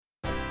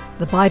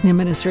The Biden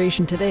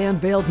administration today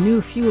unveiled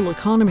new fuel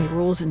economy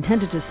rules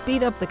intended to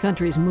speed up the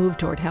country's move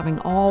toward having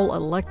all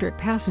electric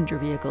passenger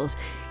vehicles.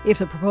 If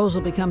the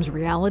proposal becomes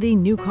reality,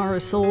 new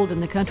cars sold in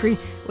the country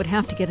would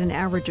have to get an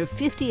average of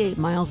 58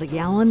 miles a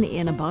gallon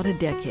in about a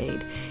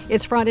decade.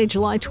 It's Friday,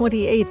 July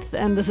 28th,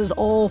 and this is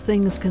All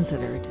Things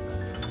Considered.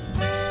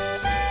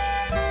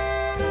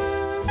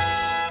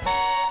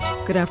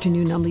 Good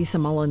afternoon, I'm Lisa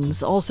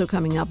Mullins. Also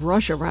coming up,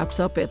 Russia wraps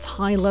up its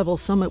high-level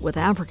summit with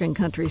African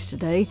countries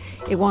today.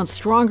 It wants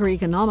stronger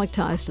economic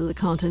ties to the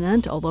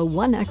continent, although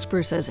one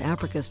expert says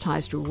Africa's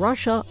ties to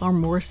Russia are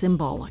more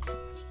symbolic.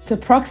 It's a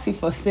proxy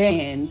for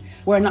saying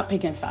we're not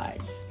picking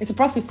sides. It's a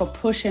proxy for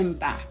pushing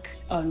back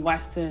on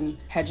Western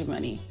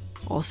hegemony.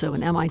 Also,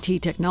 an MIT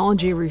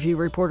Technology Review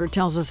reporter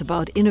tells us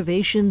about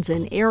innovations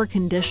in air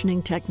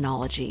conditioning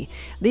technology.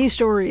 These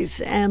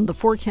stories and the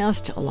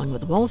forecast, along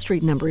with Wall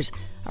Street numbers,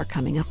 are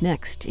coming up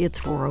next. It's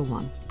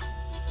 4:01.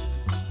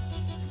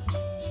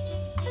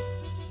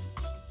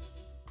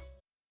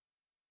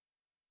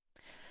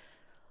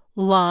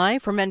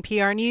 Live from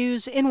NPR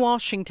News in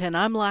Washington,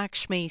 I'm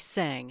Lakshmi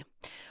Singh.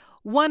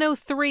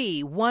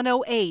 103,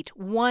 108,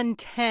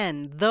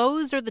 110.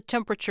 Those are the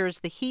temperatures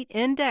the heat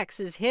index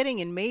is hitting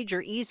in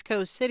major East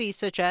Coast cities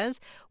such as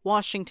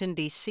Washington,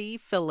 D.C.,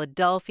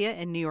 Philadelphia,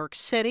 and New York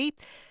City.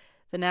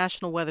 The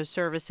National Weather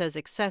Service says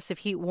excessive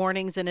heat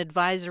warnings and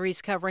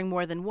advisories covering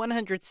more than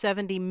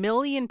 170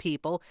 million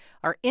people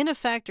are in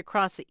effect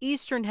across the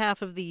eastern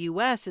half of the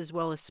U.S., as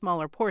well as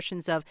smaller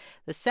portions of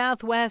the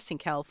Southwest and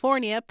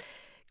California.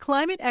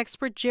 Climate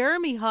expert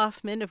Jeremy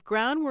Hoffman of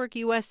Groundwork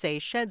USA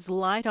sheds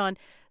light on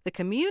the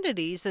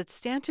communities that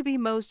stand to be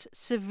most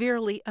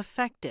severely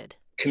affected.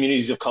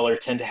 Communities of color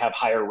tend to have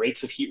higher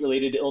rates of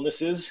heat-related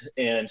illnesses,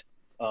 and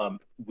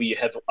we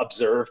have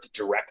observed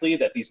directly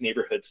that these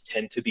neighborhoods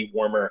tend to be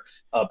warmer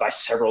by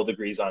several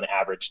degrees on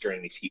average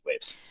during these heat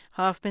waves.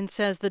 Hoffman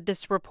says the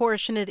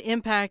disproportionate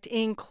impact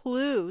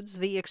includes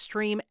the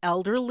extreme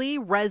elderly,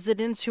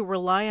 residents who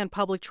rely on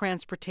public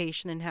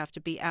transportation and have to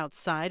be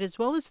outside, as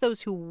well as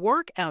those who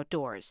work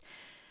outdoors.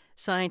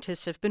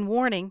 Scientists have been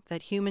warning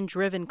that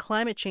human-driven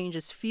climate change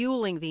is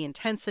fueling the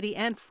intensity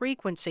and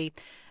frequency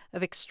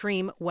of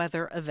extreme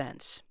weather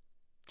events.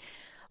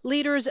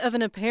 Leaders of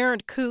an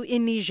apparent coup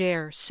in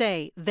Niger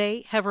say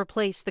they have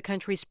replaced the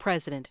country's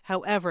president.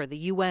 However, the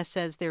U.S.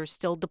 says there is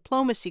still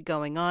diplomacy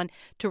going on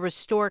to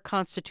restore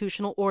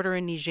constitutional order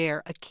in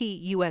Niger, a key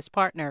U.S.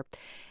 partner.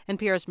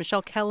 NPR's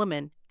Michelle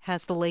Kellerman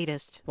has the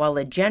latest. While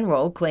a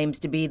general claims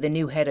to be the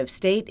new head of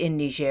state in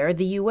Niger,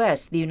 the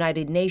U.S., the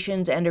United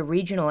Nations, and a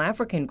regional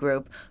African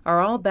group are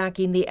all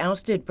backing the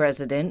ousted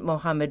president,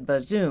 Mohamed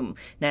Bazoum.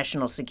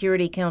 National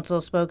Security Council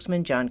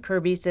spokesman John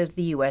Kirby says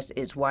the U.S.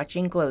 is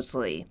watching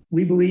closely.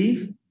 We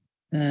believe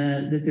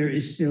that there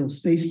is still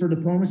space for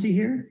diplomacy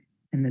here,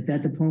 and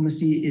that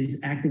diplomacy is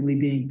actively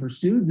being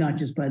pursued, not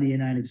just by the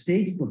United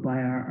States, but by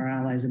our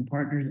allies and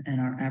partners and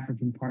our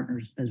African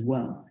partners as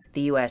well.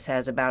 The U.S.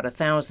 has about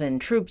 1,000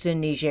 troops in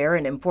Niger,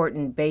 an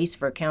important base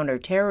for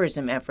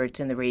counterterrorism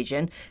efforts in the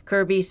region.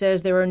 Kirby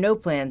says there are no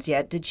plans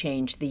yet to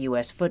change the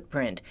U.S.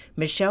 footprint.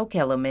 Michelle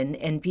Kellerman,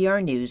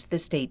 NPR News, the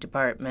State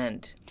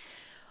Department.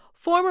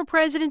 Former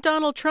President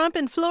Donald Trump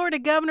and Florida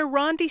Governor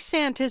Ron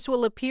DeSantis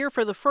will appear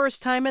for the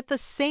first time at the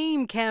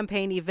same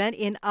campaign event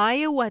in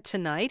Iowa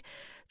tonight.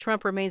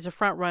 Trump remains a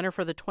front-runner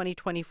for the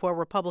 2024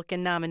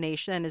 Republican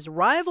nomination, and his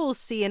rivals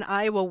see an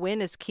Iowa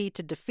win as key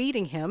to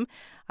defeating him.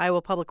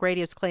 Iowa Public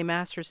Radio's Clay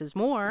Masters has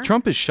more.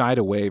 Trump has shied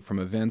away from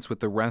events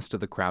with the rest of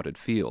the crowded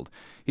field.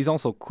 He's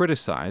also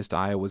criticized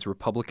Iowa's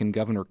Republican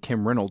Governor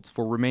Kim Reynolds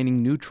for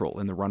remaining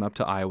neutral in the run-up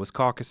to Iowa's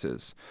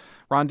caucuses.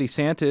 Ron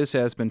DeSantis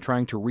has been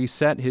trying to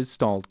reset his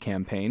stalled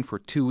campaign for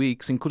 2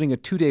 weeks, including a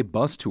 2-day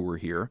bus tour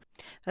here.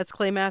 That's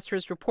Clay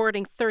Masters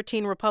reporting.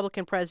 13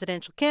 Republican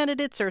presidential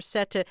candidates are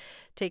set to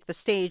take the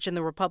stage in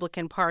the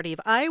Republican Party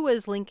of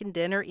Iowa's Lincoln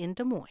Dinner in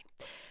Des Moines.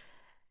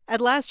 At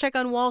last check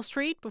on Wall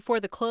Street, before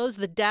the close,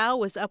 the Dow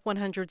was up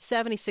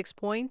 176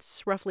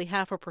 points, roughly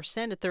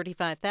 0.5% at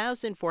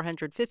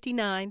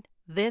 35,459.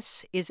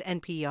 This is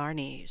NPR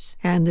News.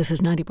 And this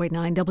is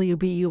 90.9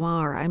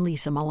 WBUR. I'm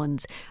Lisa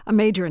Mullins. A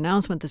major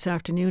announcement this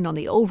afternoon on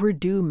the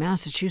overdue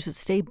Massachusetts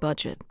state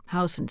budget.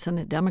 House and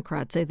Senate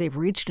Democrats say they've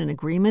reached an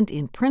agreement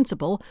in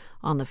principle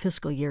on the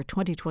fiscal year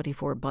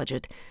 2024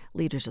 budget.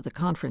 Leaders of the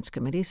conference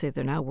committee say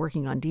they're now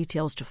working on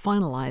details to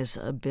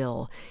finalize a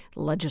bill.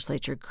 The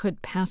legislature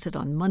could pass it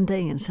on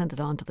Monday and send it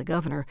on to the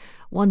governor.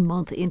 1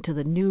 month into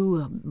the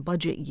new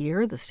budget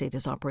year, the state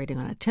is operating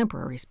on a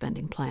temporary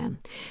spending plan.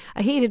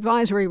 A heat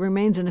advisory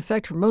remains in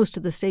effect for most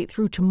of the state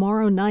through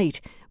tomorrow night.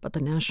 But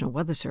the National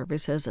Weather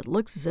Service says it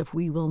looks as if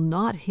we will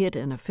not hit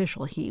an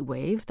official heat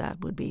wave.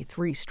 That would be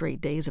 3 straight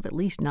days of at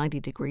least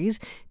 90 degrees.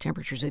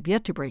 Temperatures have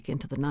yet to break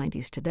into the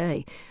 90s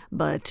today.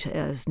 But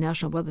as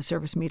National Weather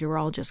Service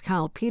meteorologist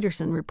Kyle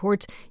Peterson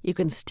reports, you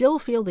can still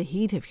feel the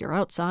heat if you're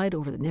outside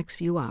over the next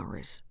few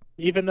hours.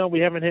 Even though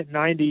we haven't hit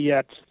 90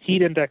 yet,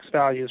 heat index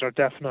values are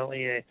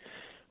definitely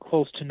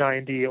close to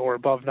 90 or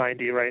above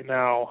 90 right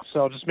now.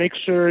 So just make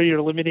sure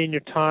you're limiting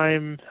your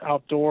time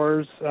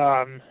outdoors.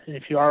 And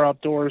if you are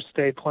outdoors,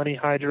 stay plenty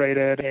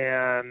hydrated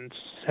and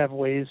have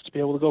ways to be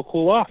able to go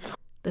cool off.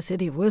 The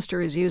City of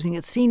Worcester is using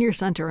its senior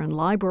center and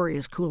library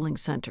as cooling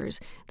centers.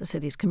 The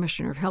city's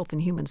Commissioner of Health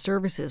and Human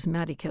Services,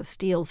 Maddie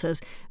Castile,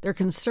 says they're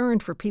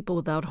concerned for people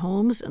without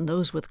homes and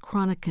those with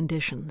chronic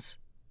conditions.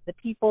 The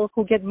people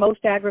who get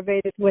most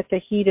aggravated with the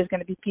heat is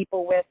going to be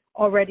people with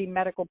already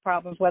medical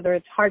problems, whether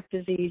it's heart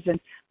disease,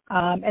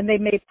 and they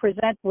may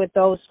present with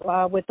those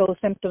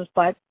symptoms,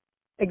 but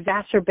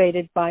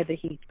exacerbated by the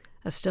heat.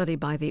 A study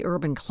by the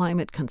Urban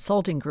Climate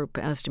Consulting Group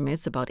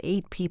estimates about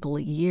 8 people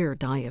a year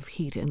die of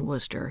heat in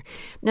Worcester.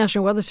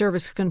 National Weather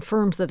Service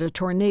confirms that a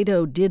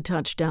tornado did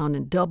touch down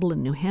in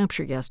Dublin, New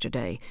Hampshire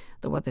yesterday.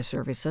 The Weather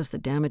Service says the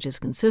damage is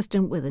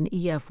consistent with an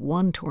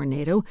EF1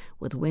 tornado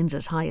with winds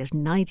as high as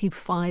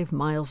 95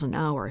 miles an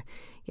hour.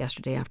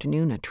 Yesterday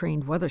afternoon, a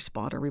trained weather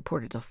spotter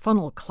reported a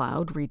funnel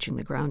cloud reaching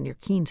the ground near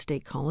Keene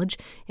State College.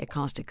 It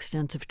caused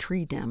extensive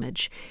tree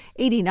damage.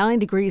 89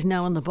 degrees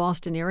now in the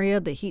Boston area.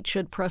 The heat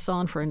should press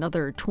on for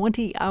another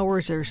 20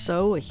 hours or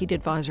so. A heat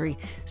advisory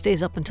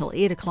stays up until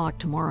 8 o'clock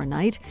tomorrow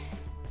night.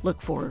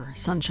 Look for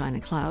sunshine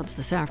and clouds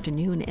this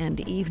afternoon and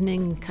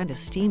evening. Kind of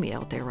steamy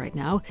out there right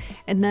now.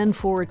 And then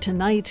for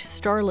tonight,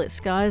 starlit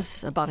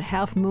skies, about a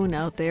half moon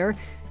out there.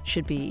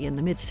 Should be in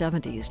the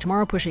mid-70s.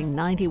 Tomorrow pushing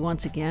 90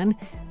 once again.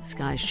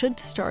 Skies should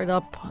start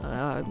up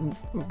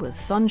with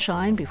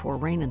sunshine before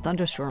rain and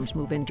thunderstorms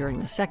move in during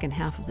the second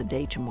half of the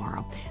day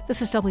tomorrow.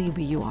 This is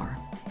WBUR.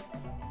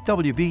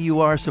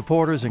 WBUR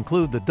supporters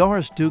include the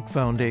Doris Duke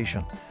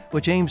Foundation,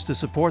 which aims to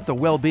support the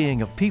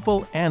well-being of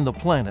people and the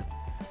planet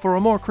for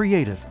a more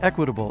creative,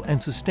 equitable,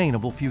 and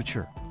sustainable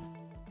future.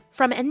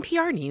 From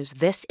NPR News,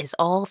 this is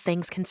All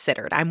Things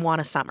Considered. I'm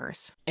Juana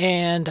Summers.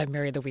 And I'm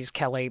Mary Louise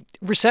Kelly.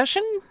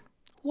 Recession?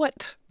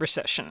 What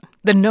recession?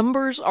 The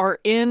numbers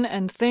are in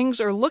and things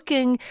are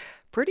looking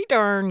pretty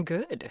darn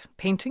good,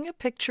 painting a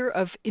picture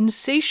of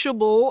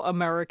insatiable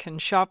American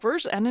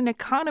shoppers and an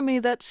economy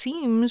that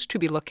seems to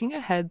be looking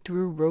ahead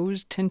through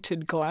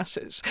rose-tinted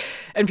glasses.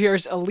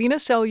 NPR's Alina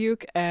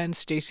Selyuk and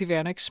Stacey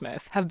Vanek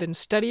Smith have been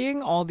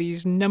studying all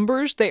these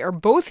numbers. They are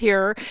both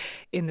here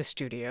in the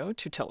studio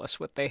to tell us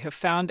what they have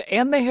found,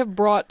 and they have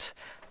brought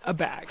a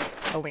bag.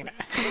 Alina.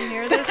 Can you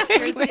hear this?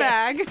 Here's the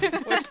bag.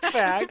 What's the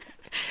bag?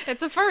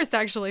 It's a first,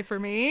 actually, for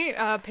me.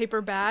 A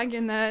paper bag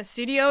in the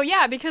studio.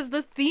 Yeah, because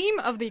the theme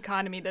of the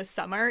economy this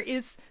summer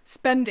is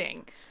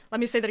spending. Let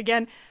me say that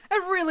again. A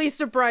really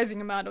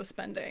surprising amount of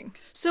spending.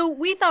 So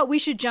we thought we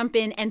should jump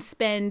in and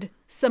spend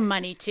some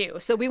money, too.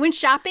 So we went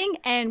shopping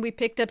and we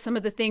picked up some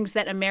of the things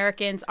that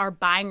Americans are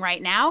buying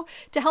right now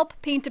to help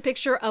paint a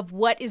picture of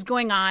what is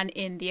going on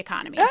in the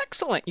economy.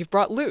 Excellent. You've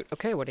brought loot.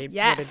 Okay, what did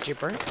you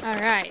bring? All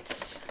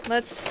right.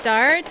 Let's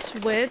start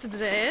with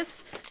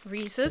this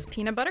Reese's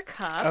Peanut Butter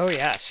Cup. Oh,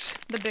 yes.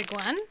 The big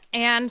one.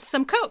 And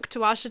some Coke to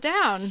wash it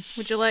down.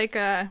 Would you like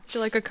a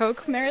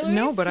Coke, Mary Louise?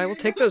 No, but I will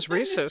take those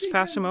Reese's.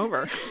 Pass them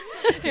over.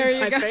 Here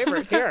you go. My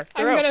favorite. Here,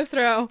 throw. I'm going to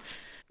throw.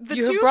 The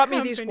you two have brought me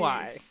companies these.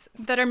 Why?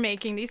 That are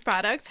making these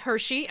products,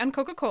 Hershey and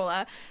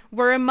Coca-Cola,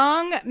 were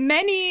among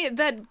many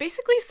that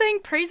basically sang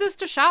praises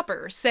to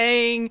shoppers,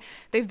 saying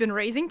they've been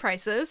raising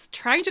prices,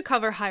 trying to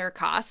cover higher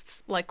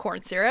costs like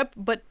corn syrup,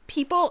 but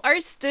people are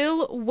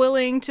still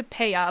willing to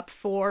pay up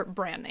for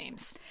brand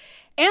names.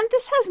 And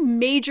this has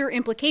major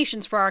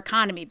implications for our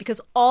economy because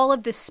all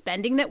of this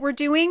spending that we're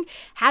doing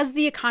has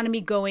the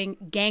economy going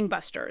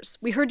gangbusters.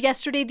 We heard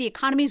yesterday the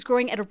economy is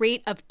growing at a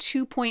rate of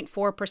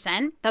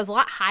 2.4%. That was a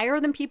lot higher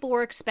than people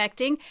were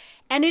expecting.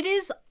 And it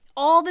is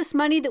all this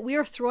money that we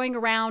are throwing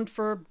around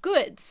for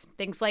goods,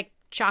 things like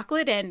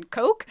chocolate and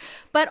Coke,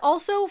 but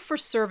also for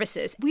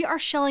services. We are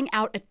shelling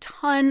out a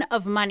ton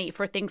of money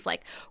for things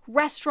like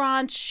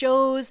restaurants,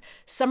 shows,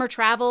 summer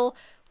travel,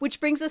 which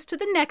brings us to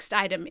the next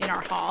item in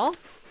our haul.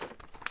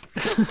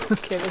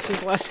 Okay, this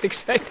is less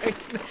exciting.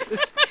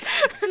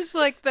 This is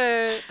like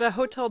the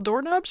hotel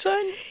doorknob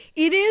sign?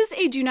 It is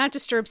a do not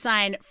disturb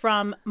sign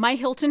from my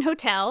Hilton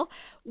hotel,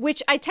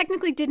 which I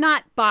technically did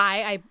not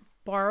buy. I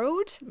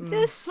borrowed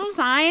this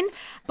sign,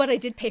 but I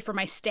did pay for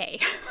my stay.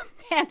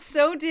 And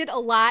so did a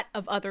lot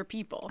of other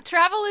people.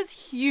 Travel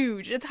is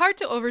huge. It's hard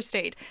to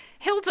overstate.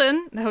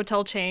 Hilton, the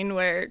hotel chain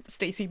where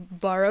Stacey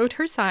borrowed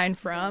her sign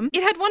from,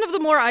 it had one of the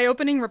more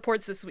eye-opening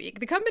reports this week.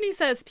 The company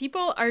says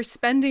people are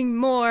spending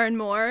more and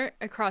more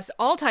across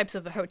all types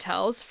of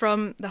hotels,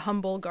 from the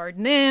humble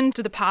Garden Inn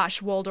to the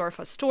posh Waldorf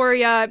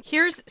Astoria.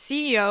 Here's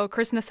CEO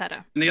Chris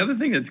Nassetta. And the other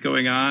thing that's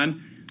going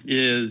on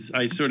is,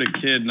 I sort of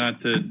kid,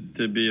 not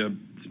to be a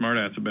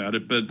smartass about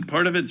it, but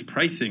part of it's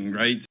pricing,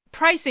 right?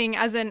 Pricing,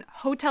 as in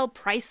hotel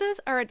prices,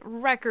 are at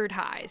record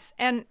highs.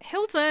 And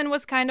Hilton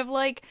was kind of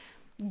like,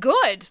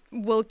 good,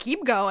 we'll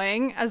keep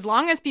going as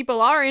long as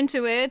people are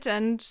into it.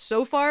 And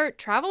so far,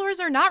 travelers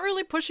are not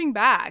really pushing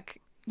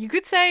back. You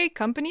could say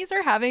companies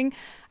are having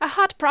a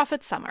hot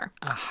profit summer.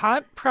 A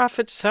hot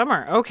profit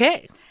summer.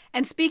 Okay.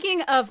 And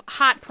speaking of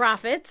hot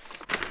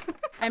profits,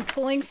 I'm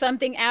pulling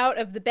something out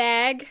of the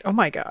bag. Oh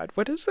my God,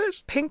 what is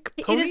this? Pink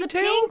ponytail? It is a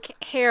pink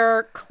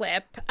hair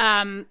clip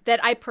that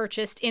I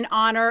purchased in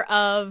honor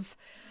of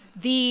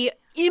the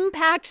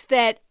impact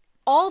that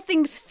all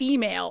things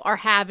female are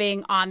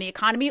having on the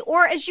economy,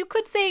 or as you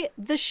could say,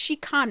 the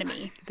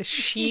she-economy. The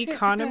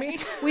she-economy?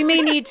 We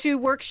may need to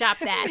workshop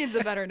that. Needs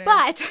a better name.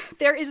 But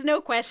there is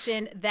no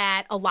question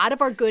that a lot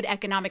of our good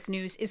economic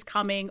news is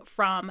coming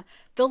from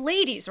the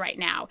ladies right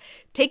now.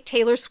 Take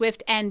Taylor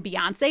Swift and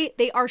Beyonce.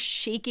 They are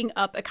shaking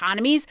up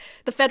economies.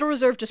 The Federal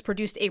Reserve just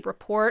produced a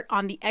report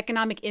on the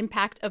economic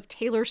impact of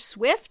Taylor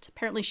Swift.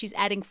 Apparently, she's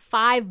adding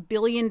 $5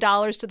 billion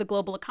to the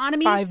global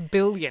economy. $5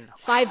 billion.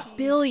 $5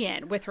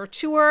 billion with her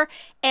tour.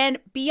 And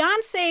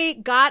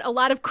Beyonce got a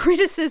lot of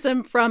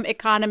criticism from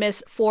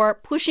economists for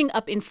pushing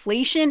up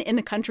inflation in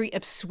the country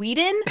of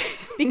Sweden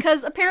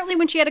because apparently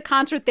when she had a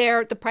concert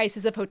there, the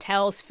prices of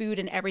hotels, food,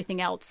 and everything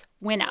else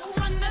went up.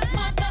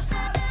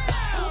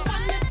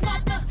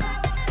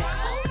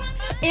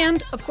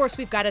 And, of course,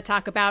 we've got to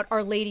talk about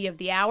our lady of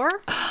the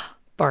hour.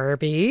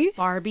 Barbie.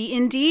 Barbie,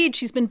 indeed.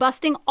 She's been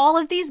busting all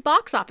of these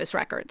box office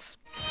records.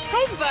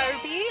 Hi,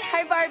 Barbie.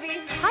 Hi, Barbie.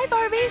 Hi,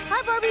 Barbie.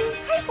 Hi, Barbie.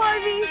 Hi,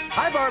 Barbie.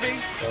 Hi,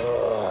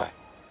 Barbie.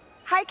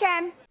 Hi,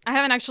 Ken. I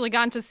haven't actually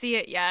gotten to see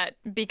it yet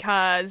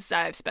because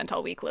I've spent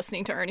all week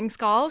listening to earnings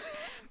calls.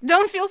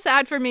 Don't feel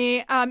sad for me.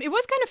 It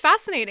was kind of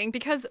fascinating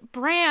because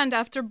brand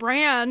after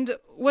brand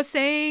was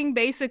saying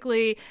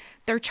basically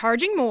they're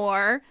charging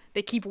more,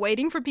 they keep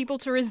waiting for people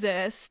to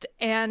resist,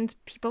 and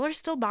people are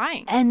still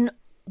buying. And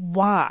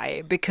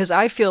why? Because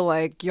I feel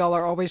like y'all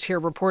are always here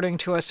reporting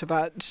to us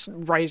about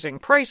rising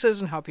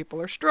prices and how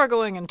people are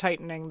struggling and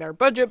tightening their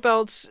budget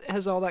belts.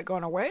 Has all that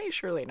gone away?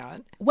 Surely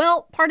not.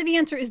 Well, part of the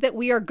answer is that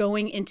we are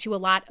going into a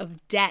lot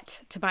of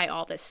debt to buy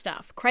all this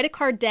stuff. Credit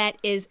card debt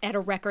is at a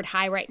record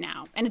high right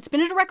now, and it's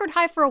been at a record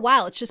high for a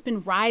while. It's just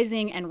been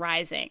rising and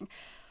rising.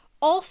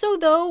 Also,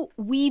 though,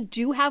 we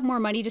do have more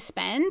money to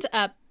spend.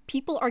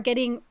 People are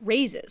getting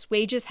raises.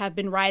 Wages have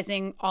been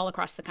rising all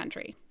across the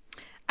country.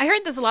 I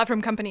heard this a lot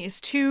from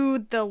companies,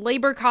 too. The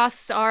labor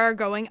costs are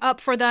going up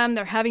for them.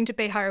 They're having to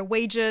pay higher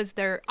wages.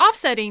 They're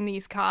offsetting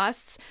these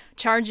costs,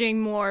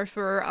 charging more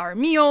for our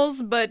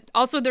meals, but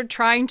also they're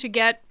trying to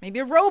get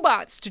maybe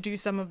robots to do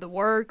some of the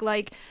work.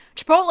 Like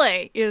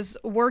Chipotle is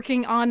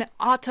working on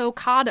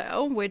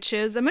Autocado, which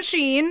is a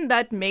machine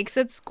that makes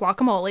its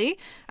guacamole,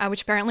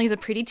 which apparently is a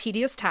pretty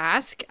tedious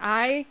task.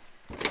 I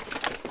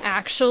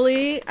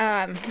actually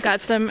got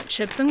some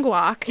chips and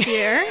guac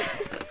here.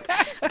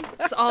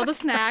 It's all the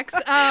snacks.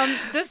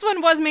 This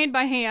one was made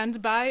by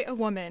hand by a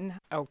woman.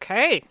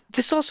 Okay.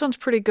 This all sounds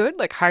pretty good.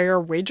 Like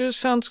higher wages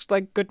sounds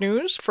like good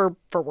news for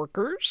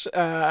workers.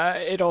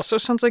 It also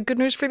sounds like good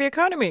news for the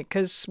economy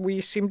because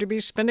we seem to be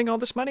spending all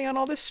this money on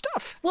all this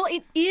stuff. Well,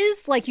 it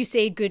is, like you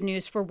say, good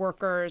news for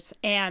workers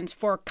and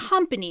for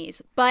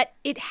companies, but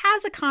it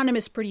has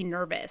economists pretty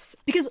nervous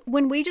because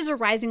when wages are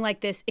rising like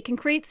this, it can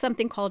create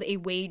something called a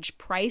wage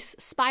price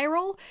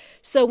spiral.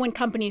 So when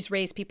companies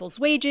raise people's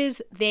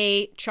wages,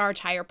 they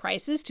charge higher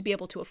prices to be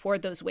able to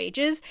afford those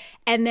wages.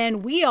 And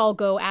then we all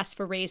go ask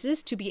for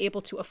raises to be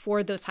able to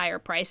afford those higher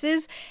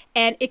prices.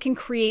 And it can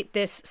create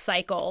this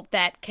cycle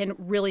that can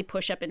really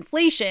push up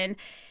inflation.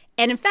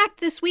 And in fact,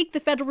 this week,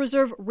 the Federal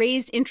Reserve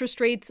raised interest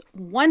rates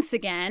once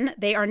again.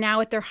 They are now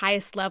at their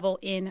highest level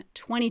in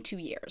 22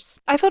 years.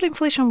 I thought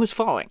inflation was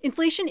falling.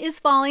 Inflation is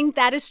falling.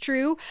 That is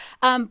true.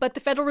 But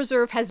the Federal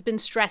Reserve has been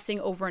stressing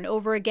over and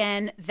over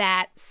again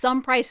that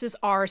some prices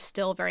are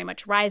still very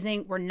much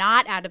rising. We're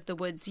not out of the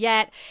woods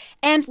yet.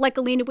 And like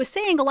Alina was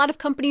saying, a lot of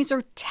companies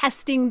are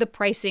testing the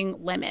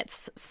pricing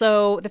limits.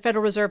 So the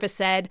Federal Reserve has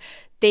said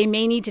they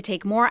may need to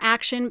take more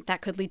action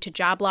that could lead to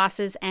job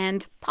losses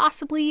and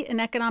possibly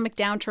an economic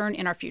downturn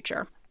in our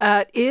future.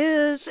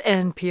 Is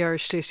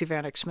NPR's Stacey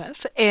Vanek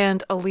Smith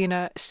and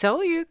Alina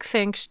Selyuk.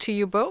 Thanks to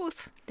you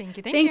both. Thank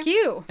you. Thank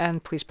you.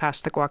 And please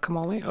pass the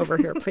guacamole over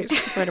here, please,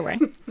 right away.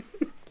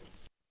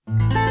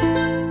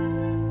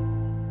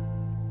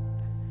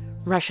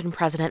 Russian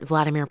President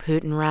Vladimir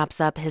Putin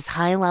wraps up his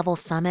high-level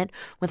summit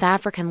with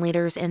African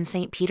leaders in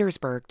St.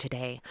 Petersburg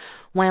today.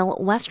 While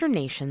Western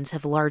nations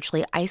have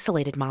largely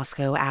isolated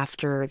Moscow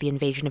after the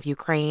invasion of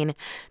Ukraine,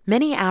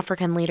 many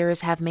African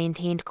leaders have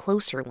maintained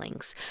closer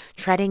links,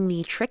 treading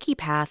the tricky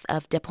path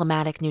of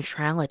diplomatic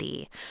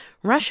neutrality.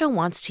 Russia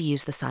wants to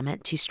use the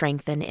summit to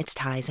strengthen its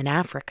ties in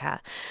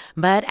Africa.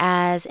 But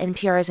as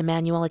NPR's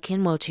Emmanuel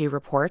Akinwotu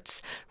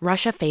reports,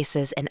 Russia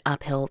faces an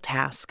uphill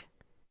task.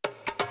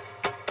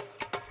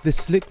 This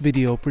slick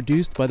video,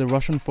 produced by the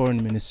Russian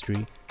Foreign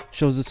Ministry,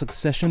 shows a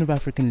succession of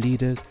African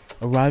leaders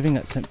arriving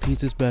at St.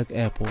 Petersburg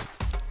Airport,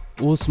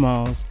 all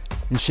smiles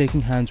and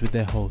shaking hands with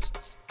their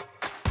hosts.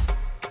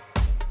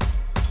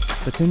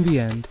 But in the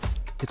end,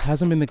 it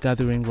hasn't been the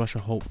gathering Russia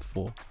hoped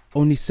for.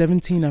 Only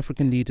 17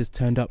 African leaders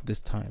turned up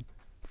this time,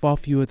 far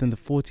fewer than the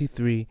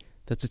 43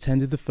 that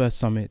attended the first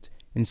summit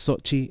in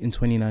Sochi in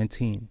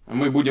 2019.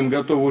 And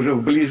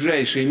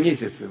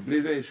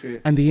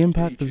the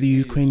impact of the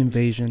Ukraine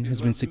invasion has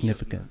been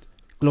significant.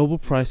 Global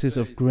prices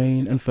of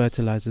grain and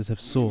fertilizers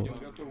have soared.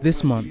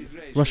 This month,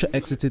 Russia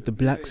exited the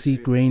Black Sea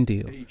grain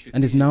deal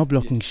and is now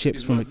blocking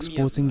ships from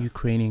exporting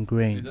Ukrainian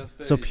grain.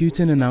 So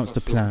Putin announced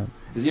a plan.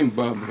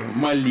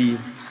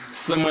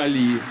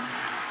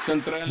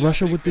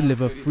 Russia would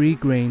deliver free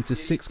grain to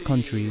 6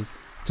 countries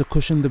to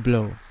cushion the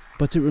blow,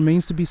 but it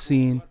remains to be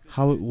seen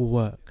how it will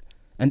work,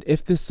 and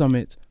if this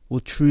summit will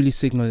truly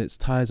signal its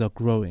ties are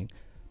growing,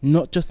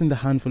 not just in the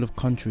handful of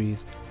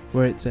countries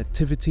where its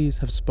activities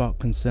have sparked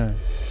concern.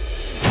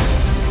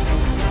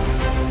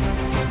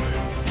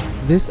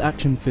 This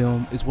action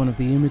film is one of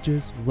the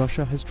images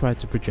Russia has tried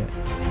to project.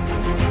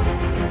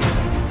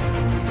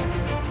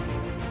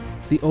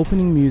 The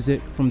opening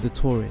music from The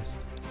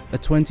Tourist, a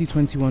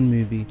 2021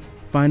 movie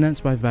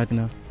financed by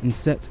Wagner and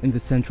set in the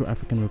Central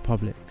African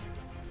Republic.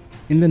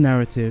 In the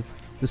narrative,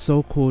 the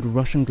so-called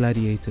Russian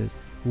gladiators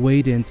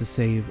wade in to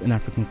save an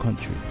African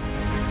country.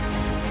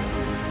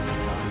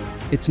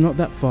 It's not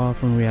that far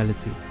from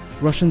reality.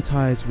 Russian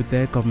ties with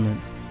their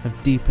governments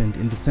have deepened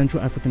in the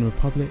Central African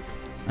Republic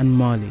and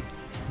Mali.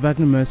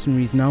 Wagner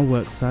mercenaries now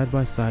work side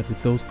by side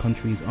with those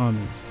countries'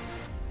 armies.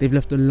 They've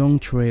left a long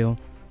trail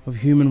of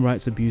human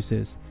rights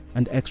abuses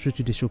and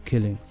extrajudicial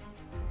killings.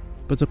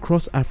 But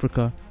across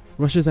Africa,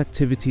 Russia's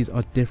activities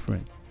are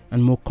different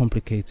and more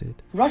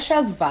complicated.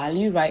 Russia's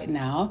value right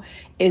now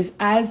is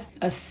as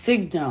a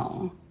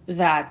signal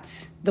that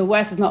the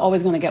West is not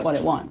always going to get what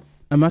it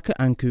wants. Amaka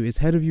Anku is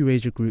head of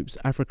Eurasia Group's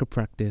Africa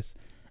practice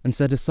and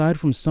said aside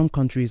from some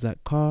countries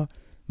like CAR,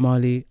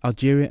 Mali,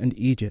 Algeria and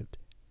Egypt,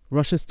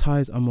 Russia's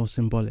ties are more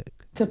symbolic.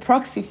 It's a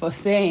proxy for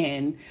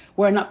saying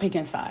we're not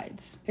picking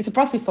sides. It's a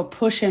proxy for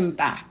pushing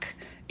back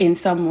in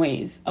some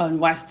ways on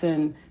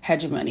Western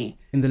hegemony.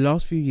 In the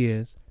last few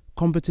years,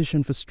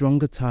 competition for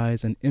stronger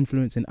ties and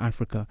influence in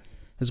Africa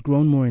has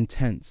grown more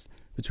intense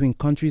between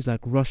countries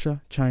like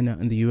Russia, China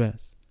and the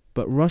US.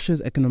 But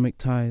Russia's economic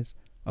ties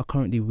are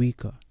currently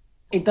weaker.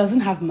 It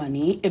doesn't have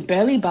money. It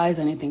barely buys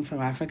anything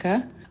from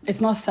Africa. It's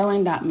not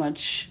selling that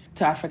much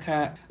to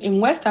Africa.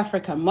 In West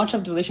Africa, much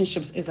of the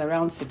relationships is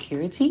around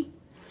security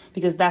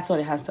because that's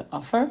what it has to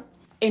offer.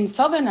 In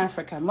Southern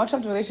Africa, much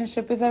of the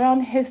relationship is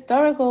around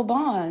historical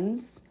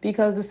bonds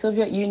because the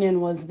Soviet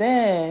Union was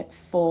there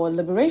for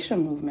liberation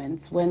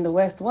movements when the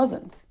West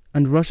wasn't.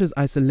 And Russia's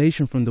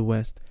isolation from the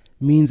West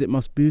means it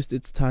must boost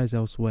its ties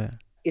elsewhere.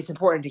 It's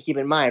important to keep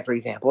in mind, for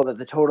example, that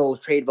the total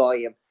trade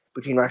volume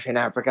between Russia and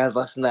Africa is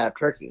less than that of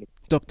Turkey.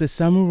 Dr.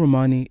 Samu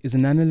Romani is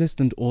an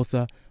analyst and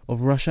author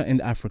of Russia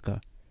and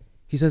Africa.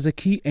 He says a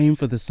key aim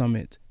for the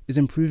summit is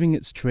improving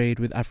its trade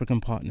with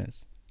African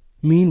partners.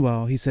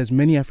 Meanwhile, he says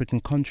many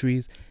African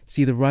countries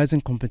see the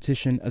rising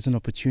competition as an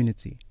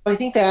opportunity. I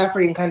think the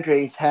African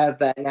countries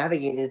have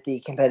navigated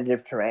the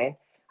competitive terrain,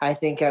 I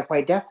think,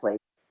 quite deftly.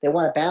 They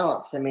want to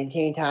balance and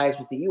maintain ties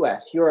with the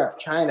US, Europe,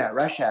 China,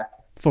 Russia.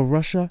 For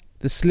Russia,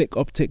 the slick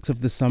optics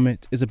of the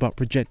summit is about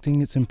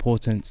projecting its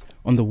importance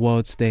on the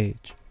world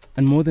stage.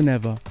 And more than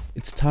ever,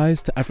 its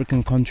ties to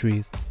African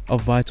countries are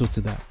vital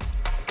to that.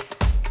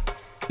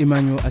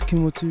 Emmanuel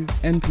Akinwotu,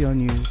 NPR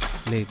News,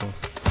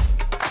 Lagos.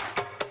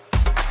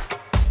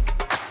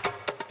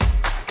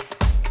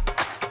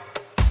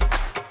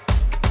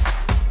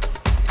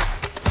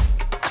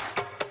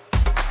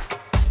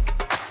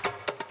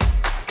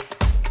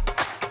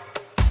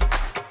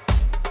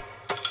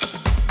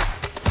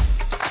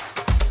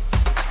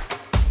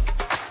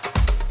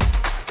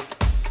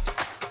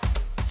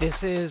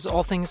 This is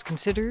All Things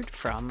Considered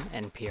from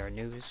NPR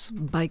News.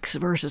 Bikes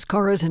versus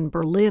cars in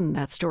Berlin.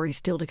 That story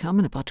still to come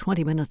in about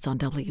 20 minutes on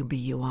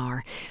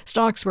WBUR.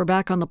 Stocks were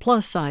back on the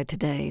plus side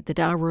today. The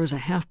Dow rose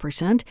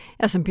 0.5%.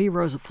 S&P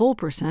rose a full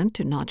percent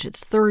to notch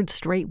its third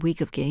straight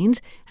week of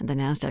gains, and the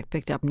Nasdaq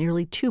picked up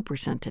nearly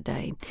 2%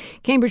 today.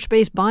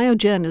 Cambridge-based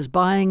Biogen is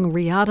buying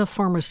Reata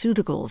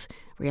Pharmaceuticals.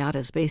 Reata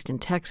is based in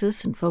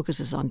Texas and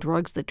focuses on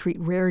drugs that treat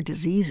rare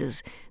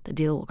diseases. The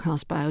deal will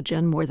cost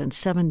Biogen more than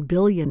 $7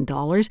 billion.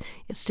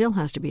 It still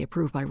has to be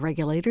approved by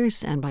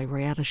regulators and by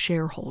Reata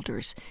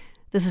shareholders.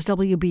 This is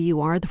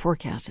WBUR. The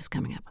forecast is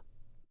coming up.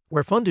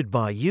 We're funded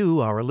by you,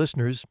 our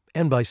listeners,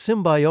 and by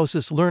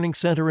Symbiosis Learning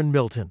Center in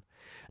Milton.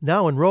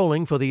 Now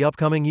enrolling for the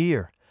upcoming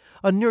year.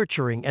 A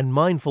nurturing and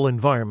mindful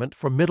environment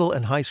for middle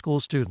and high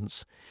school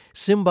students.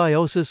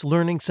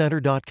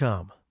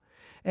 SymbiosisLearningCenter.com.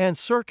 And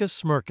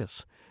Circus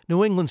Smirkus,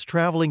 New England's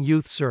traveling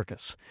youth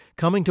circus,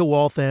 coming to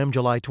Waltham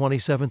July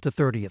 27th to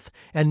 30th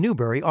and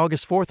Newbury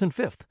August 4th and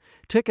 5th.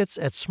 Tickets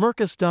at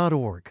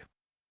smirkus.org.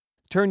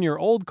 Turn your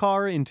old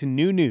car into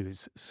new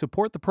news.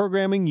 Support the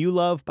programming you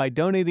love by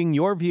donating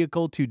your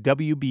vehicle to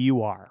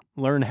WBUR.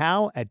 Learn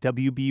how at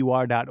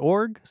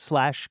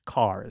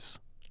wbur.org/cars.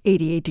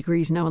 88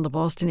 degrees now in the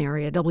Boston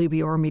area.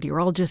 WBUR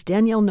meteorologist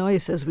Danielle Noy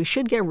says we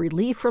should get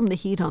relief from the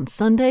heat on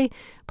Sunday,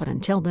 but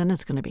until then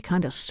it's going to be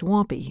kind of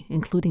swampy,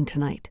 including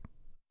tonight.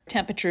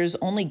 Temperatures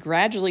only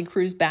gradually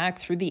cruise back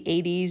through the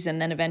 80s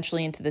and then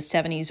eventually into the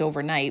 70s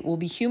overnight. Will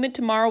be humid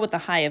tomorrow with a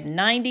high of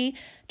 90.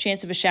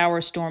 Chance of a shower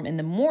or storm in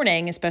the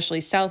morning, especially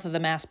south of the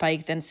Mass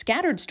Pike, then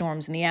scattered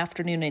storms in the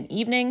afternoon and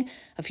evening.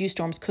 A few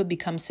storms could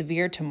become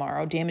severe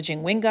tomorrow,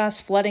 damaging wind gusts,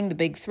 flooding, the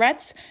big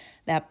threats.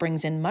 That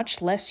brings in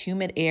much less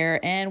humid air,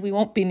 and we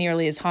won't be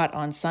nearly as hot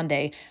on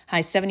Sunday. High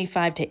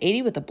 75 to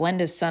 80 with a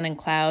blend of sun and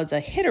clouds. A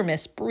hit or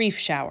miss brief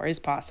shower is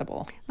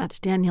possible. That's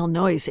Danielle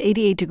Noyes.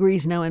 88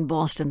 degrees now in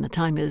Boston. The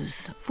time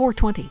is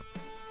 4:20.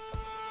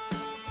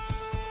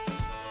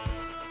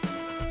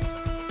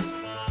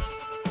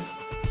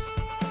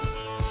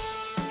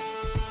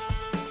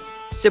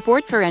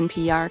 Support for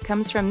NPR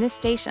comes from this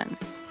station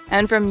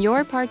and from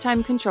Your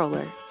Part-Time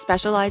Controller,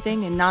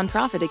 specializing in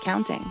nonprofit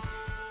accounting.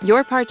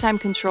 Your Part-Time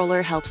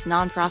Controller helps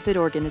nonprofit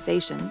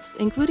organizations,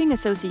 including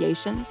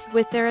associations,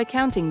 with their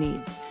accounting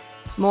needs.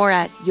 More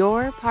at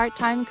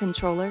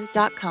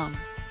yourparttimecontroller.com.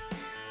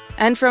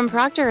 And from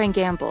Procter &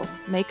 Gamble,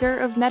 maker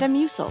of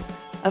Metamucil,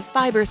 a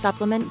fiber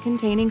supplement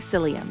containing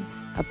psyllium,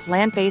 a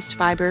plant-based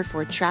fiber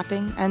for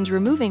trapping and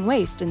removing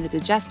waste in the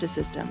digestive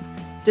system,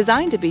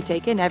 designed to be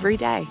taken every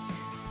day.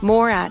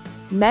 More at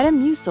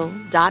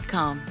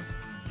metamucil.com.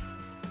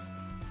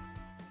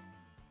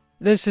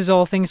 This is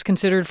All Things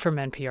Considered from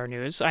NPR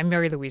News. I'm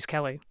Mary Louise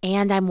Kelly.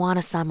 And I'm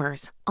Juana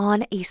Summers.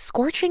 On a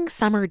scorching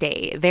summer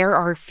day, there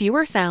are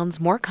fewer sounds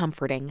more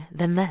comforting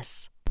than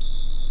this.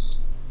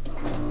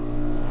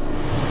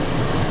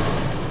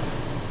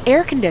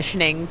 Air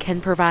conditioning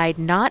can provide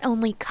not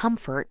only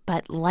comfort,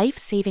 but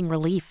life-saving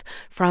relief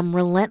from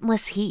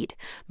relentless heat.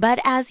 But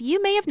as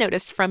you may have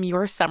noticed from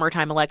your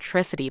summertime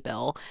electricity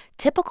bill,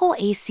 typical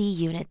AC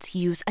units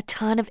use a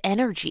ton of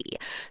energy.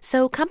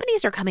 So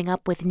companies are coming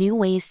up with new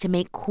ways to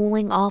make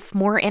cooling off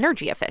more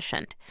energy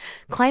efficient.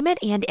 Climate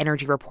and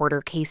energy reporter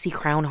Casey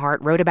Crownhart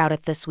wrote about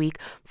it this week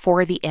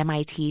for the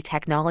MIT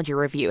Technology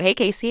Review. Hey,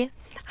 Casey.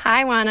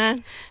 Hi, Juana.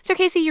 So,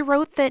 Casey, you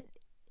wrote that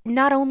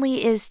not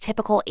only is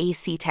typical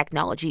AC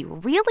technology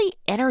really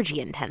energy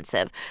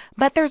intensive,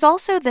 but there's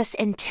also this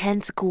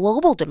intense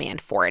global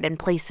demand for it in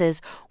places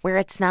where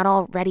it's not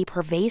already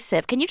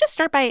pervasive. Can you just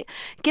start by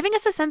giving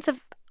us a sense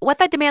of what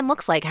that demand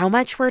looks like, how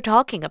much we're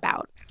talking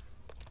about?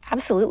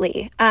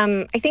 Absolutely.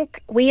 I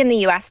think we in the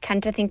U.S.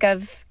 tend to think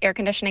of air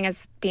conditioning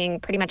as being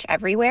pretty much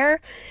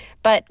everywhere,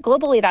 but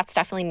globally that's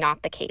definitely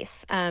not the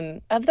case.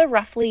 Of the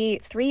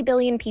roughly 3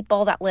 billion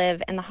people that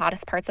live in the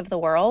hottest parts of the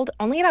world,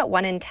 only about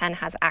 1 in 10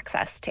 has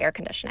access to air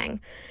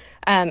conditioning.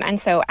 And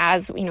so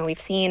as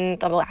we've seen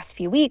the last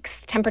few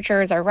weeks,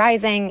 temperatures are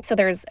rising, so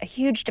there's a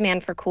huge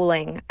demand for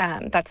cooling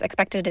that's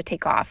expected to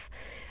take off.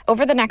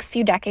 Over the next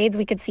few decades,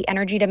 we could see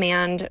energy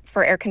demand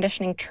for air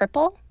conditioning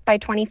triple by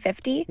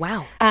 2050.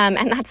 Wow.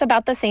 And that's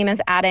about the same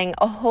as adding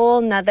a whole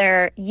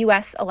nother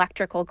U.S.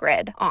 electrical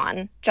grid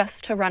on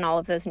just to run all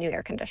of those new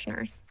air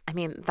conditioners. I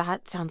mean,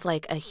 that sounds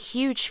like a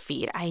huge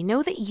feat. I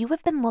know that you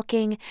have been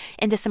looking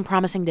into some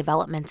promising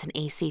developments in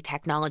AC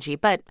technology,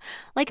 but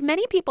like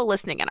many people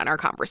listening in on our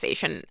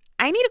conversation,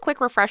 I need a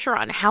quick refresher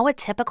on how a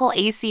typical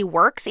AC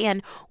works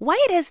and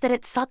why it is that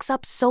it sucks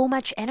up so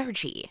much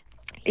energy.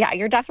 Yeah,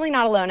 you're definitely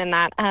not alone in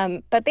that.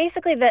 But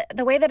basically,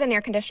 the way that an air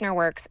conditioner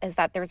works is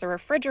that there's a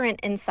refrigerant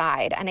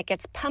inside and it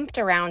gets pumped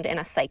around in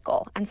a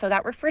cycle. And so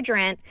that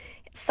refrigerant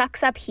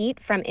sucks up heat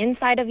from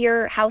inside of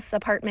your house,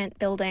 apartment,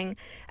 building,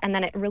 and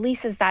then it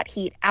releases that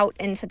heat out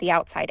into the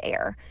outside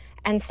air.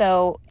 And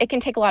so it can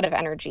take a lot of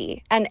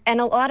energy. And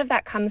a lot of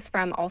that comes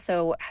from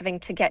also having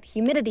to get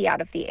humidity out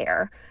of the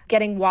air,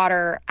 getting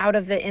water out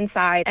of the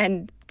inside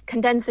and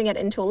condensing it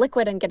into a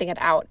liquid and getting it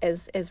out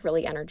is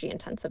really energy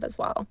intensive as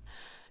well.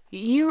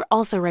 You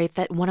also write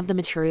that one of the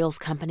materials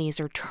companies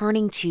are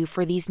turning to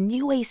for these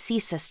new AC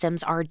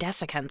systems are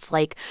desiccants,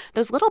 like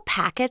those little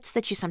packets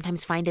that you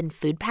sometimes find in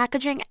food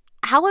packaging.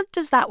 How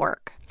does that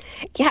work?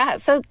 Yeah,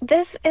 so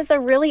this is a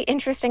really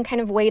interesting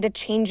kind of way to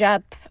change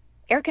up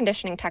air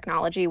conditioning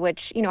technology,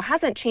 which,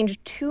 hasn't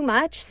changed too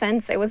much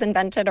since it was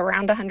invented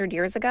around 100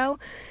 years ago.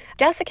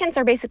 Desiccants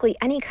are basically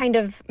any kind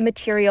of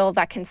material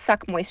that can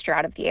suck moisture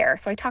out of the air.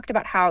 So I talked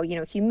about how,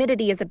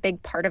 humidity is a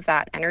big part of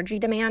that energy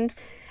demand.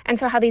 And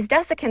so how these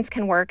desiccants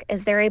can work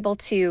is they're able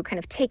to kind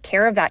of take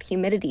care of that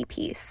humidity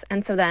piece.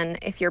 And so then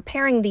if you're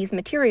pairing these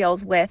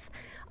materials with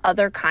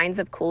other kinds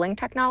of cooling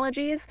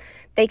technologies,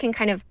 they can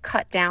kind of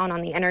cut down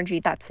on the energy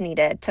that's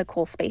needed to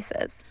cool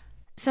spaces.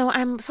 So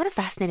I'm sort of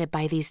fascinated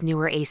by these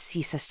newer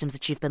AC systems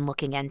that you've been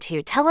looking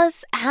into. Tell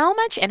us, how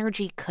much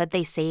energy could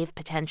they save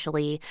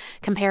potentially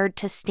compared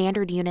to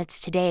standard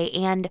units today?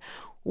 And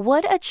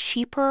would a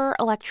cheaper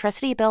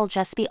electricity bill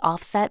just be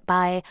offset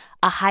by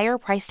a higher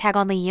price tag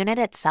on the unit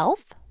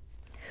itself?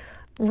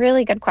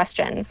 Really good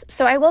questions.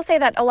 So I will say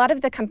that a lot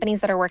of the companies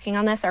that are working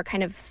on this are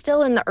kind of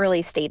still in the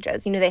early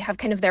stages. They have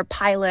kind of their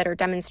pilot or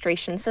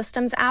demonstration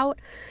systems out.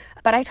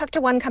 But I talked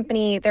to one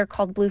company, they're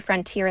called Blue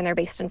Frontier, and they're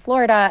based in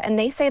Florida, and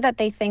they say that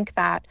they think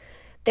that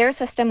their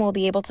system will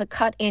be able to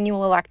cut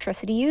annual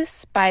electricity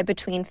use by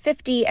between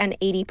 50 and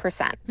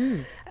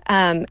 80%.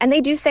 And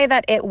they do say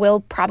that it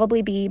will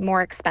probably be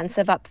more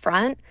expensive up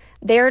front.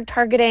 They're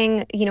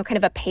targeting, kind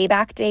of a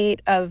payback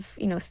date of,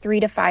 3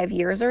 to 5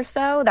 years or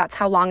so. That's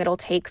how long it'll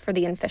take for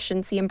the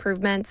efficiency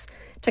improvements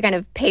to kind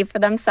of pay for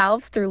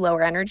themselves through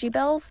lower energy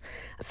bills.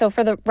 So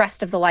for the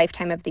rest of the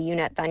lifetime of the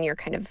unit, then you're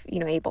kind of,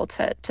 able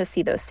to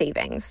see those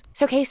savings.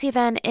 So Casey,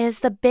 then, is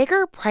the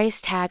bigger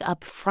price tag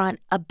up front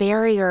a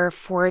barrier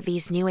for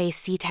these new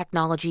AC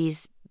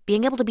technologies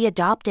being able to be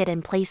adopted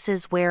in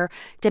places where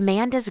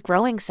demand is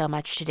growing so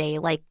much today,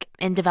 like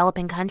in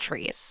developing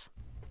countries?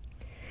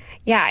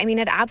 Yeah,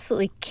 it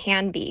absolutely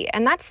can be.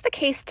 And that's the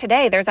case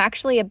today. There's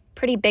actually a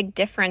pretty big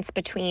difference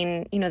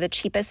between, the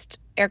cheapest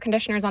air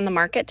conditioners on the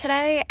market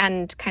today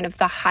and kind of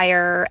the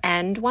higher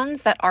end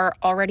ones that are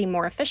already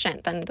more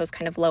efficient than those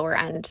kind of lower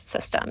end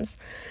systems.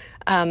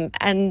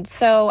 And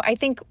so I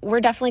think we're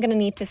definitely going to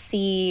need to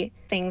see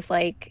things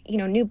like,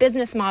 new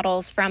business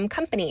models from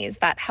companies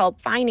that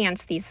help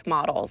finance these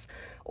models,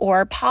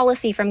 or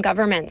policy from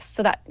governments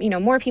so that,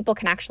 more people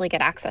can actually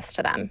get access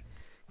to them.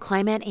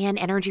 Climate and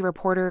energy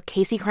reporter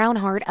Casey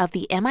Crownhart of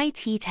the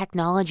MIT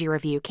Technology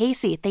Review.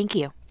 Casey, thank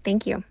you.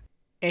 Thank you.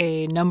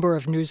 A number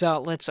of news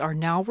outlets are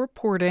now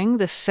reporting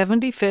the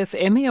 75th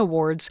Emmy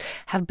Awards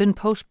have been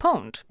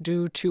postponed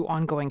due to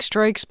ongoing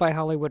strikes by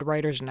Hollywood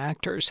writers and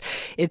actors.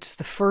 It's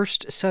the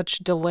first such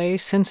delay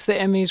since the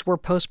Emmys were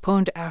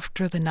postponed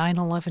after the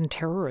 9/11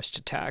 terrorist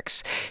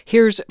attacks.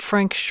 Here's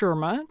Frank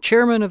Sherma,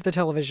 chairman of the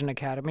Television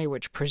Academy,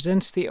 which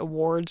presents the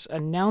awards,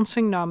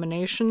 announcing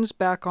nominations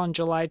back on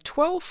July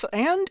 12th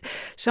and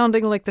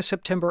sounding like the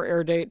September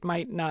air date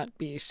might not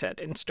be set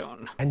in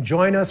stone. And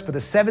join us for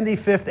the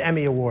 75th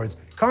Emmy Awards,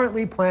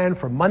 currently planned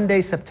for Monday,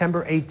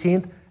 September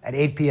 18th at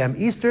 8 p.m.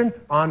 Eastern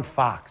on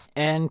Fox.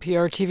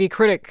 NPR TV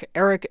critic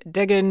Eric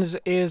Deggans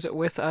is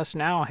with us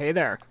now. Hey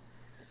there.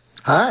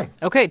 Hi.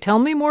 Okay, tell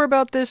me more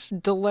about this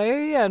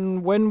delay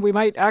and when we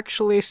might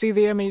actually see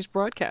the Emmys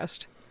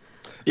broadcast.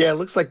 Yeah, it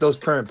looks like those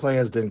current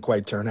plans didn't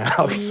quite turn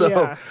out.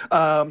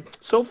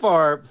 So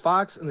far,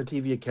 Fox and the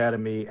TV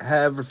Academy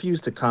have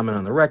refused to comment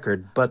on the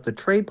record, but the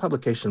trade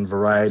publication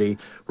Variety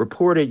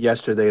reported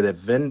yesterday that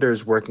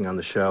vendors working on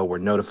the show were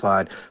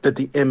notified that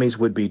the Emmys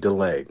would be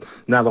delayed.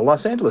 Now, the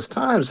Los Angeles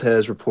Times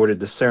has reported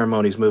the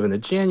ceremony's moving to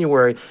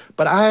January,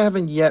 but I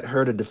haven't yet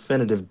heard a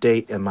definitive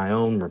date in my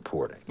own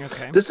reporting.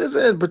 Okay. This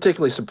isn't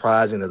particularly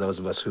surprising to those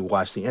of us who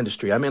watch the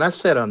industry. I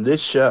said on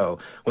this show,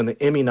 when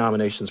the Emmy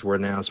nominations were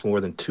announced more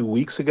than 2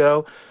 weeks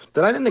ago,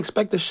 that I didn't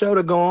expect the show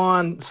to go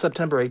on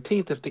September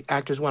 18th if the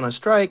actors went on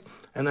strike,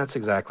 and that's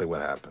exactly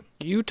what happened.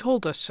 You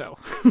told us so.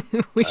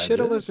 We should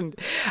have listened.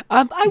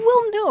 I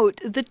will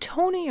note the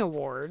Tony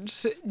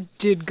Awards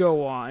did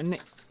go on,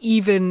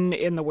 even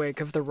in the wake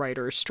of the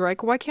writers'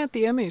 strike. Why can't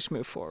the Emmys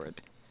move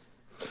forward?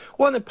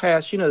 Well, in the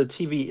past, the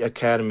TV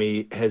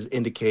Academy has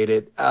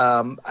indicated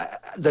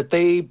that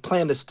they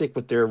plan to stick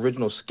with their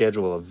original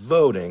schedule of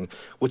voting,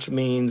 which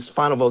means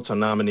final votes on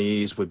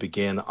nominees would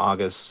begin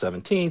August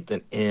 17th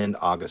and end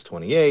August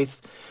 28th.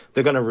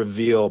 They're going to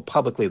reveal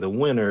publicly the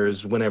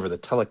winners whenever the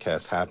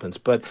telecast happens.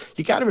 But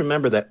you got to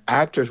remember that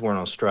actors weren't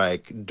on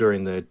strike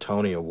during the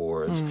Tony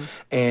Awards.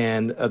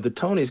 And the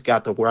Tonys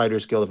got the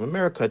Writers Guild of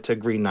America to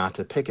agree not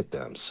to picket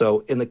them.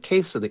 So in the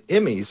case of the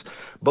Emmys,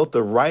 both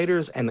the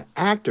writers and the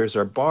actors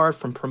are barred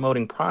from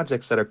promoting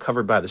projects that are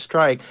covered by the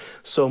strike.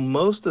 So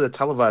most of the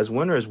televised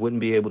winners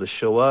wouldn't be able to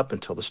show up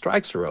until the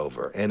strikes are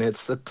over. And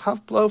it's a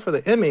tough blow for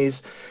the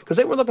Emmys because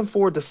they were looking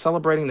forward to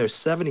celebrating their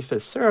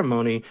 75th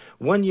ceremony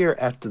 1 year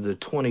after the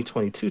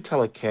 2022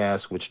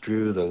 telecast, which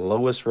drew the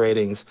lowest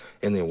ratings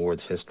in the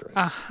awards history.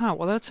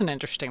 Well, that's an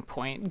interesting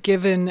point.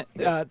 Given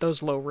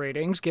those low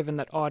ratings, given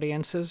that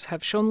audiences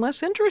have shown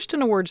less interest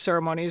in award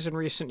ceremonies in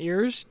recent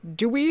years,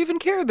 do we even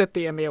care that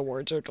the Emmy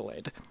Awards are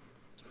delayed?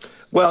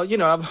 Well,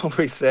 I've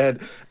always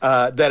said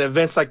that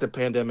events like the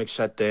pandemic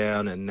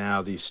shutdown and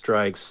now these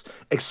strikes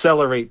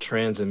accelerate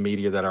trends in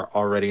media that are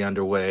already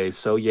underway.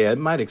 So, yeah, it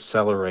might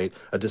accelerate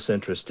a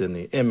disinterest in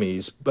the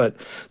Emmys. But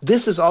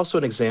this is also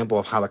an example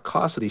of how the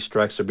cost of these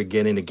strikes are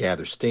beginning to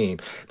gather steam.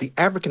 The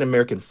African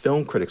American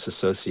Film Critics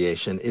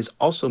Association is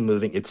also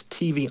moving its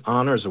TV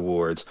Honors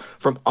Awards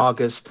from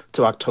August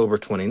to October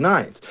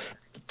 29th.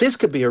 This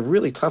could be a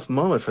really tough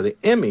moment for the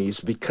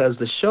Emmys because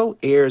the show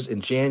airs in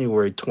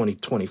January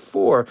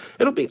 2024.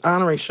 It'll be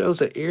honoring shows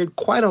that aired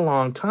quite a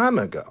long time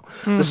ago.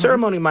 The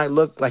ceremony might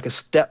look like a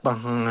step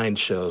behind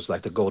shows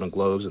like the Golden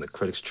Globes and the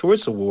Critics'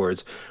 Choice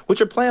Awards,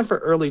 which are planned for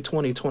early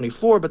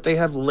 2024, but they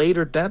have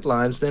later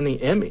deadlines than the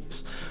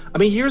Emmys.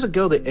 Years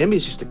ago, the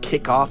Emmys used to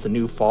kick off the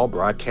new fall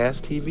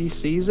broadcast TV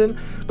season,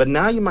 but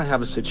now you might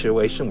have a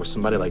situation where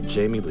somebody like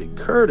Jamie Lee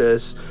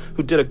Curtis,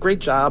 who did a great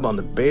job on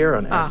The Bear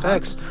on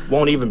FX,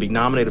 won't even be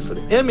nominated for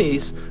the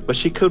Emmys, but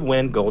she could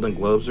win Golden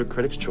Globes or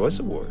Critics' Choice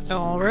Awards.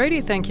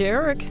 Alrighty, thank you,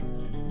 Eric.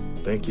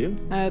 Thank you.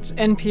 That's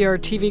NPR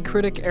TV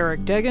critic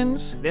Eric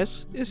Deggans.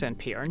 This is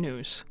NPR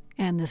News.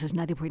 And this is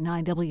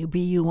 90.9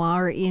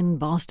 WBUR in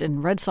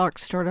Boston. Red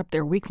Sox start up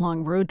their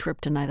week-long road trip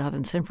tonight out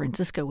in San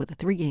Francisco with a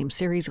 3-game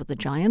series with the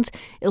Giants.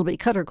 It'll be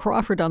Cutter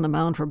Crawford on the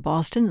mound for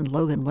Boston and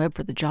Logan Webb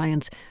for the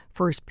Giants.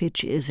 First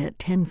pitch is at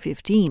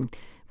 10:15.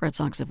 Red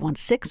Sox have won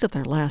 6 of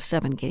their last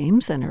 7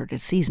 games and are at a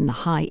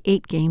season-high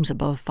 8 games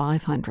above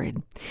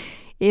 500.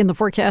 In the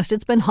forecast,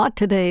 it's been hot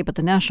today, but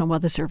the National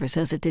Weather Service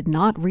says it did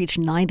not reach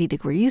 90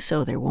 degrees,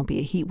 so there won't be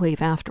a heat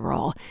wave after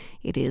all.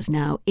 It is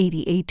now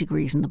 88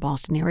 degrees in the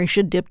Boston area.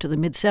 Should dip to the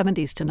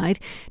mid-70s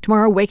tonight.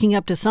 Tomorrow, waking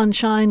up to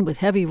sunshine with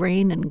heavy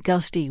rain and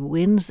gusty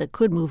winds that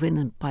could move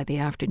in by the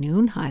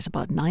afternoon. Highs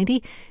about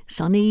 90,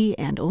 sunny,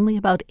 and only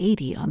about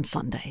 80 on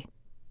Sunday.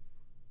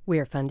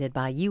 We're funded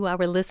by you,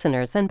 our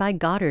listeners, and by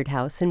Goddard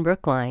House in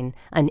Brookline,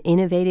 an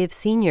innovative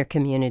senior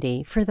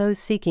community for those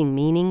seeking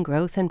meaning,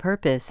 growth, and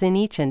purpose in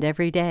each and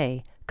every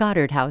day.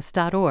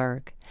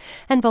 GoddardHouse.org.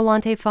 And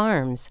Volante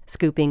Farms,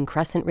 scooping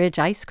Crescent Ridge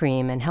ice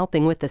cream and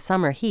helping with the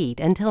summer heat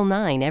until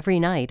 9 every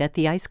night at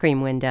the ice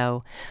cream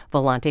window.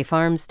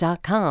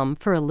 VolanteFarms.com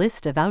for a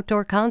list of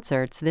outdoor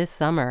concerts this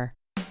summer.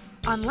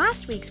 On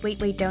last week's Wait,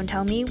 Wait, Don't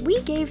Tell Me,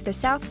 we gave the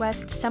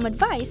Southwest some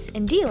advice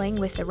in dealing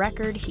with the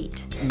record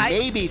heat.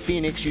 Maybe,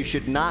 Phoenix, you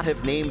should not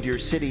have named your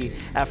city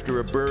after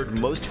a bird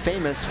most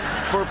famous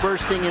for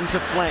bursting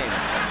into flames.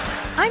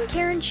 I'm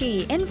Karen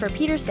Chi, in for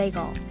Peter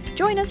Sagal.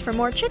 Join us for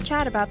more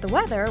chit-chat about the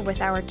weather with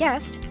our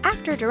guest,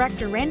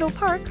 actor-director Randall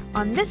Park,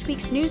 on this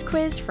week's news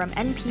quiz from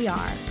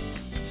NPR.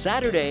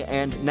 Saturday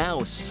and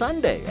now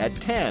Sunday at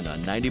 10 on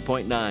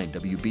 90.9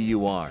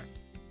 WBUR.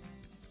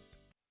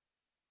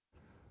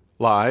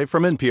 Live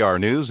from NPR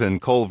News in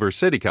Culver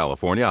City,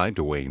 California, I'm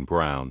Dwayne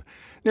Brown.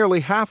 Nearly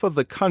half of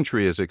the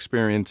country is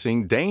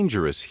experiencing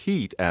dangerous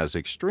heat as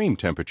extreme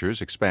temperatures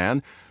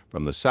expand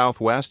from the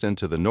southwest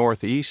into the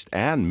northeast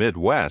and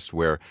midwest,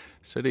 where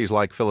cities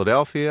like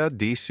Philadelphia,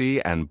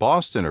 D.C., and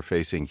Boston are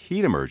facing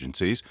heat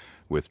emergencies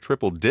with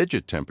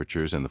triple-digit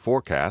temperatures in the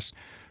forecast.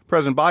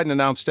 President Biden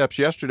announced steps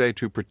yesterday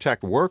to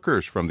protect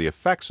workers from the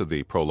effects of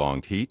the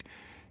prolonged heat.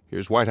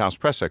 Here's White House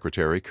Press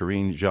Secretary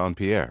Karine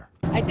Jean-Pierre.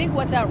 I think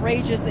what's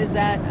outrageous is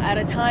that at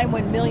a time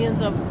when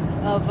millions of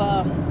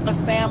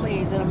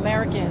families and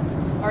Americans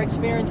are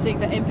experiencing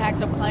the impacts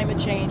of climate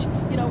change,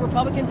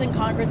 Republicans in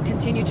Congress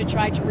continue to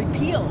try to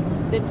repeal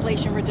the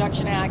Inflation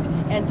Reduction Act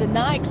and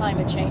deny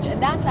climate change,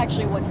 and that's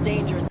actually what's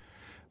dangerous.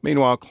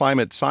 Meanwhile,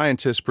 climate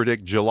scientists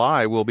predict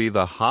July will be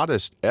the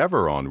hottest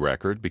ever on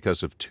record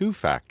because of 2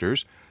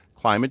 factors: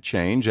 climate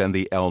change and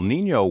the El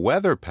Niño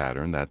weather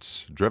pattern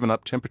that's driven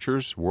up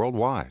temperatures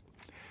worldwide.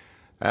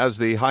 As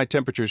the high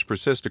temperatures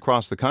persist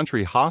across the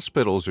country,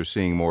 hospitals are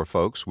seeing more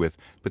folks with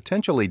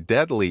potentially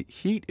deadly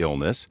heat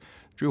illness.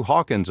 Drew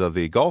Hawkins of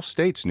the Gulf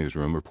States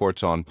newsroom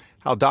reports on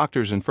how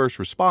doctors and first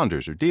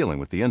responders are dealing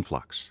with the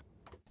influx.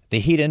 The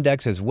heat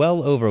index is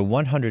well over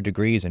 100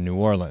 degrees in New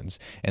Orleans,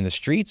 and the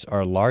streets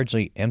are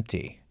largely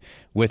empty.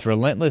 With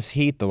relentless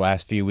heat the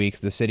last few weeks,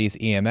 the city's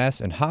EMS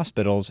and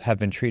hospitals have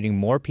been treating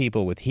more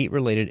people with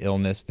heat-related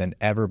illness than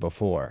ever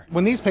before.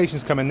 When these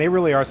patients come in, they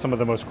really are some of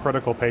the most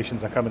critical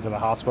patients that come into the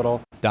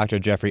hospital. Dr.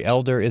 Jeffrey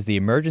Elder is the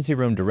emergency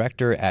room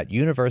director at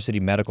University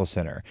Medical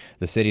Center,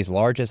 the city's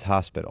largest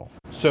hospital.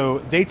 So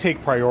they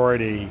take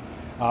priority.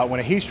 When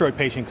a heat stroke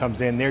patient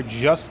comes in, they're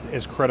just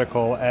as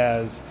critical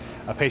as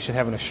a patient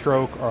having a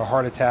stroke or a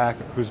heart attack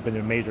who's been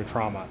in major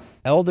trauma.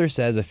 Elder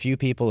says a few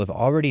people have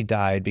already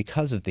died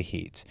because of the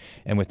heat,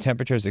 and with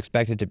temperatures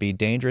expected to be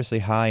dangerously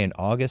high in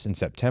August and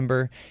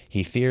September,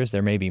 he fears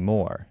there may be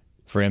more.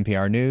 For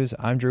NPR News,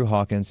 I'm Drew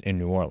Hawkins in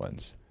New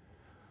Orleans.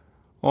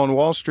 On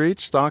Wall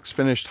Street, stocks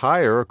finished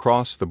higher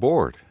across the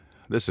board.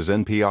 This is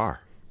NPR.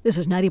 This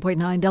is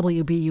 90.9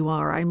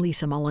 WBUR. I'm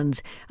Lisa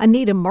Mullins. A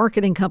Needham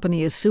marketing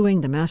company is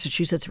suing the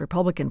Massachusetts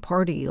Republican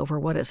Party over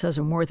what it says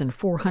are more than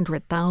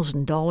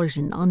 $400,000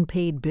 in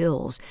unpaid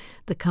bills.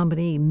 The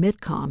company,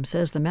 Midcom,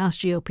 says the Mass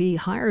GOP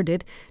hired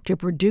it to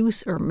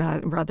purchase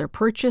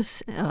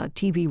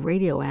TV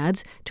radio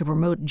ads to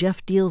promote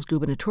Jeff Deal's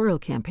gubernatorial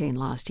campaign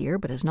last year,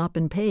 but has not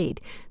been paid.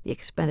 The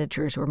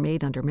expenditures were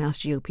made under Mass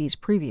GOP's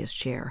previous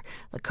chair.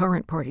 The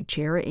current party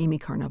chair, Amy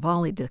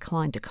Carnevale,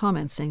 declined to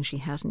comment, saying she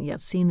hasn't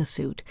yet seen the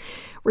suit.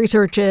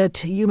 Research at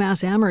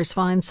UMass Amherst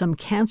finds some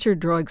cancer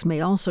drugs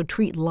may also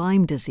treat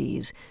Lyme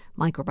disease.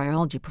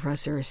 Microbiology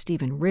professor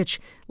Stephen Rich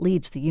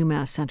leads the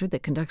UMass Center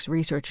that conducts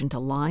research into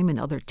Lyme and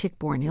other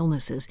tick-borne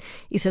illnesses.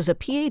 He says a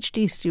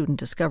PhD student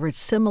discovered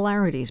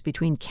similarities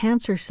between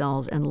cancer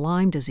cells and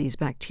Lyme disease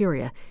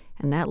bacteria,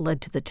 and that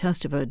led to the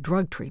test of a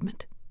drug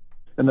treatment.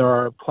 And there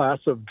are a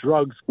class of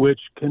drugs which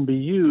can be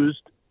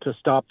used to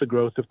stop the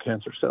growth of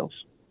cancer cells.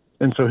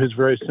 And so his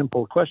very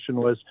simple question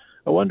was,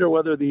 I wonder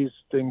whether these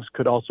things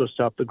could also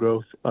stop the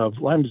growth of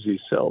Lyme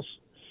disease cells.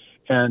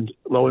 And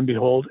lo and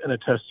behold, in a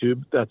test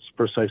tube, that's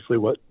precisely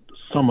what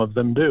some of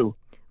them do.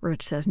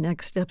 Rich says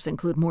next steps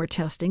include more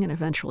testing and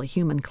eventually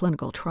human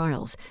clinical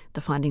trials.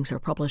 The findings are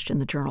published in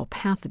the journal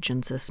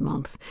Pathogens this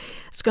month.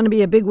 It's going to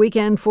be a big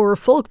weekend for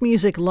folk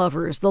music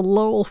lovers. The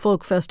Lowell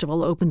Folk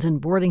Festival opens in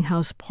Boarding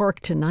House Park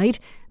tonight.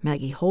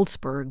 Maggie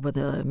Holtzberg with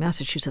the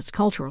Massachusetts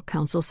Cultural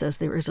Council says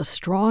there is a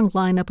strong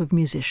lineup of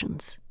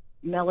musicians.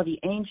 Melody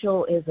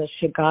Angel is a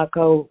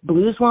Chicago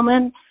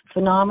blueswoman,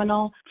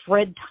 phenomenal.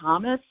 Fred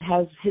Thomas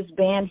has his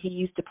band he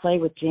used to play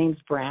with James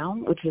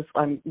Brown,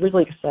 I'm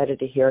really excited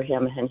to hear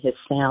him and his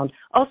sound.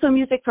 Also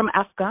music from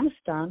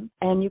Afghanistan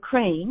and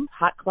Ukraine,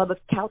 Hot Club of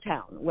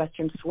Cowtown,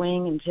 Western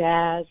swing and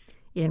jazz.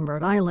 In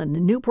Rhode Island, the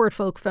Newport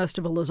Folk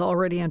Festival is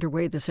already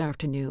underway this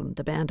afternoon.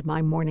 The band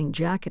My Morning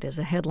Jacket is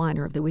a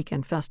headliner of the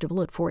weekend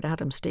festival at Fort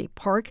Adams State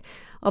Park.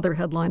 Other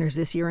headliners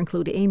this year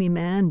include Amy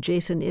Mann,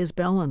 Jason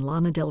Isbell, and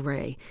Lana Del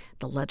Rey.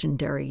 The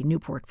legendary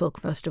Newport Folk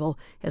Festival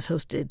has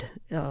hosted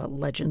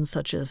legends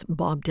such as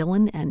Bob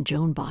Dylan and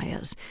Joan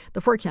Baez.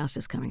 The forecast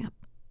is coming up.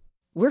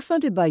 We're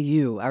funded by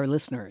you, our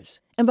listeners,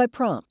 and by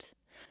Prompt,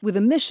 with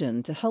a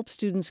mission to help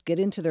students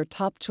get into their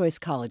top choice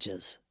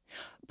colleges.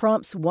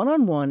 Prompt's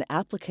one-on-one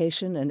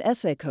application and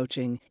essay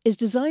coaching is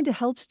designed to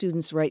help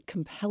students write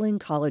compelling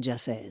college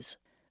essays.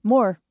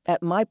 More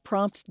at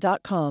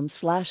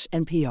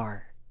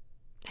myprompt.com/NPR.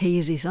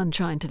 Hazy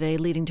sunshine today,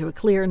 leading to a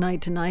clear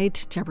night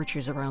tonight.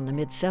 Temperatures around the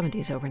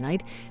mid-70s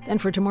overnight. Then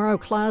for tomorrow,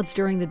 clouds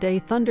during the day,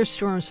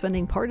 thunderstorms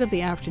spending part of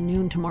the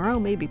afternoon tomorrow,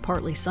 maybe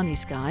partly sunny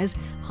skies.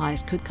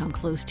 Highs could come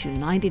close to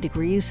 90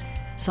 degrees.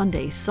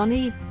 Sunday,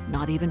 sunny,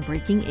 not even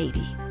breaking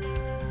 80.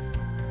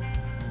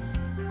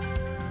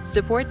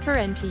 Support for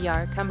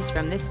NPR comes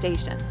from this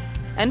station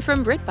and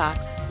from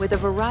BritBox, with a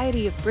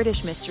variety of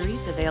British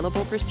mysteries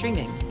available for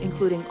streaming,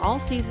 including all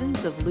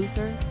seasons of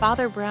Luther,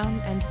 Father Brown,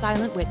 and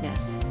Silent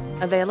Witness.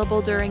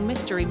 Available during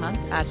Mystery Month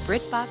at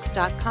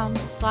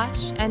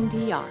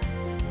BritBox.com/NPR.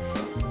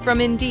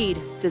 From Indeed,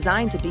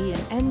 designed to be an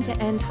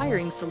end-to-end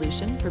hiring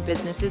solution for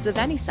businesses of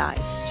any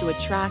size to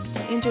attract,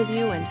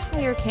 interview, and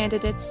hire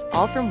candidates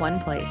all from one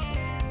place.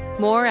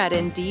 More at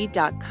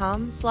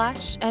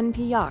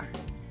Indeed.com/NPR.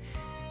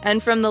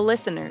 And from the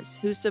listeners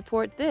who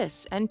support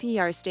this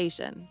NPR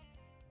station.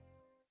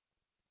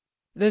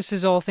 This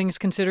is All Things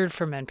Considered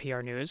from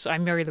NPR News.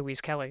 I'm Mary Louise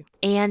Kelly.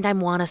 And I'm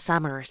Juana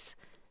Summers.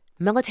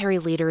 Military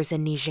leaders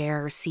in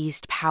Niger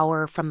seized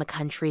power from the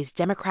country's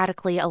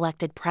democratically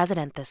elected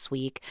president this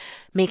week,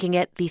 making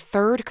it the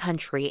third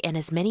country in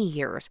as many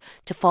years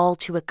to fall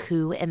to a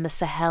coup in the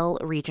Sahel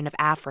region of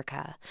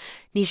Africa.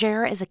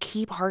 Niger is a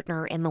key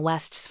partner in the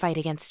West's fight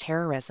against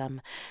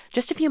terrorism.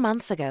 Just a few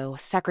months ago,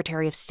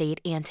 Secretary of State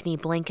Antony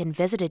Blinken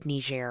visited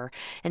Niger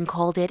and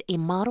called it a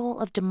model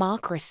of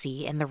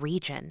democracy in the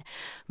region.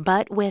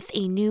 But with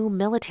a new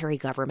military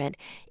government,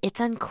 it's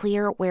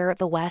unclear where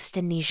the West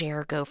and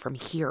Niger go from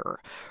here.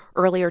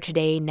 Earlier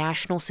today,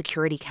 National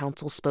Security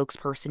Council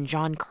spokesperson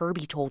John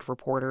Kirby told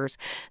reporters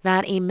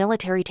that a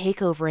military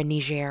takeover in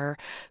Niger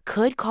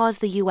could cause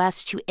the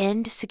U.S. to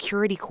end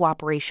security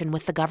cooperation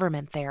with the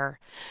government there.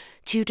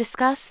 To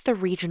discuss the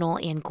regional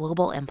and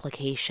global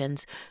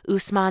implications,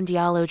 Ousmane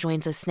Diallo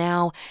joins us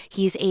now.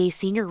 He's a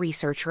senior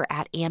researcher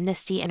at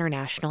Amnesty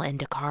International in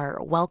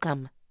Dakar.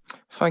 Welcome.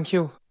 Thank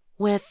you.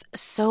 With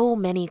so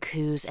many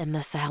coups in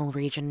the Sahel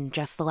region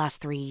just the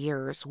last 3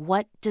 years,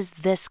 what does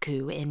this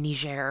coup in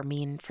Niger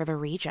mean for the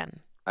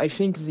region? I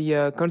think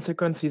the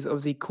consequences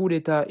of the coup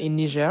d'etat in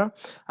Niger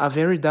are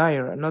very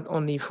dire, not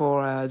only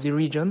for the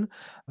region,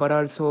 but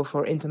also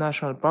for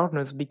international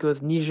partners,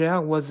 because Niger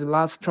was the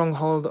last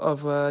stronghold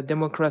of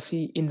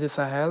democracy in the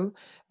Sahel.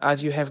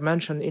 As you have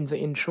mentioned in the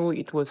intro,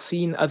 it was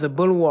seen as a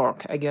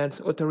bulwark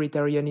against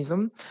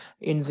authoritarianism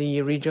in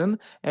the region,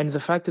 and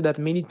the fact that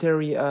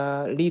military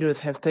leaders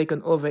have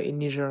taken over in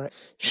Niger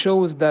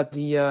shows that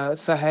the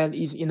Sahel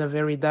is in a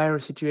very dire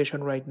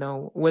situation right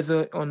now,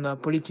 whether on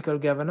political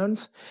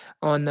governance,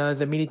 on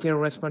the military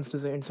response to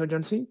the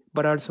insurgency,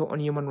 but also on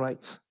human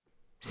rights.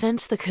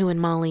 Since the coup in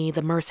Mali,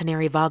 the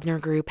mercenary Wagner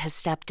Group has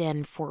stepped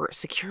in for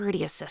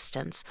security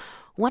assistance.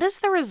 What is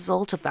the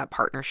result of that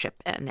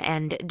partnership been,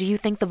 and do you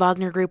think the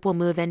Wagner Group will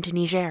move into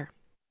Niger?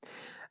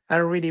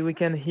 Already we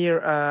can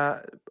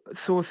hear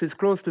sources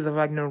close to the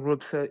Wagner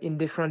groups in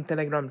different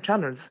Telegram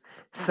channels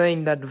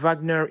saying that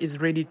Wagner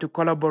is ready to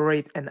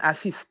collaborate and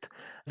assist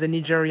the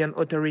Nigerian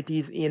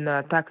authorities in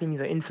tackling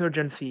the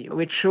insurgency,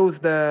 which shows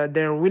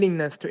their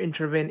willingness to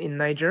intervene in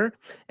Niger.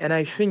 And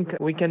I think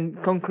we can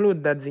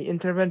conclude that the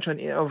intervention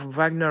of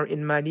Wagner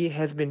in Mali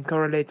has been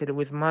correlated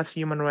with mass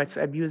human rights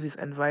abuses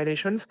and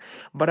violations,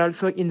 but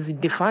also in the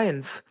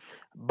defiance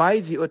by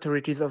the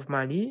authorities of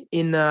Mali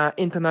in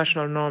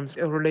international norms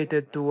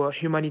related to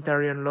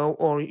humanitarian law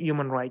or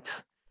human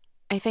rights.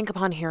 I think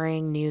upon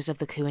hearing news of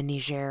the coup in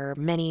Niger,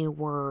 many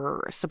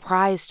were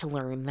surprised to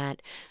learn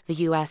that the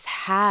U.S.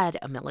 had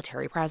a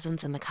military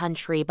presence in the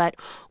country. But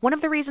one of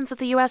the reasons that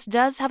the U.S.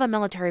 does have a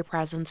military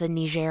presence in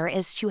Niger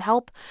is to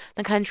help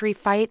the country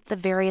fight the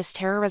various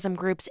terrorism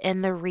groups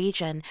in the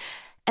region.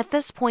 At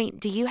this point,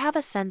 do you have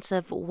a sense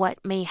of what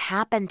may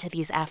happen to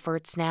these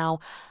efforts now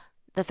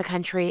that the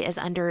country is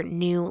under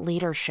new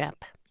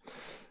leadership?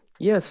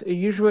 Yes,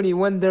 usually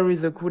when there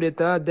is a coup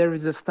d'etat, there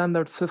is a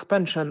standard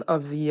suspension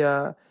of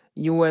the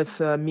U.S.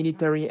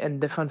 military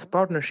and defense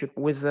partnership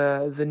with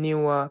the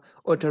new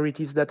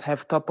authorities that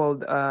have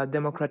toppled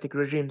democratic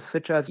regimes,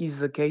 such as is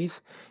the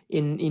case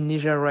in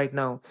Niger right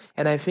now.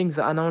 And I think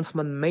the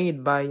announcement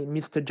made by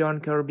Mr. John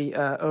Kirby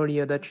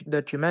earlier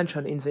that you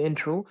mentioned in the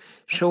intro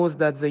shows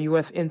that the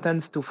U.S.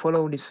 intends to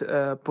follow this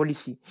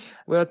policy.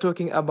 We are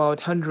talking about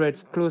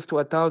hundreds, close to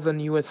 1,000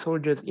 U.S.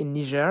 soldiers in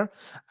Niger,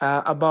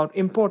 about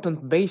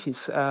important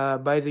bases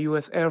by the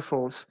U.S. Air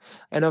Force.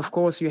 And of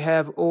course, you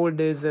have all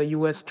these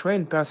U.S.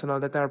 trained personnel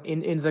that are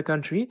in the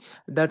country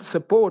that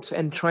supports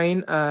and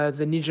train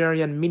the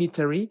Nigerian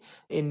military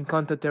in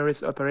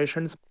counter-terrorist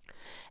operations.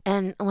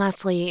 And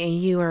lastly,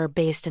 you are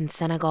based in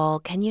Senegal.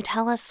 Can you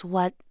tell us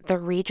what the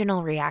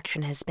regional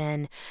reaction has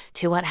been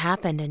to what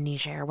happened in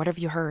Niger? What have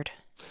you heard?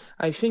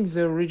 I think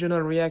the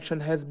regional reaction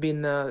has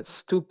been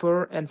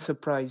stupor and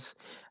surprise,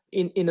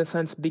 in a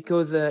sense,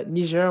 because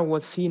Niger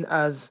was seen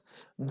as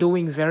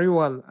doing very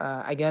well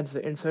against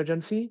the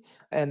insurgency,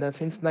 and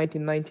since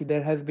 1990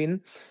 there has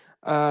been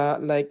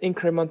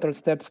incremental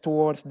steps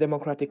towards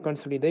democratic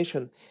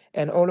consolidation,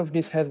 and all of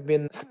this has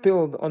been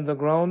spilled on the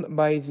ground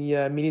by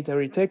the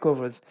military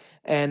takeovers.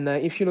 And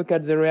if you look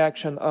at the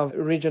reaction of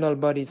regional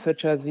bodies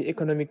such as the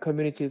Economic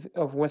Communities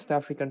of West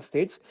African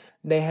States,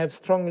 they have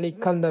strongly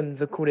condemned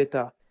the coup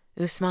d'etat.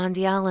 Ousmane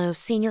Diallo,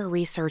 senior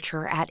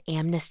researcher at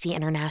Amnesty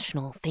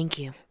International. Thank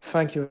you.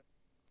 Thank you.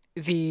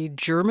 The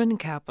German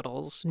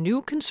capital's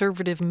new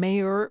conservative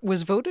mayor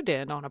was voted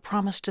in on a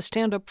promise to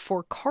stand up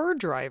for car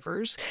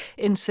drivers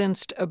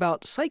incensed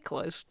about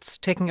cyclists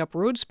taking up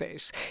road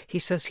space. He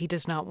says he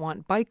does not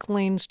want bike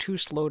lanes to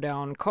slow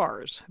down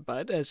cars.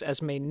 But as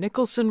Esme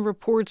Nicholson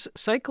reports,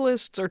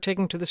 cyclists are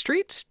taking to the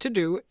streets to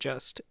do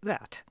just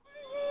that.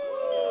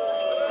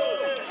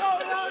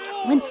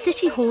 When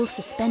City Hall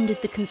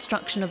suspended the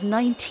construction of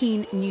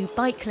 19 new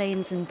bike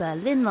lanes in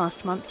Berlin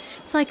last month,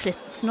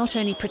 cyclists not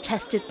only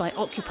protested by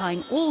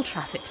occupying all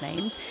traffic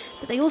lanes,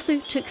 but they also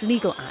took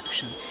legal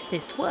action.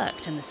 This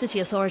worked, and the city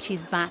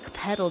authorities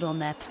backpedaled on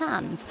their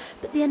plans,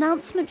 but the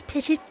announcement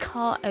pitted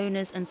car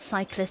owners and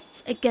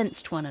cyclists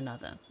against one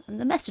another,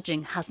 and the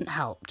messaging hasn't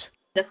helped.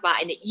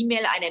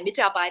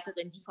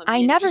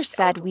 I never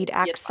said we'd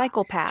act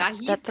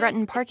psychopaths that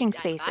threaten parking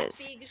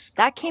spaces.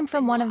 That came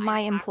from one of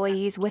my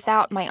employees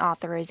without my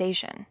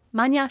authorization.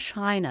 Manja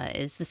Schreiner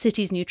is the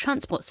city's new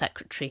transport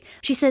secretary.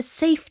 She says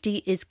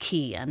safety is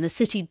key and the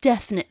city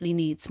definitely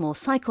needs more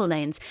cycle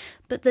lanes,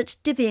 but that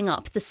divvying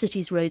up the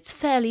city's roads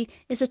fairly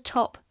is a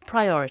top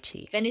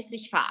priority.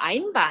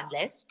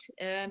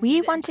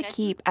 We want to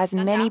keep as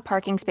many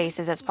parking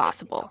spaces as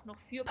possible.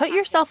 Put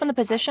yourself in the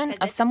position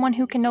of someone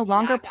who can no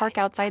longer park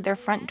outside their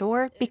front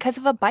door because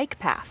of a bike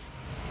path.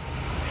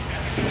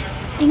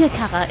 Inge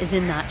Karrer is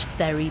in that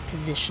very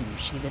position.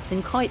 She lives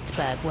in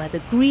Kreuzberg, where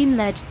the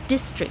Green-led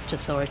district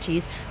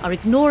authorities are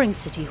ignoring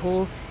City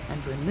Hall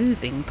and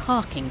removing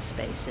parking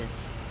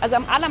spaces. What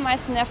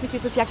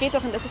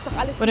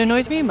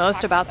annoys me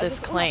most about this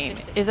claim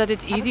is that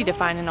it's easy to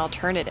find an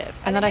alternative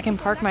and that I can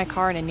park my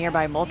car in a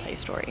nearby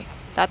multi-story.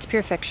 That's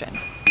pure fiction.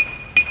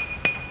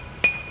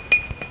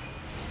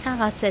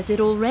 Karrer says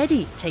it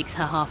already takes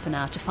her half an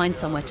hour to find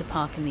somewhere to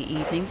park in the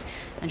evenings,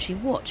 and she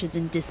watches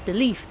in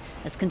disbelief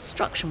as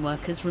construction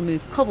workers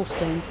remove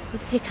cobblestones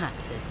with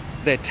pickaxes.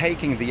 They're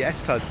taking the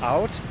asphalt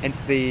out and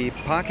the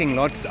parking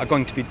lots are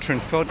going to be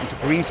transferred into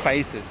green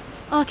spaces.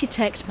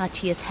 Architect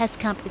Matthias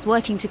Heskamp is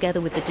working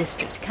together with the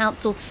district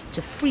council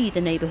to free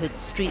the neighbourhood's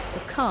streets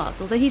of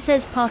cars, although he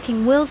says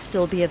parking will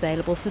still be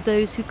available for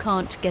those who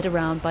can't get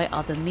around by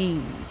other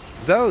means.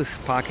 Those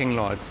parking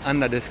lots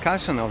under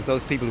discussion of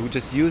those people who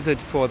just use it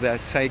for the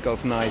sake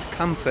of nice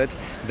comfort,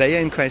 they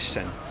are in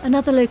question.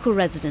 Another local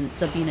resident,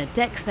 Sabine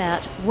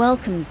Deckfert,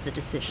 welcomes the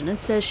decision and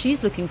says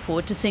she's looking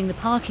forward to seeing the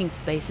parking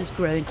spaces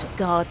grow into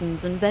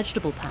gardens and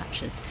vegetable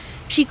patches.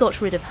 She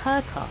got rid of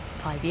her car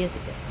 5 years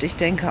ago.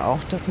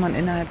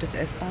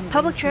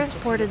 Public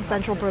transport in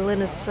central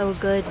Berlin is so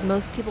good,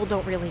 most people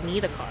don't really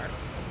need a car.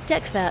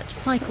 Deckfert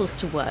cycles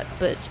to work,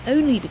 but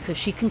only because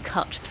she can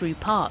cut through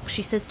parks.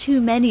 She says too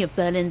many of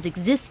Berlin's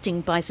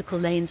existing bicycle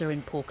lanes are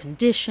in poor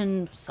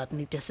condition,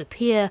 suddenly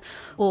disappear,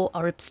 or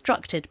are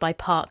obstructed by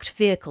parked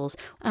vehicles.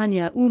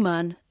 Anja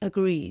Uhlmann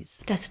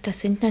agrees.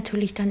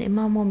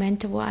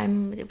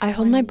 I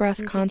hold my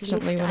breath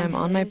constantly when I'm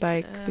on my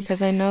bike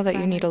because I know that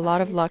you need a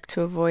lot of luck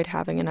to avoid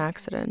having an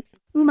accident.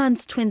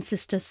 Uhlmann's twin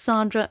sister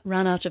Sandra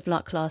ran out of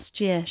luck last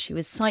year. She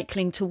was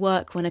cycling to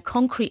work when a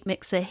concrete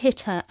mixer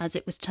hit her as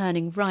it was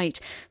turning right.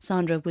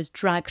 Sandra was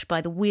dragged by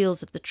the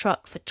wheels of the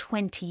truck for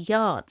 20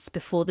 yards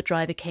before the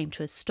driver came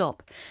to a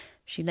stop.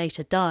 She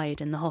later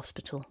died in the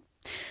hospital.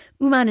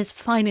 Uhlmann is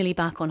finally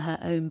back on her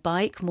own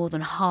bike more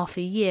than half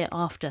a year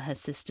after her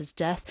sister's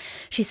death.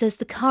 She says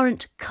the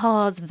current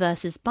cars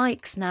versus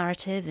bikes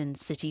narrative in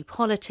city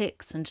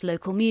politics and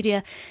local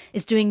media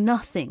is doing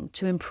nothing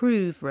to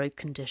improve road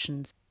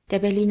conditions.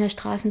 Road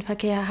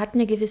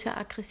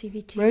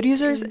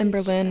users in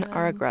Berlin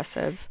are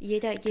aggressive.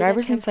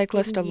 Drivers and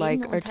cyclists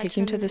alike are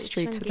taking to the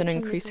streets with an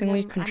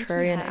increasingly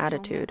contrarian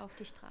attitude.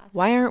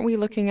 Why aren't we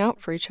looking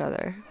out for each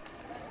other?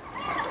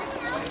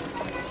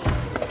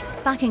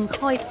 Back in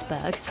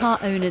Kreuzberg, car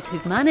owners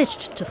who've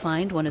managed to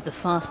find one of the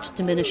fast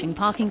diminishing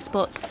parking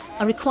spots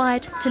are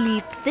required to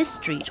leave this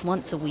street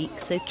once a week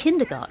so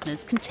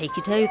kindergartners can take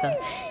it over.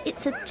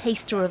 It's a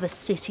taster of a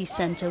city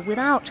centre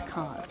without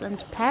cars,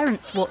 and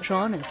parents watch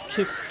on as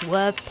kids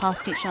swerve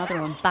past each other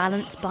on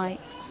balance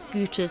bikes,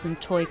 scooters and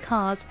toy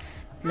cars,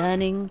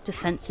 learning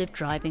defensive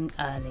driving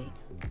early.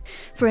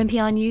 For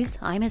NPR News,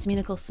 I'm Esme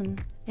Nicholson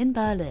in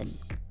Berlin.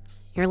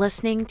 You're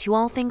listening to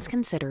All Things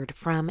Considered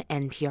from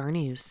NPR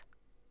News.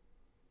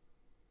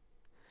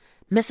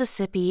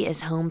 Mississippi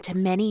is home to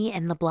many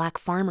in the Black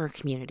farmer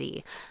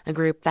community, a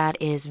group that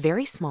is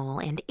very small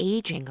and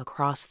aging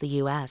across the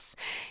U.S.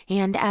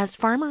 And as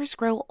farmers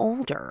grow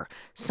older,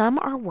 some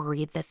are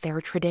worried that their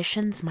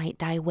traditions might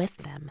die with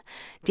them.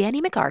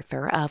 Danny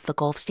MacArthur of the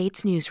Gulf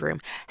States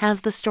Newsroom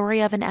has the story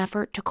of an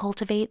effort to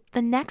cultivate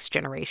the next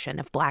generation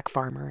of Black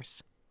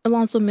farmers.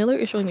 Alonzo Miller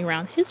is showing me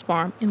around his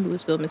farm in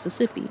Louisville,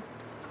 Mississippi.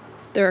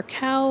 There are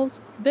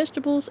cows,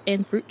 vegetables,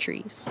 and fruit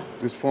trees.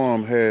 This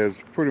farm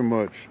has pretty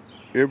much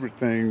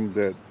everything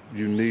that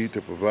you need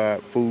to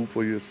provide food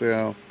for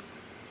yourself,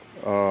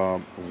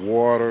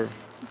 water.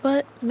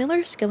 But Miller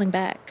is scaling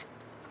back.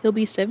 He'll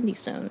be 70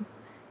 soon,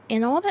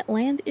 and all that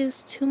land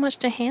is too much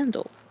to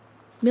handle.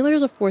 Miller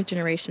is a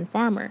fourth-generation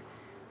farmer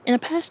and a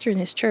pastor in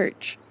his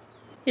church.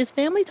 His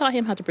family taught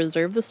him how to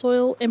preserve the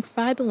soil and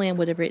provide the land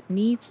whatever it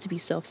needs to be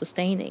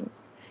self-sustaining.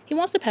 He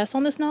wants to pass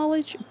on this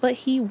knowledge, but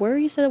he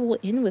worries that it will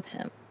end with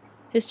him.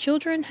 His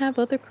children have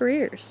other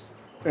careers.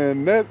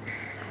 And that,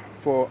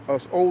 for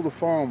us older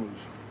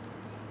farmers,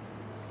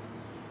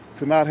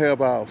 to not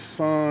have our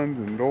sons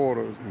and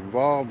daughters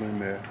involved in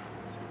that,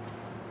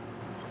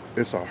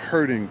 it's a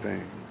hurting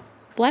thing.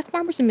 Black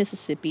farmers in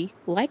Mississippi,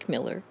 like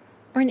Miller,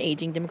 are an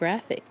aging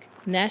demographic.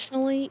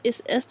 Nationally,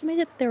 it's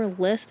estimated that there are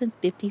less than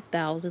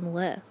 50,000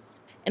 left.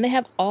 And they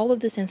have all of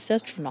this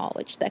ancestral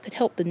knowledge that could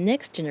help the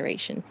next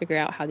generation figure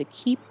out how to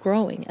keep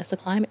growing as the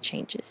climate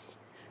changes.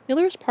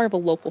 Miller is part of a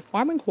local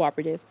farming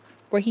cooperative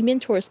where he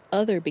mentors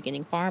other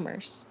beginning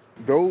farmers.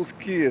 Those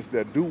kids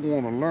that do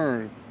want to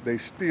learn, they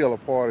still a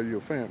part of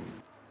your family.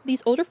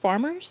 These older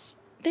farmers,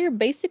 they're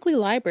basically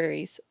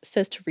libraries,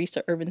 says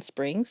Teresa Irvin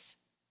Springs.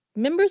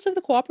 Members of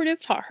the cooperative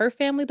taught her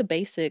family the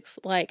basics,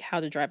 like how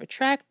to drive a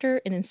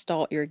tractor and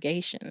install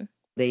irrigation.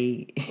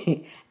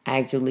 They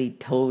actually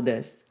told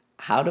us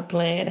how to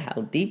plant,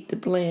 how deep to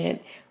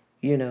plant,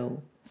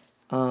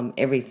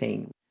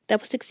 everything. That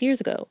was 6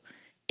 years ago.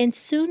 And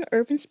soon,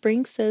 Irvin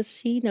Springs says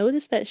she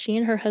noticed that she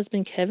and her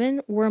husband,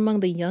 Kevin, were among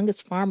the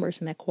youngest farmers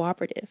in that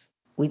cooperative.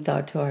 We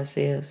thought to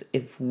ourselves,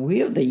 if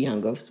we're the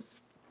youngest,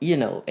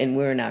 and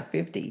we're in our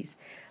 50s,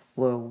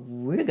 well,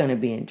 we're going to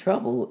be in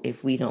trouble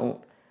if we don't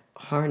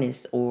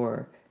harness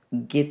or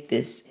get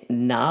this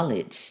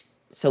knowledge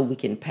so we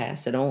can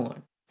pass it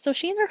on. So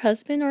she and her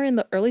husband are in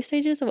the early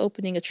stages of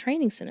opening a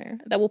training center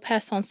that will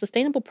pass on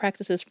sustainable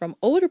practices from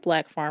older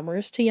Black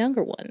farmers to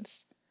younger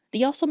ones.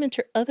 They also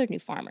mentor other new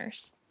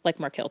farmers, like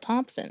Markel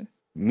Thompson.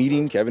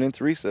 Meeting Kevin and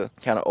Teresa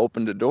kind of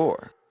opened the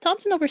door.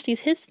 Thompson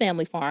oversees his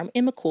family farm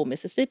in McCool,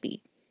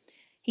 Mississippi.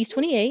 He's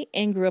 28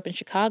 and grew up in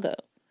Chicago.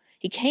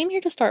 He came here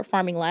to start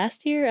farming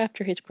last year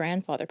after his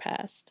grandfather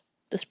passed.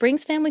 The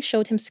Springs family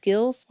showed him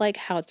skills like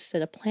how to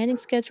set a planting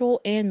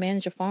schedule and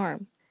manage a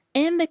farm.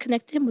 And they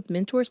connected him with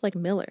mentors like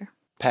Miller.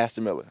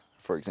 Pastor Miller,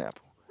 for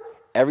example.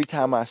 Every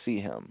time I see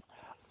him,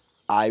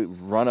 I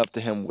run up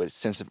to him with a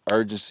sense of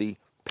urgency,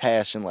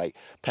 passion, like,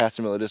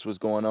 Pastor Miller, this was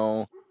going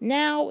on.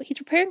 Now, he's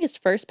preparing his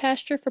first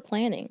pasture for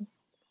planting.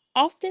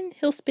 Often,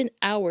 he'll spend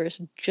hours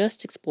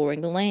just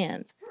exploring the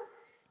land.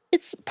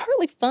 It's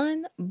partly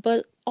fun,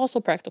 but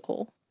also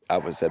practical. I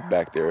was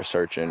back there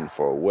searching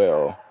for a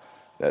well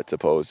that's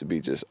supposed to be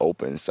just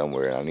open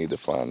somewhere, and I need to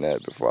find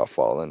that before I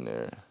fall in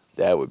there.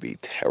 That would be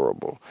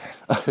terrible.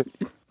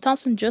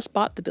 Thompson just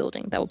bought the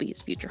building that will be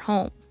his future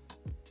home.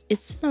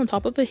 It sits on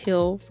top of a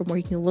hill from where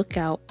he can look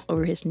out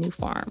over his new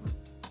farm.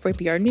 For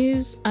NPR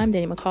News, I'm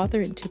Danny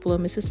MacArthur in Tupelo,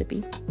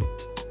 Mississippi.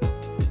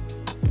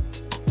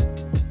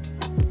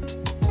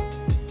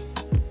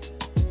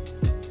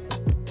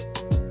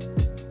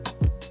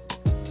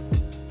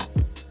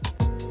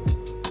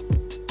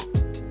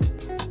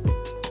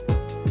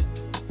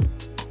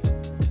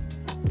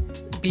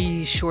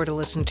 Be sure to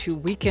listen to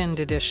Weekend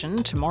Edition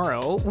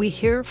tomorrow. We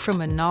hear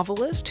from a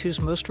novelist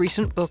whose most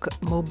recent book,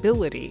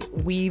 Mobility,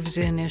 weaves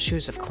in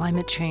issues of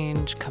climate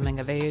change, coming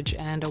of age,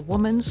 and a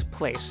woman's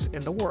place in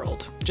the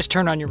world. Just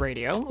turn on your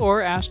radio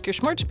or ask your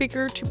smart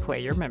speaker to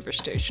play your member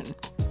station.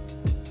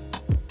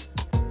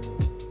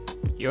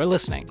 You're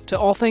listening to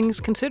All Things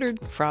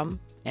Considered from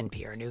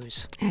NPR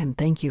News. And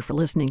thank you for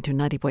listening to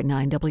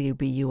 90.9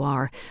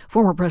 WBUR.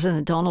 Former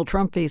President Donald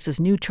Trump faces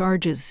new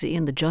charges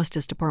in the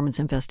Justice Department's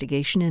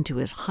investigation into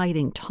his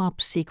hiding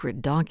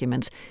top-secret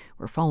documents.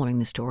 We're following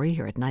the story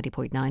here at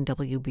 90.9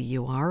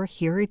 WBUR.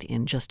 Hear it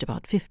in just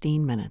about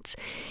 15 minutes.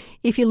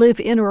 If you live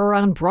in or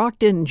around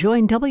Brockton,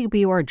 join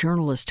WBUR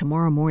journalists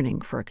tomorrow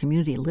morning for a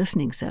community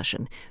listening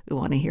session. We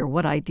want to hear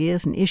what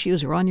ideas and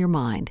issues are on your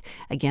mind.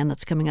 Again,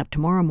 that's coming up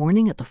tomorrow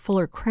morning at the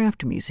Fuller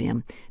Craft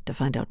Museum. To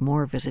find out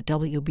more, visit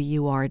WBUR.org.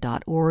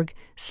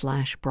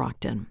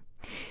 wbur.org/Brockton.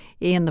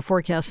 In the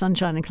forecast,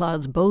 sunshine and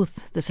clouds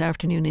both this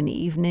afternoon and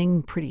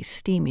evening. Pretty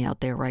steamy out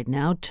there right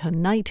now.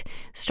 Tonight,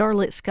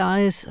 starlit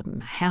skies,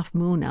 half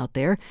moon out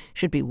there.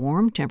 Should be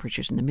warm,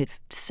 temperatures in the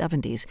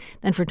mid-70s.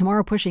 Then for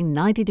tomorrow, pushing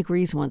 90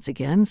 degrees once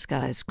again.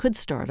 Skies could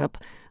start up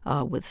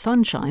with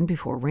sunshine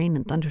before rain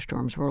and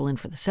thunderstorms roll in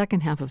for the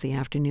second half of the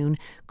afternoon.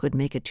 Could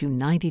make it to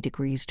 90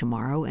 degrees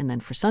tomorrow. And then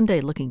for Sunday,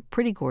 looking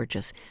pretty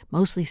gorgeous.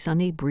 Mostly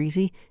sunny,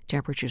 breezy,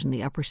 temperatures in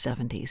the upper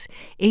 70s.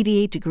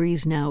 88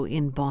 degrees now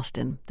in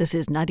Boston. This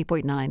is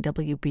 90.9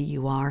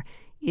 WBUR.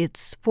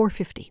 It's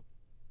 4:50.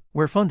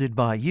 We're funded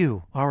by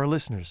you, our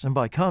listeners, and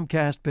by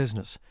Comcast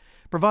Business,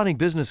 providing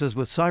businesses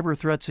with cyber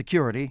threat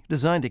security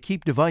designed to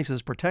keep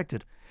devices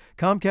protected.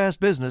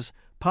 Comcast Business,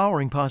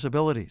 powering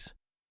possibilities.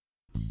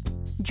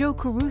 Joe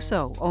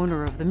Caruso,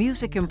 owner of the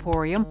Music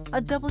Emporium,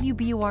 a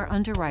WBUR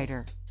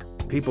underwriter.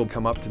 People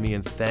come up to me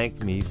and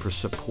thank me for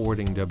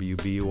supporting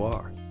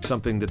WBUR,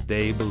 something that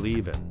they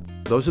believe in.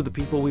 Those are the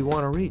people we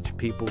want to reach,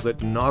 people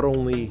that not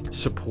only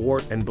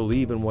support and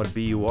believe in what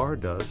BUR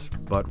does,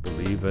 but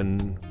believe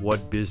in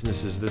what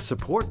businesses that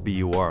support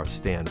BUR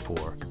stand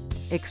for.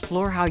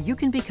 Explore how you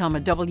can become a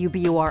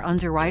WBUR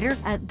underwriter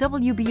at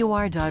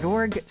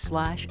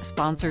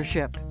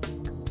wbur.org/sponsorship.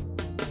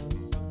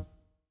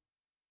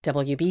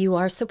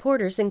 WBUR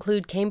supporters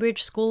include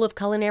Cambridge School of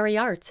Culinary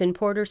Arts in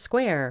Porter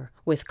Square,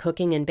 with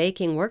cooking and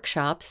baking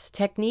workshops,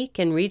 technique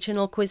and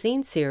regional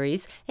cuisine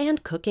series,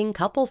 and cooking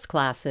couples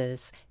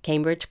classes.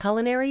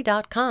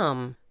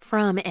 CambridgeCulinary.com.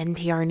 From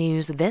NPR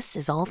News, this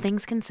is All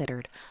Things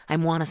Considered.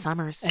 I'm Juana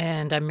Summers.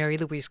 And I'm Mary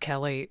Louise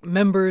Kelly.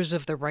 Members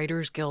of the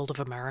Writers Guild of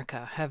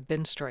America have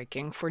been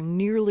striking for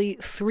nearly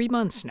 3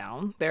 months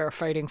now. They're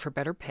fighting for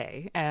better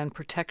pay and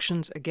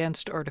protections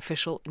against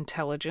artificial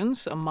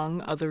intelligence,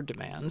 among other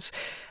demands.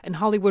 And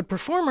Hollywood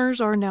performers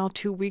are now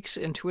 2 weeks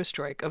into a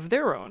strike of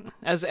their own.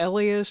 As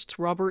LAist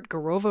Robert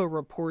Garova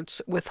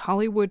reports, with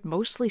Hollywood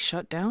mostly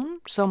shut down,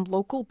 some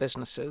local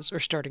businesses are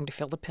starting to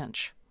feel the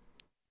pinch.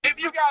 If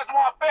you guys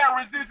want fair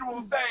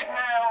residuals, say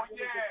hell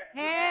yeah.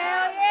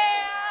 Hell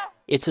yeah.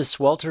 It's a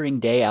sweltering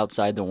day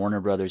outside the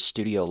Warner Brothers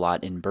studio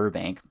lot in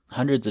Burbank.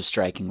 Hundreds of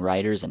striking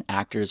writers and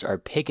actors are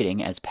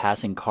picketing as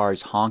passing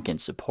cars honk in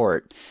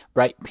support.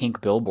 Bright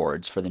pink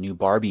billboards for the new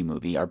Barbie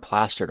movie are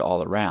plastered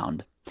all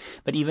around.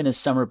 But even as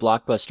summer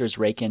blockbusters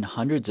rake in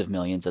hundreds of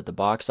millions at the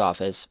box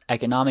office,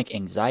 economic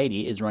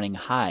anxiety is running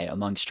high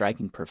among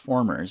striking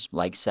performers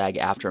like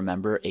SAG-AFTRA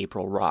member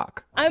April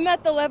Rock. I'm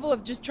at the level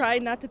of just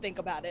trying not to think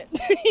about it,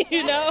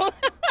 you know?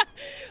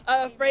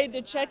 Afraid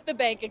to check the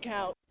bank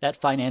account. That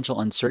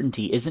financial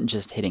uncertainty isn't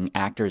just hitting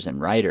actors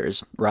and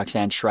writers.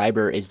 Roxanne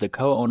Schreiber is the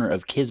co-owner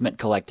of Kismet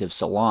Collective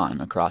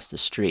Salon across the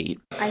street.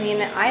 I mean,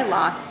 I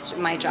lost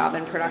my job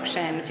in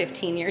production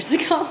 15 years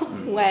ago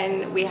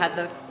when we had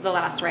the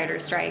last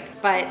writer's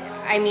strike. But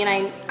I mean,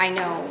 I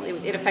know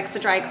it affects the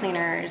dry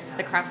cleaners,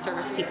 the craft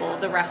service people,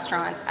 the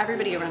restaurants.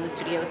 Everybody around the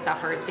studio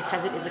suffers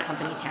because it is a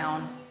company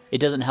town. It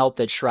doesn't help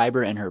that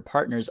Schreiber and her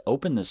partners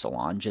opened the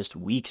salon just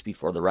weeks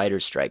before the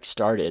writers' strike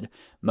started.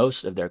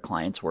 Most of their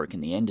clients work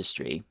in the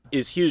industry.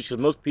 It's huge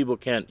because most people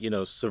can't,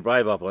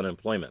 survive off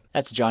unemployment.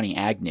 That's Johnny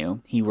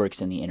Agnew. He works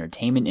in the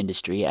entertainment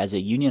industry as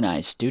a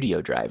unionized studio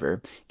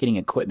driver, getting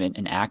equipment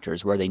and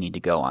actors where they need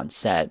to go on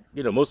set.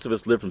 Most of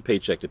us live from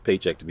paycheck,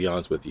 to be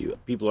honest with you.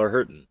 People are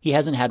hurting. He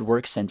hasn't had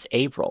work since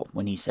April,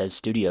 when he says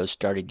studios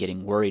started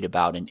getting worried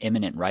about an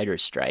imminent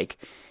writers' strike.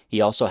 He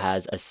also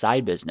has a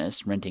side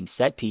business, renting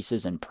set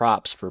pieces and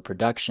props for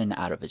production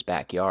out of his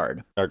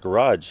backyard. Our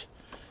garage,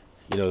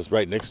 is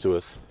right next to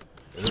us,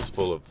 and it's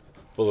full of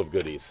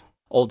goodies.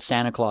 Old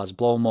Santa Claus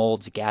blow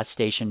molds, gas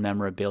station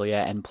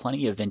memorabilia, and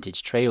plenty of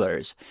vintage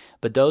trailers.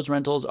 But those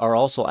rentals are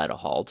also at a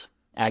halt.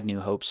 Agnew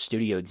hopes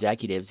studio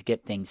executives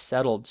get things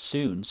settled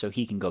soon so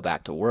he can go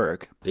back to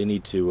work. They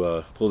need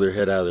to pull their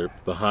head out of their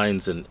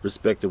behinds and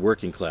respect the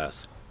working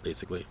class,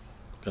 basically,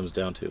 comes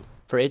down to.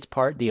 For its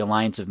part, the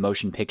Alliance of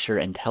Motion Picture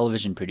and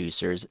Television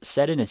Producers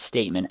said in a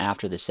statement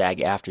after the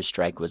SAG-AFTRA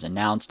strike was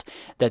announced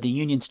that the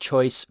union's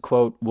choice,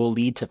 quote, will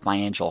lead to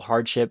financial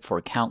hardship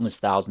for countless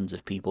thousands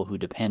of people who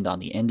depend on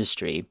the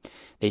industry.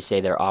 They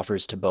say their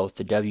offers to both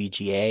the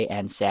WGA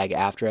and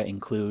SAG-AFTRA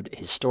include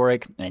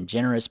historic and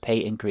generous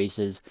pay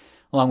increases,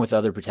 along with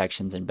other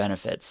protections and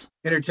benefits.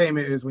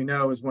 Entertainment, as we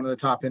know, is one of the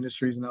top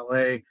industries in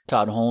LA.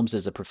 Todd Holmes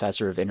is a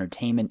professor of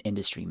entertainment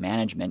industry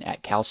management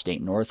at Cal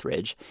State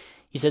Northridge.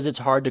 He says it's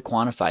hard to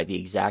quantify the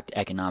exact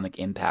economic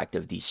impact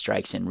of these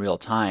strikes in real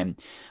time,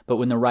 but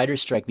when the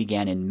writers' strike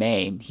began in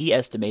May, he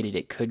estimated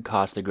it could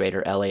cost the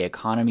greater LA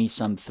economy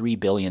some $3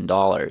 billion.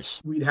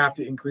 We'd have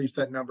to increase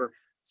that number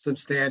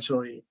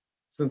substantially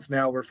since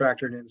now we're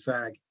factoring in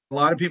SAG. A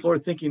lot of people are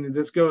thinking that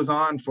this goes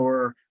on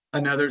for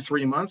another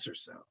 3 months or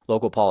so.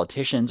 Local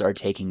politicians are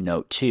taking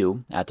note,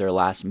 too. At their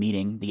last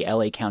meeting, the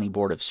LA County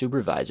Board of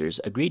Supervisors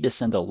agreed to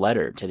send a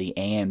letter to the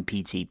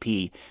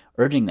AMPTP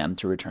urging them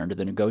to return to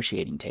the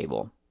negotiating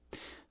table.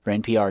 For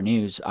NPR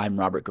News, I'm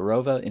Robert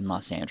Garova in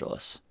Los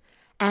Angeles.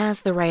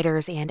 As the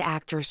writers and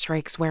actors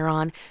strikes wear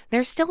on,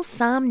 there's still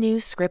some new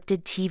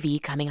scripted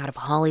TV coming out of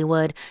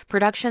Hollywood,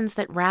 productions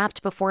that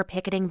wrapped before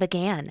picketing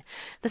began.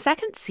 The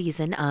second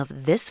season of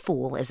This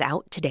Fool is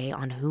out today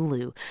on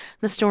Hulu.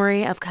 The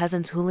story of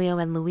cousins Julio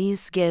and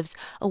Luis gives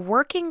a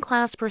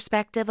working-class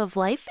perspective of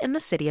life in the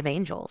City of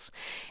Angels.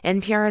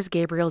 NPR's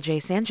Gabriel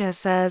J. Sanchez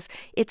says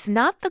it's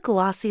not the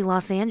glossy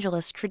Los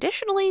Angeles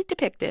traditionally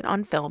depicted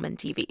on film and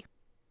TV.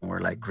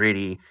 We're like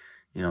gritty.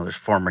 There's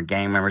former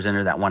gang members in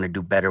there that want to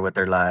do better with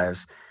their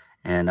lives.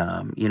 And,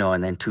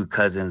 and then two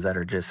cousins that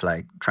are just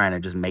like trying to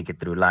just make it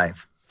through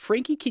life.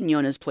 Frankie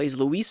Quinones plays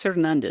Luis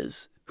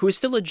Hernandez, who is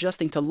still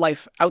adjusting to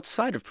life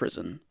outside of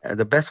prison.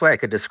 The best way I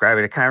could describe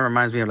it kind of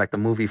reminds me of like the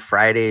movie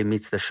Friday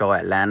meets the show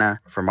Atlanta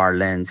from our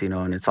lens,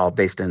 and it's all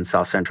based in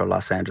South Central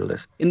Los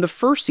Angeles. In the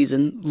first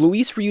season,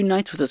 Luis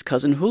reunites with his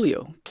cousin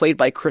Julio, played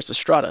by Chris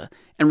Estrada,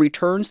 and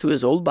returns to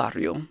his old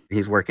barrio.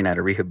 He's working at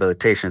a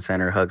rehabilitation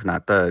center, Hugs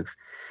Not Thugs.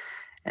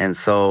 And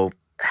so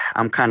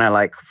I'm kind of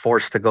like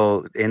forced to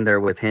go in there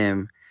with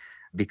him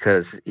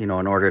because, in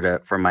order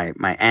for my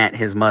aunt,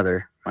 his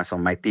mother,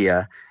 my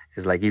tia,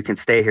 is like, you can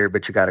stay here,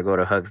 but you got to go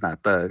to Hugs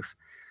Not Thugs.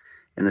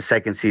 In the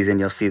second season,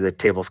 you'll see the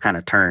tables kind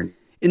of turn.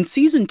 In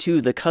season 2,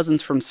 the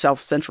cousins from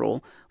South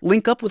Central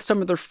link up with some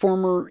of their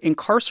former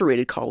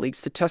incarcerated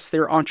colleagues to test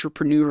their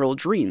entrepreneurial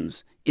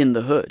dreams in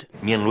the hood.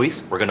 Me and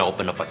Luis, we're going to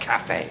open up a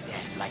cafe.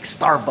 Like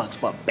Starbucks,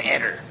 but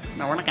better.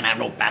 No, we're not going to have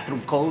no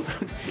bathroom code.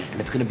 And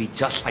it's going to be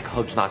just like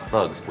Hugs Not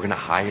Thugs. We're going to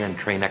hire and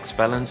train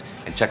ex-felons.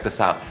 And check this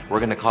out. We're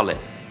going to call it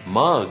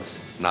Mugs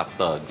Not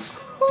Thugs.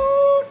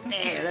 Ooh,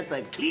 damn, that's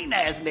a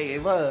clean-ass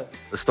name, huh?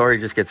 The story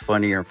just gets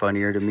funnier and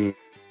funnier to me.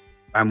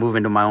 I move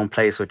into my own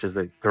place, which is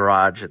the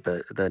garage at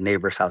the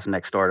neighbor's house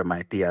next door to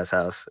my tia's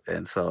house.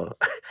 And so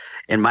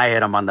in my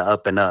head, I'm on the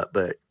up and up.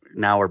 But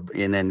now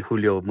and then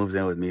Julio moves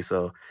in with me.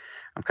 So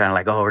I'm kind of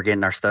like, we're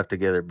getting our stuff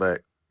together.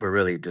 But we're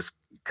really just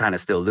kind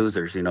of still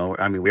losers,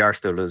 I mean, we are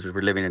still losers.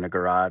 We're living in a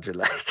garage,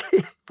 and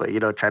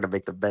but, try to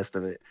make the best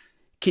of it.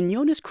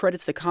 Quinones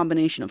credits the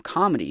combination of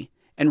comedy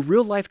and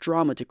real-life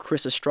drama to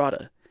Chris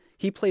Estrada.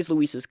 He plays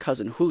Luis's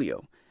cousin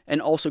Julio,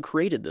 and also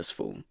created This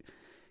Fool.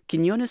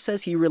 Quinones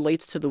says he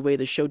relates to the way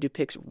the show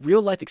depicts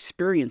real-life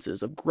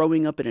experiences of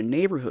growing up in a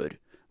neighborhood,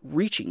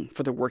 reaching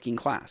for the working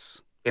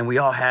class. And we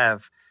all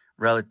have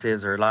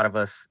relatives, or a lot of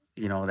us,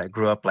 that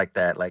grew up like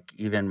that, like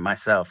even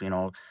myself,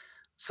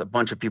 So a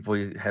bunch of people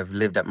have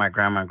lived at my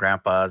grandma and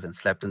grandpa's and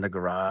slept in the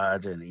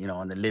garage and,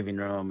 in the living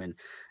room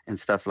and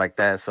stuff like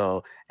that.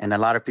 So, and a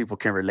lot of people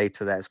can relate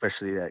to that,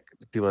 especially that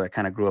people that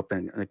kind of grew up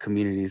in the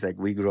communities like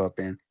we grew up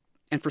in.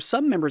 And for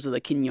some members of the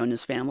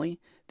Quinones family,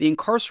 the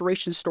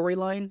incarceration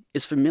storyline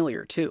is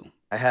familiar too.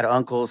 I had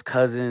uncles,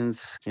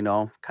 cousins,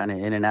 kind of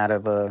in and out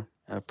of a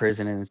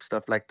prison and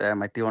stuff like that.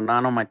 My tío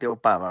Nano, my tío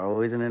Pava,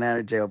 always in and out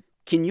of jail.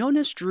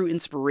 Quinones drew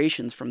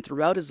inspirations from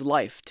throughout his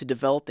life to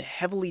develop the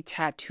heavily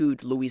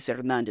tattooed Luis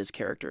Hernandez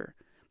character.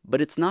 But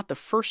it's not the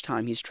first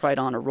time he's tried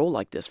on a role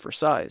like this for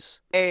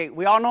size. Hey,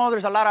 we all know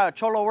there's a lot of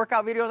cholo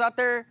workout videos out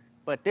there,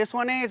 but this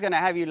one is going to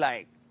have you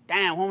like,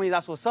 damn, homie,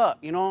 that's what's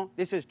up,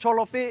 This is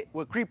Cholo Fit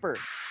with Creeper.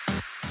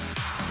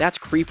 That's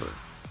Creeper,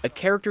 a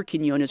character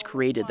Quinones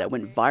created that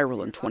went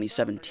viral in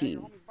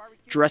 2017.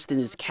 Dressed in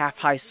his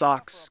calf-high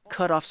socks,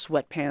 cut-off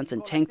sweatpants,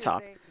 and tank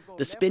top,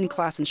 the spin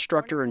class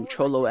instructor in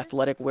Cholo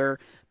athletic wear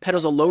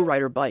pedals a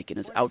lowrider bike in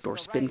his outdoor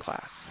spin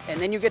class.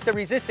 And then you get the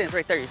resistance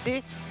right there, you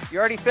see? You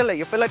already feel it.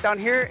 You feel it down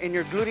here in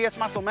your gluteus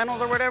más o menos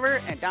or whatever,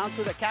 and down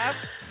to the calf.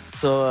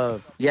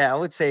 So, I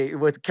would say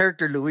with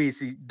character Luis,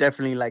 he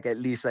definitely at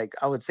least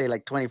I would say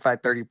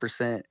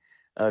 25-30%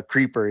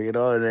 Creeper,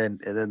 and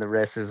then the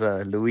rest is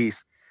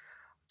Luis.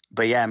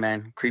 But yeah,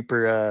 man,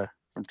 Creeper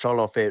from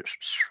Cholo Fit,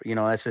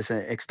 that's just an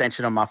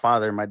extension of my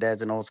father. My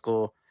dad's an old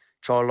school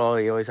Cholo.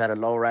 He always had a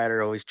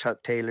lowrider, always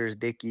Chuck Taylors,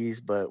 Dickies,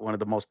 but one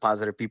of the most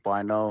positive people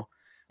I know.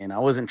 And I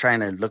wasn't trying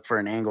to look for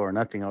an angle or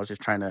nothing. I was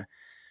just trying to,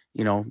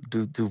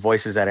 do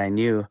voices that I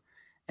knew.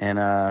 And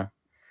I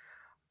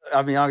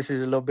mean, obviously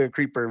there's a little bit of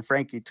Creeper and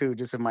Frankie too,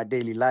 just in my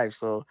daily life.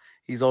 So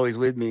he's always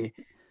with me.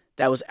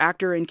 That was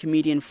actor and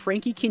comedian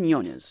Frankie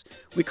Quinones.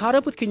 We caught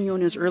up with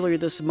Quinones earlier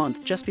this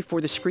month, just before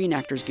the Screen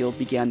Actors Guild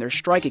began their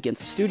strike against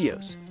the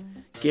studios.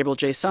 Gabriel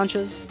J.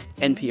 Sanchez,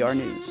 NPR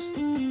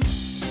News.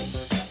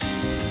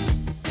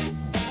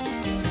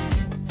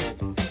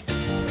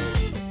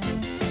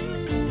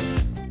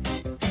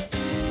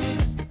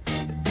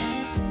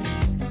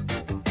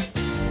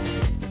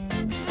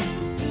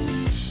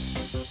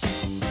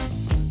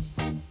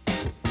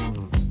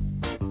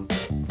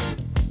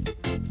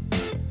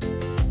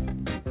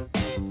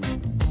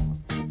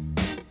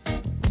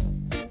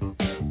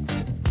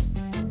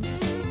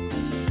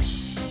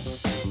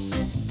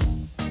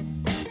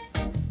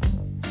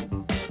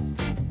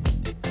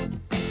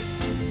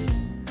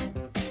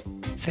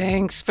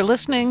 Thanks for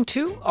listening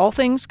to All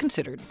Things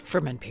Considered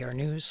from NPR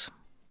News.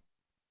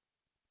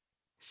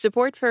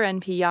 Support for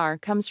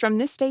NPR comes from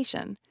this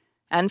station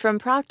and from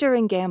Procter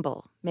 &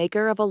 Gamble,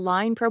 maker of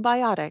Align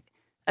Probiotic,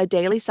 a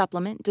daily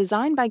supplement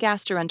designed by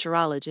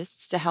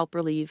gastroenterologists to help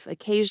relieve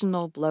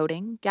occasional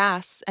bloating,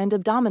 gas, and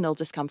abdominal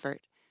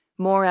discomfort.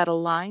 More at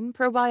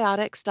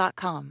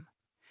alignprobiotics.com.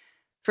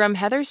 From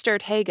Heather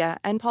Sturt-Haga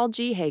and Paul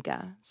G.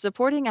 Haga,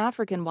 supporting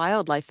African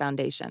Wildlife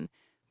Foundation,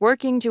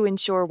 working to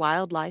ensure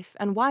wildlife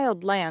and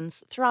wild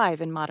lands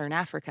thrive in modern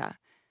Africa.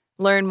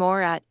 Learn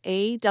more at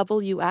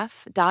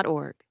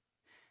awf.org.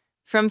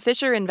 From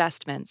Fisher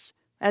Investments.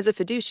 As a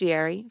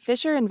fiduciary,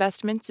 Fisher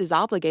Investments is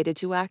obligated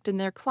to act in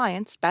their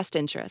client's best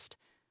interest.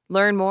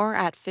 Learn more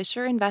at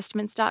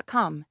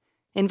fisherinvestments.com.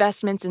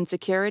 Investments in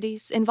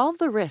securities involve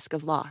the risk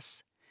of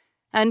loss.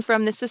 And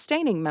from the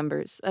sustaining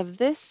members of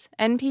this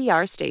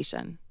NPR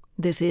station.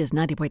 This is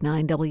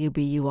 90.9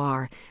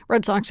 WBUR.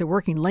 Red Sox are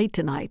working late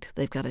tonight.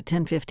 They've got a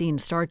 10:15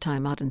 start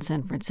time out in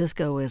San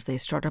Francisco as they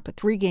start up a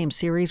 3-game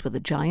series with the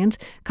Giants.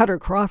 Cutter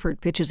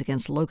Crawford pitches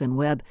against Logan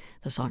Webb.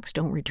 The Sox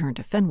don't return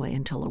to Fenway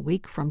until a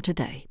week from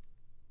today.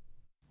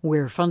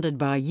 We're funded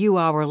by you,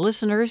 our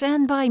listeners,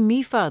 and by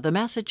MEFA, the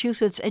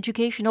Massachusetts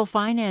Educational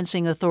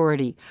Financing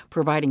Authority,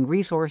 providing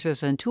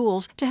resources and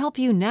tools to help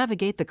you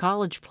navigate the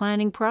college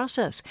planning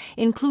process,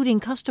 including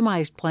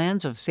customized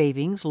plans of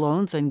savings,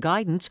 loans, and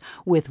guidance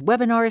with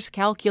webinars,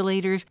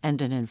 calculators, and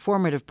an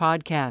informative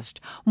podcast.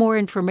 More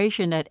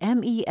information at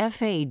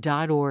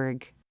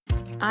mefa.org.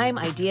 I'm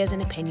Ideas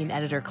and Opinion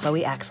Editor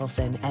Chloe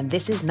Axelson, and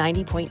this is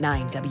 90.9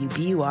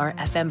 WBUR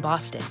FM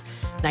Boston,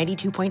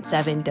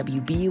 92.7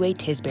 WBUA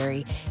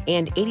Tisbury,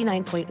 and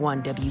 89.1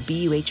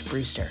 WBUH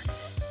Brewster.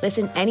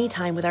 Listen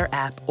anytime with our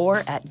app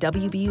or at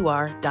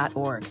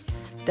WBUR.org.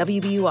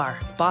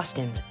 WBUR,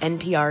 Boston's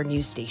NPR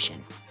news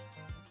station.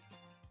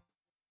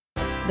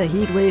 The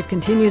heat wave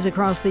continues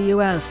across the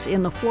U.S.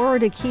 In the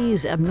Florida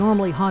Keys,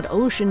 abnormally hot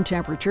ocean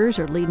temperatures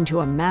are leading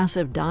to a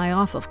massive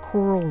die-off of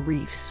coral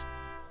reefs.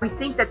 We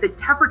think that the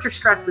temperature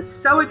stress was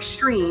so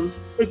extreme,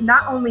 it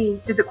not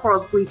only did the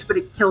corals bleach, but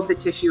it killed the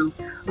tissue.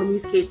 In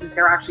these cases,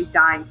 they're actually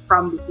dying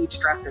from the heat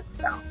stress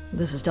itself.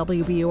 This is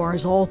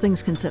WBUR's All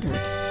Things Considered.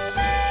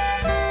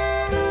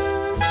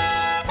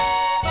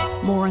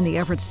 More on the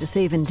efforts to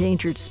save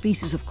endangered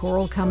species of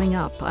coral coming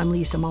up. I'm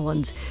Lisa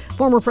Mullins.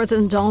 Former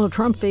President Donald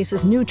Trump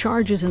faces new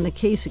charges in the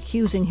case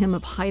accusing him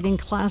of hiding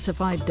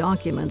classified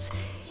documents.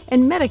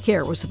 And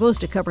Medicare was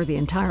supposed to cover the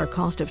entire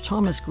cost of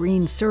Thomas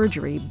Green's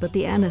surgery, but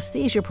the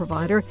anesthesia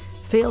provider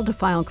failed to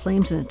file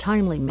claims in a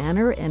timely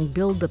manner and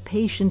billed the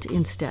patient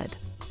instead.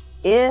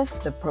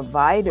 If the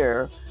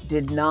provider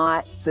did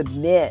not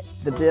submit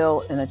the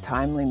bill in a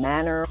timely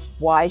manner,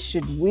 why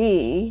should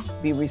we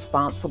be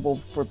responsible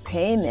for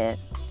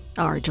payment?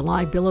 Our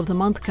July Bill of the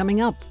Month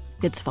coming up.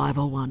 It's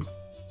 5:01.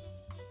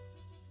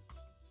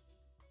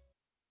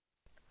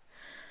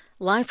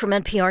 Live from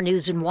NPR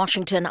News in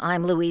Washington,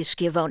 I'm Louise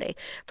Schiavone.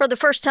 For the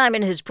first time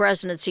in his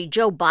presidency,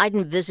 Joe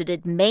Biden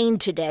visited Maine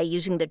today,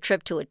 using the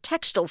trip to a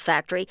textile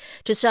factory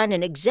to sign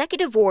an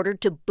executive order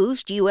to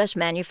boost U.S.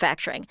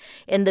 manufacturing.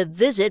 In the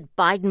visit,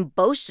 Biden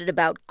boasted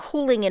about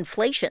cooling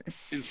inflation.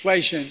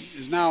 Inflation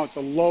is now at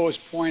the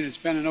lowest point it's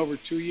been in over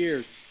 2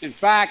 years. In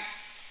fact,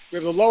 we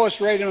have the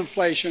lowest rate of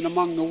inflation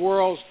among the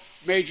world's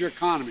major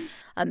economies.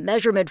 A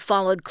measurement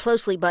followed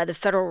closely by the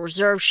Federal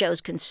Reserve shows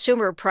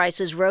consumer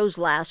prices rose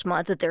last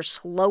month at their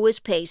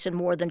slowest pace in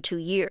more than 2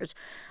 years.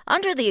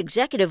 Under the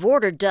executive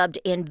order dubbed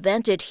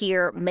Invent It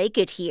Here, Make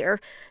It Here,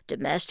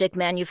 domestic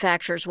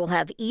manufacturers will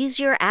have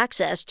easier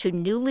access to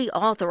newly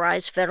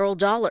authorized federal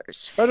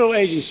dollars. Federal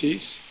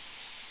agencies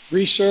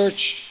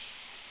research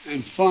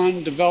and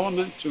fund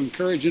development to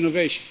encourage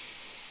innovation.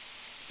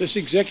 This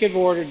executive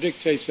order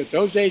dictates that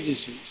those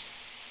agencies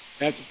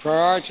have to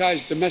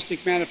prioritize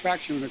domestic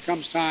manufacturing when it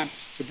comes time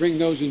to bring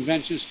those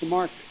inventions to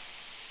market.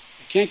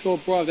 They can't go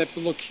abroad, they have to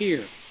look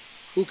here.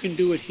 Who can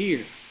do it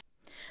here?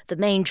 The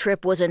Maine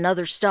trip was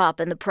another stop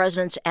in the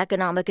president's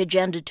economic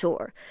agenda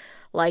tour.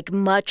 Like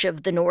much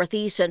of the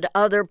Northeast and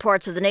other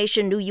parts of the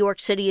nation, New York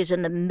City is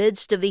in the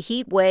midst of a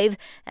heat wave.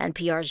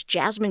 NPR's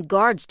Jasmine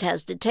Gards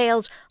has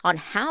details on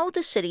how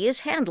the city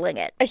is handling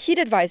it. A heat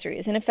advisory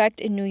is in effect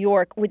in New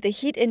York, with the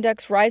heat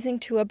index rising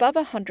to above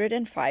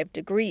 105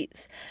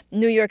 degrees.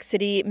 New York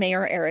City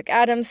Mayor Eric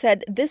Adams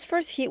said this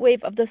first heat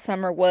wave of the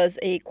summer was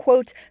a,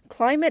 quote,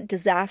 climate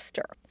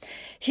disaster.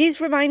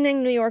 He's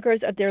reminding New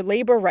Yorkers of their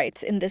labor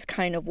rights in this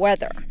kind of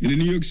weather. In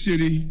New York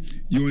City,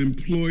 your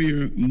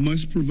employer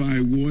must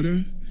provide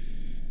water,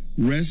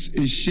 rest,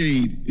 and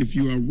shade if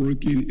you are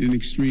working in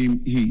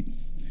extreme heat.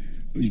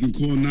 You can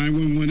call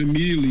 911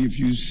 immediately if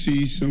you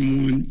see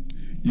someone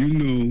you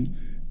know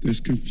that's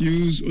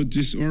confused or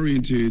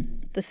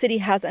disoriented. The city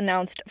has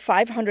announced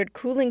 500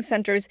 cooling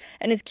centers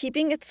and is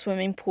keeping its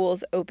swimming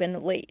pools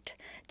open late.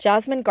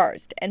 Jasmine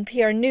Garst,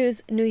 NPR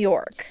News, New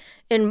York.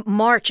 In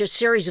March, a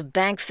series of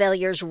bank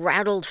failures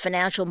rattled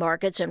financial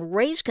markets and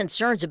raised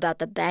concerns about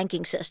the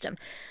banking system.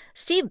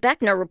 Steve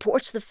Beckner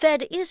reports the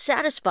Fed is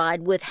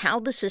satisfied with how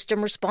the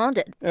system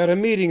responded. At a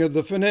meeting of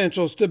the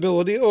Financial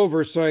Stability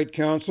Oversight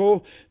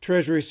Council,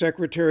 Treasury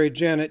Secretary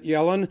Janet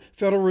Yellen,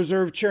 Federal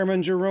Reserve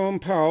Chairman Jerome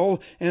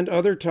Powell, and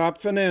other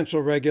top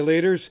financial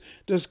regulators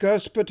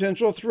discussed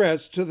potential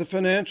threats to the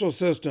financial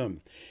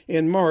system.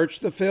 In March,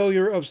 the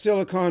failure of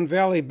Silicon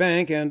Valley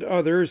Bank and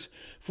others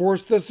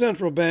forced the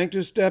central bank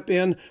to step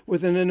in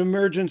with an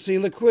emergency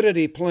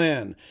liquidity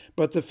plan.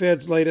 But the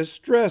Fed's latest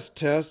stress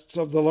tests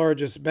of the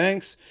largest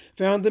banks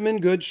found them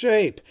in good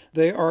shape.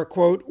 They are,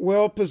 quote,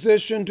 well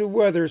positioned to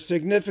weather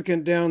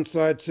significant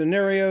downside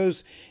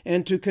scenarios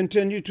and to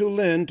continue to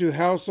lend to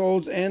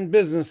households and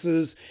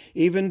businesses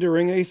even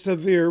during a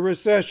severe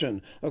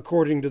recession,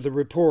 according to the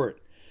report.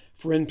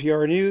 For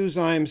NPR News,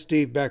 I'm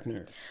Steve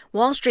Beckner.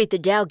 Wall Street, the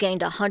Dow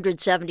gained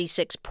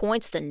 176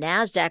 points. The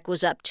Nasdaq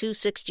was up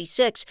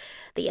 266.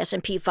 The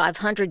S&P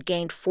 500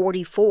 gained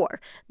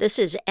 44. This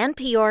is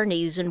NPR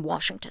News in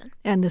Washington.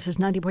 And this is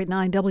 90.9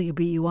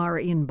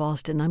 WBUR in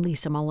Boston. I'm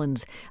Lisa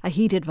Mullins. A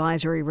heat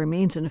advisory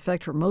remains in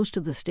effect for most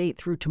of the state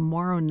through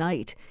tomorrow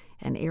night.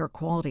 An air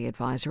quality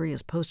advisory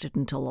is posted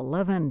until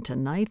 11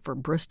 tonight for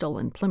Bristol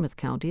and Plymouth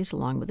counties,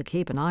 along with the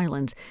Cape and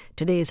Islands.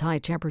 Today's high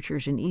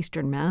temperatures in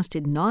eastern Mass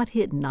did not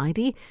hit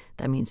 90.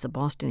 That means the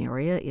Boston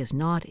area is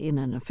not in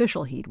an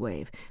official heat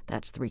wave.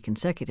 That's 3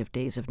 consecutive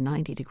days of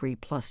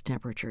 90-degree-plus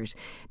temperatures.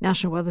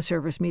 National Weather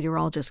Service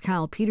meteorologist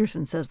Kyle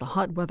Peterson says the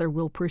hot weather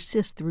will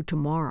persist through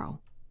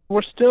tomorrow.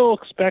 We're still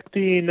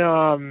expecting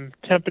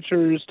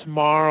temperatures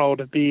tomorrow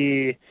to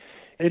be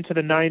into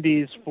the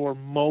 90s for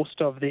most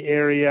of the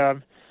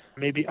area.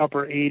 Maybe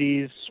upper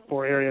 80s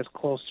for areas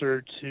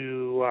closer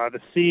to the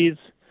seas,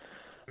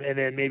 and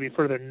then maybe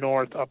further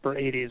north, upper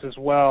 80s as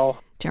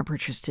well.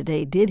 Temperatures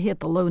today did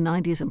hit the low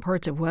 90s in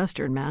parts of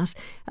western Mass.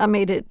 That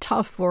made it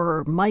tough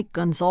for Mike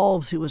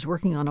Gonzalves, who was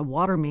working on a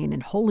water main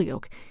in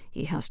Holyoke.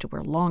 He has to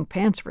wear long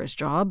pants for his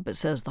job, but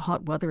says the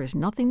hot weather is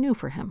nothing new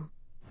for him.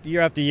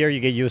 Year after year,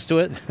 you get used to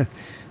it,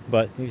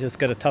 but you just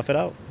got to tough it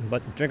out.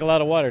 But drink a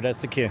lot of water,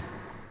 that's the key.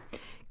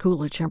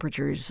 Cooler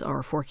temperatures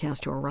are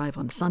forecast to arrive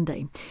on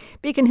Sunday.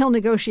 Beacon Hill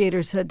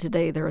negotiators said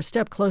today they're a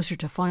step closer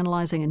to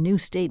finalizing a new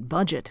state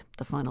budget.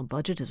 The final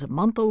budget is a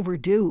month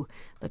overdue.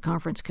 The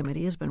conference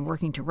committee has been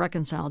working to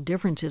reconcile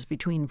differences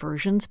between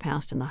versions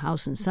passed in the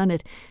House and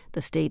Senate.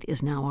 The state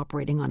is now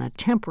operating on a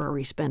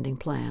temporary spending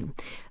plan.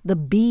 The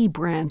B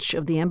branch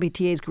of the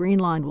MBTA's Green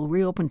Line will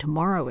reopen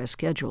tomorrow as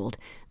scheduled.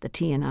 The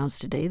T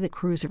announced today that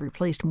crews have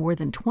replaced more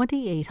than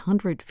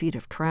 2,800 feet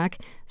of track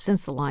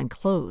since the line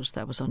closed.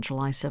 That was on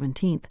July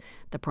 17th.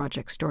 The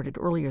project started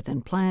earlier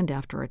than planned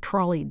after a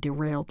trolley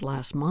derailed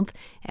last month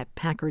at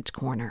Packard's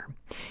Corner.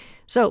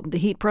 So the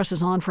heat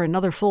presses on for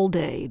another full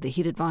day. The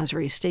heat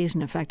advisory stays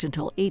in effect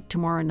until 8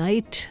 tomorrow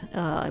night.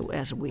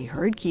 As we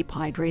heard, keep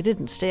hydrated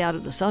and stay out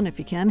of the sun if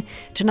you can.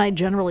 Tonight,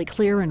 generally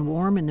clear and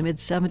warm in the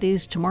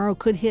mid-70s. Tomorrow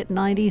could hit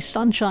 90,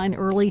 sunshine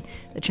early.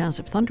 The chance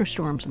of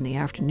thunderstorms in the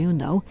afternoon,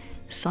 though.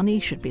 Sunny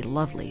should be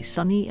lovely,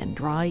 sunny and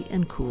dry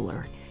and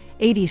cooler.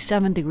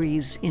 87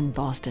 degrees in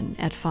Boston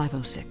at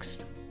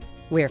 5:06.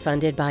 We're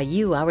funded by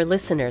you, our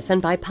listeners,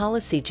 and by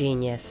Policy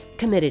Genius,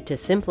 committed to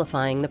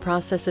simplifying the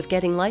process of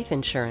getting life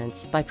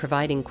insurance by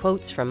providing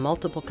quotes from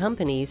multiple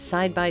companies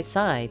side by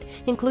side,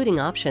 including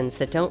options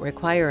that don't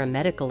require a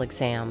medical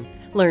exam.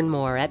 Learn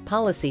more at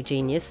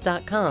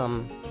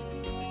policygenius.com.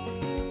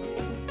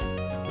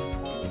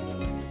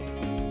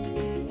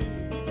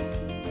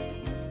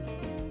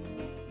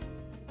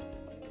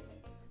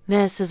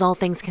 This is All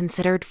Things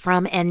Considered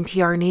from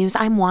NPR News.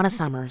 I'm Juana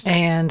Summers.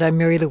 And I'm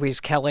Mary Louise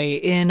Kelly.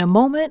 In a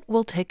moment,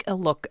 we'll take a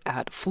look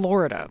at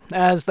Florida.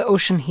 As the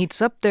ocean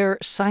heats up there,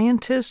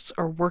 scientists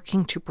are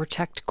working to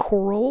protect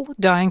coral,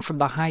 dying from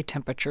the high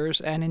temperatures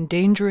and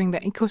endangering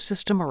the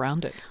ecosystem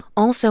around it.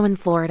 Also in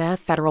Florida,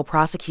 federal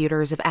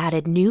prosecutors have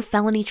added new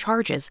felony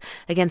charges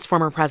against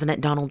former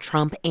President Donald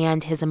Trump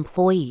and his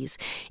employees.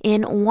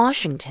 In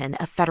Washington,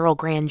 a federal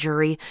grand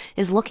jury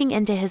is looking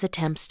into his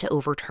attempts to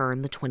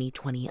overturn the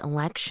 2020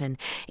 election.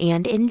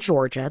 And in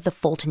Georgia, the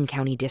Fulton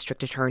County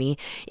District Attorney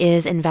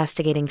is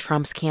investigating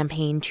Trump's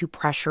campaign to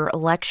pressure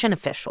election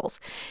officials.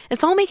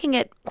 It's all making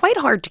it quite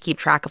hard to keep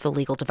track of the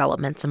legal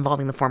developments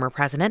involving the former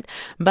president.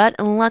 But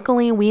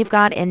luckily, we've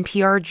got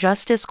NPR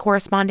Justice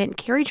correspondent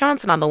Carrie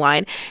Johnson on the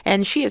line,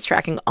 and she is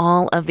tracking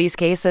all of these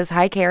cases.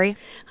 Hi, Carrie.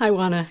 Hi,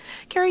 Juana.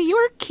 Carrie, you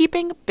are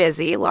keeping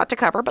busy, a lot to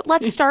cover, but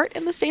let's start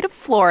in the state of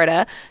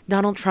Florida.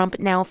 Donald Trump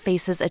now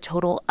faces a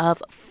total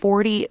of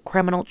 40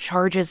 criminal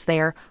charges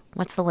there.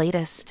 What's the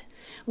latest?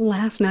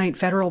 Last night,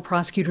 federal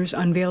prosecutors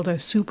unveiled a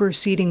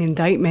superseding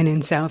indictment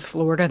in South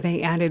Florida.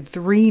 They added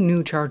 3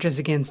 new charges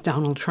against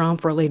Donald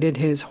Trump related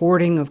to his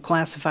hoarding of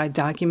classified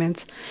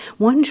documents.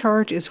 One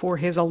charge is for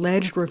his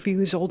alleged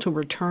refusal to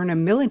return a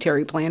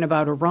military plan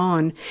about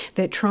Iran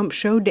that Trump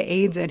showed to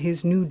aides at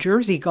his New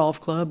Jersey golf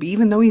club,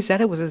 even though he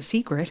said it was a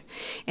secret.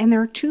 And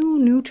there are 2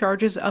 new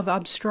charges of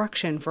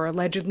obstruction for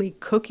allegedly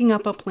cooking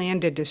up a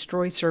plan to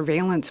destroy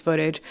surveillance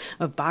footage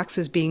of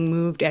boxes being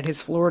moved at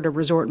his Florida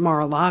resort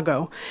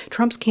Mar-a-Lago.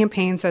 Trump's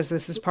campaign says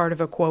this is part of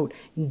a, quote,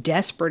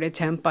 desperate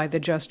attempt by the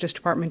Justice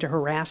Department to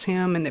harass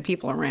him and the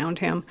people around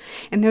him.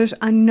 And there's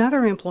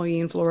another employee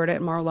in Florida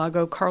at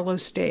Mar-a-Lago,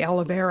 Carlos de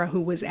Oliveira,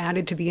 who was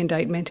added to the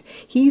indictment.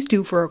 He's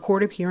due for a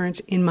court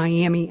appearance in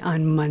Miami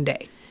on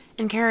Monday.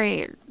 And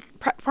Carrie,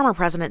 former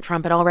President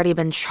Trump had already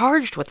been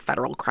charged with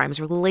federal crimes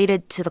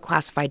related to the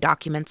classified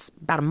documents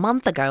about a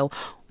month ago.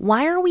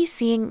 Why are we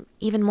seeing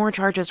even more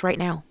charges right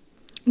now?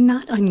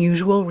 Not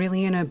unusual,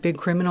 really, in a big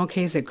criminal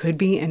case. It could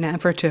be an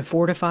effort to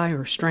fortify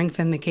or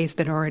strengthen the case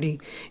that already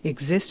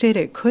existed.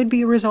 It could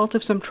be a result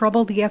of some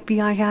trouble the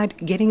FBI had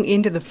getting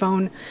into the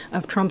phone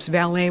of Trump's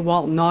valet,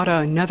 Walt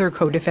Nauta, another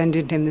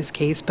co-defendant in this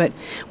case. But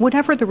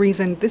whatever the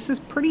reason, this is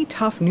pretty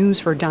tough news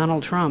for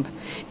Donald Trump.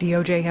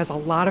 DOJ has a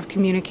lot of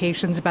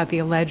communications about the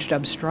alleged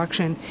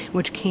obstruction,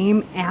 which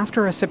came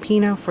after a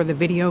subpoena for the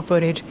video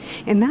footage,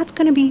 and that's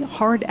going to be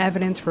hard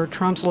evidence for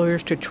Trump's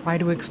lawyers to try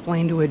to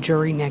explain to a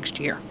jury next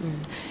year.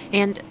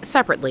 And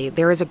separately,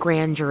 there is a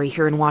grand jury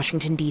here in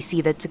Washington,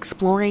 D.C. that's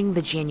exploring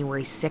the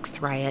January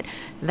 6th riot.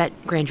 That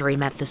grand jury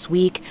met this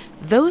week.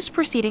 Those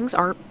proceedings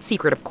are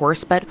secret, of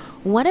course, but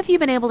what have you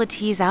been able to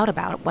tease out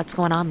about what's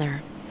going on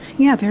there?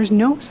 Yeah, there's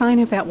no sign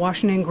of that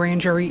Washington grand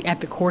jury at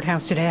the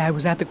courthouse today. I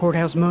was at the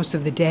courthouse most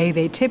of the day.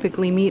 They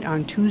typically meet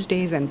on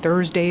Tuesdays and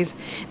Thursdays.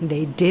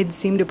 They did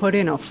seem to put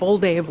in a full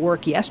day of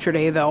work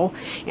yesterday, though.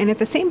 And at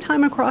the same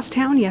time across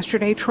town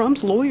yesterday,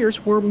 Trump's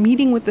lawyers were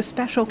meeting with the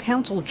special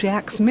counsel,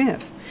 Jack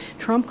Smith.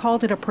 Trump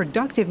called it a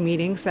productive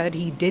meeting, said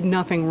he did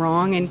nothing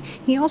wrong, and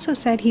he also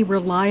said he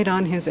relied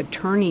on his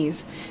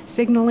attorneys,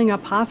 signaling a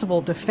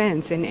possible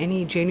defense in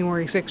any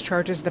January 6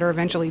 charges that are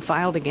eventually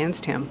filed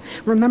against him.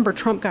 Remember,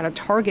 Trump got a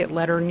target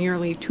letter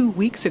nearly 2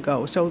 weeks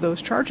ago, so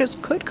those charges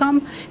could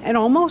come at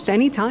almost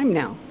any time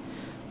now.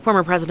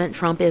 Former President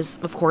Trump is,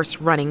 of course,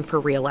 running for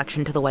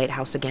re-election to the White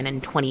House again in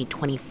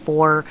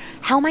 2024.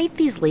 How might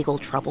these legal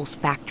troubles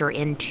factor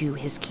into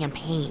his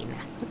campaign?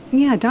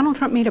 Yeah, Donald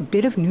Trump made a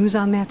bit of news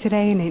on that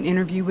today in an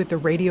interview with the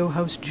radio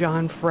host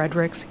John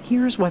Fredericks.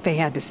 Here's what they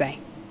had to say.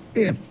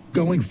 If,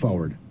 going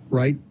forward,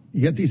 right,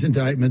 you get these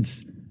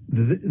indictments,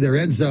 there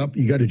ends up,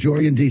 you go to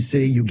jury in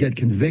D.C., you get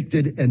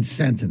convicted and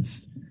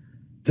sentenced.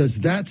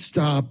 Does that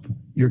stop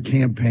your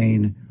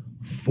campaign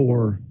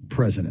for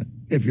president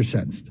if you're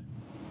sentenced?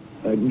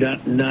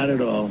 Not at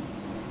all.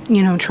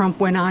 You know, Trump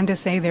went on to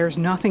say there's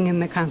nothing in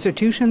the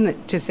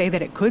Constitution to say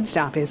that it could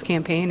stop his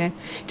campaign. And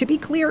to be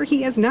clear,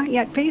 he has not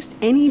yet faced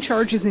any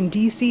charges in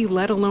D.C.,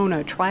 let alone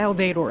a trial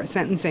date or a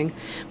sentencing.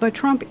 But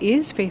Trump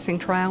is facing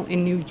trial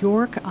in New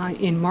York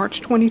in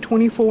March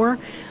 2024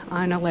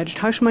 on alleged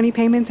hush money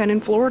payments, and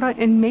in Florida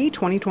in May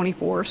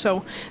 2024.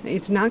 So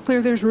it's not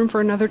clear there's room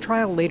for another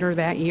trial later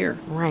that year.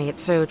 Right.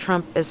 So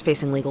Trump is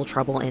facing legal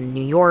trouble in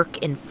New York,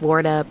 in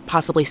Florida,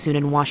 possibly soon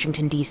in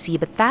Washington, D.C.,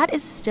 but that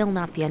is still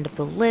not the end of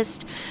the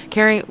list.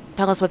 Carrie,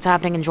 tell us what's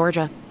happening in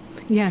Georgia.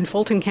 Yeah, in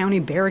Fulton County,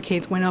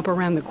 barricades went up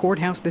around the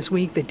courthouse this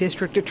week. The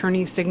district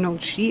attorney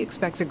signaled she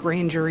expects a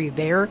grand jury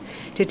there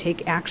to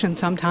take action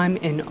sometime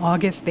in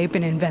August. They've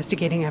been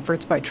investigating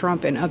efforts by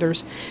Trump and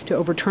others to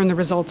overturn the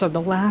results of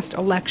the last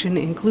election,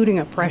 including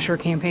a pressure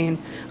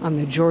campaign on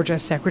the Georgia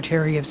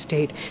Secretary of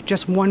State.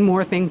 Just one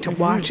more thing to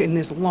watch in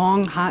this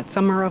long, hot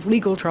summer of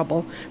legal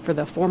trouble for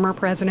the former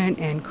president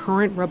and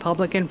current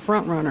Republican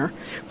frontrunner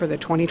for the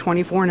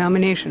 2024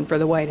 nomination for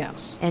the White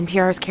House.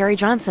 NPR's Carrie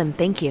Johnson,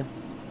 thank you.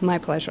 My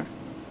pleasure.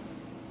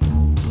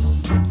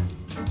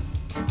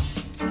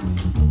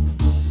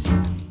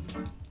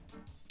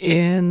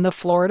 In the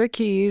Florida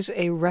Keys,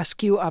 a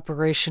rescue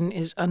operation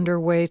is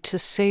underway to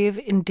save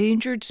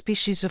endangered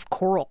species of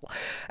coral.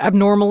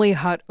 Abnormally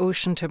hot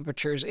ocean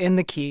temperatures in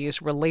the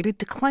Keys related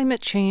to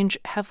climate change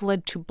have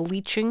led to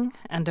bleaching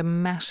and a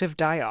massive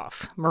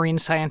die-off. Marine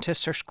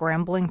scientists are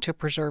scrambling to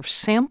preserve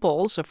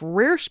samples of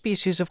rare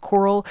species of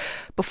coral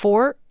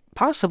before,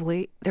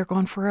 possibly, they're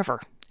gone forever.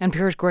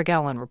 NPR's Greg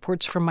Allen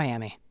reports from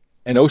Miami.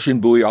 An ocean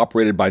buoy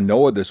operated by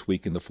NOAA this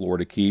week in the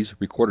Florida Keys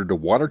recorded a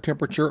water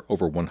temperature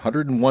over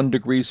 101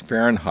 degrees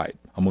Fahrenheit,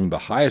 among the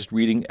highest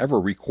reading ever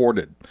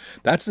recorded.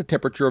 That's the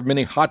temperature of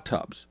many hot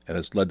tubs, and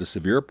has led to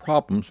severe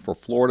problems for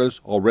Florida's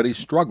already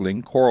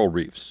struggling coral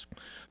reefs.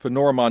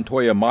 Fenora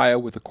Montoya Maya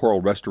with the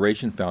Coral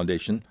Restoration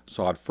Foundation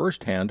saw it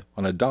firsthand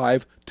on a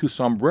dive to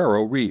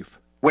Sombrero Reef.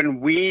 When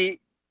we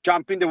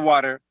jump in the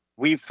water,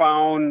 we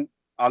found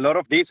a lot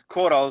of these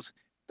corals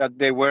that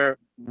they were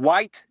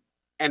white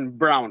and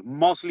brown,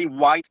 mostly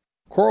white.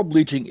 Coral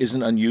bleaching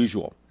isn't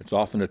unusual. It's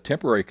often a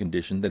temporary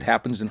condition that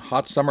happens in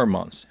hot summer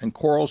months, and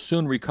corals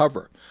soon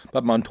recover.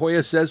 But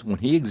Montoya says when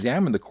he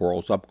examined the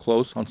corals up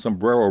close on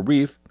Sombrero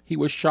Reef, he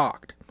was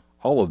shocked.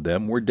 All of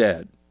them were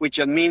dead. Which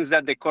means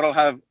that the coral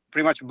have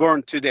pretty much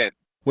burned to death.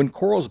 When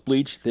corals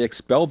bleach, they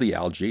expel the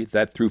algae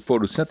that, through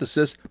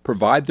photosynthesis,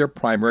 provide their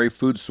primary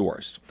food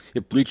source.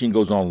 If bleaching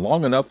goes on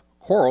long enough,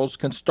 corals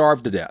can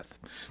starve to death.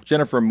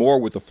 Jennifer Moore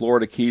with the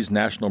Florida Keys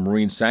National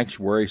Marine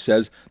Sanctuary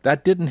says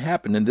that didn't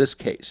happen in this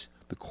case.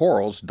 The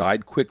corals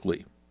died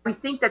quickly. We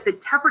think that the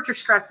temperature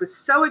stress was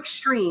so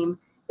extreme,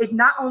 it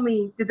not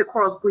only did the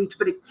corals bleach,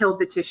 but it killed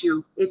the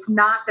tissue. It's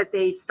not that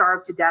they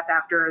starved to death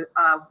after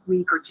a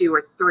week or two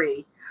or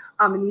three.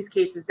 In these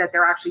cases, that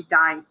they're actually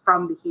dying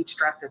from the heat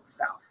stress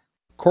itself.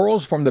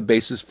 Corals form the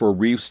basis for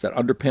reefs that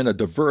underpin a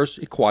diverse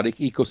aquatic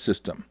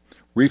ecosystem.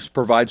 Reefs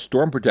provide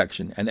storm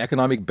protection and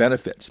economic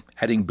benefits,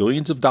 adding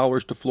billions of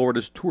dollars to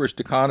Florida's tourist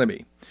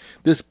economy.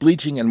 This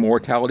bleaching and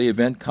mortality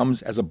event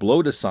comes as a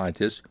blow to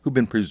scientists who've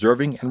been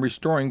preserving and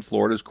restoring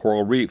Florida's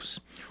coral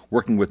reefs.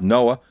 Working with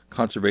NOAA,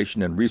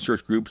 conservation and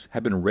research groups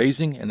have been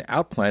raising and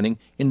outplanting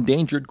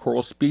endangered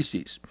coral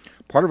species,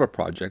 part of a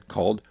project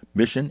called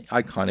Mission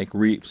Iconic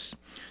Reefs.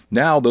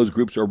 Now those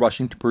groups are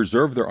rushing to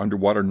preserve their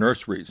underwater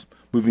nurseries,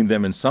 moving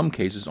them in some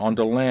cases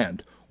onto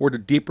land or to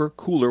deeper,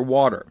 cooler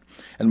water.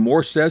 And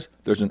Moore says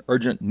there's an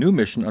urgent new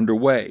mission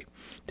underway,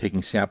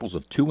 taking samples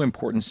of two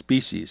important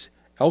species,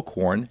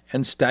 elkhorn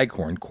and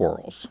staghorn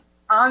corals.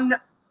 On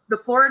the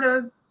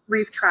Florida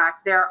Reef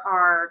Tract, there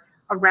are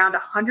around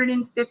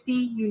 150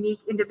 unique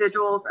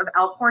individuals of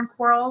elkhorn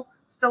coral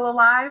still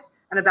alive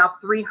and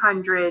about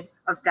 300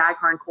 of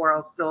staghorn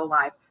coral still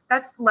alive.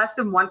 That's less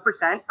than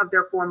 1% of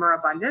their former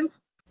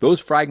abundance. Those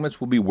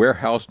fragments will be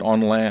warehoused on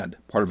land,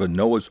 part of a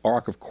Noah's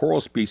Ark of coral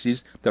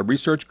species that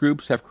research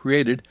groups have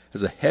created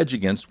as a hedge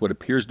against what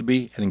appears to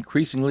be an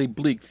increasingly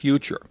bleak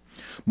future.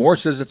 Moore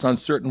says it's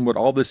uncertain what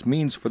all this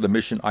means for the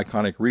Mission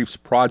Iconic Reefs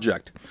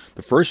project.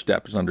 The first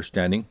step is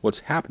understanding what's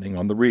happening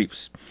on the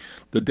reefs.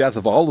 The death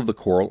of all of the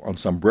coral on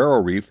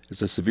Sombrero Reef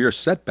is a severe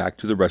setback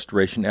to the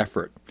restoration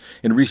effort.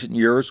 In recent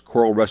years,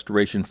 Coral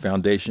Restoration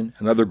Foundation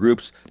and other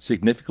groups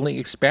significantly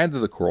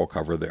expanded the coral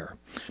cover there.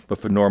 But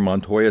Fenor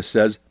Montoya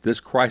says this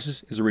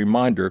crisis is a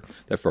reminder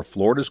that for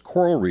Florida's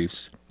coral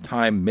reefs,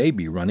 time may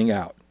be running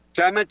out.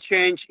 Climate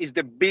change is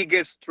the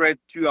biggest threat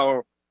to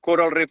our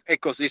coral reef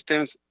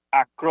ecosystems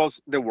across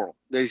the world.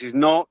 There is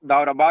no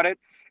doubt about it.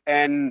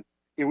 And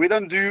if we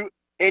don't do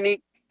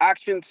any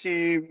action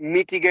to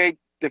mitigate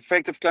the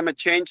effects of climate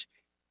change,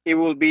 it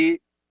will be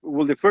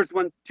the first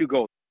one to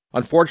go.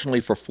 Unfortunately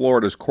for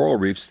Florida's coral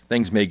reefs,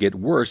 things may get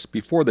worse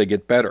before they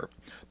get better.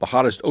 The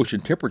hottest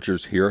ocean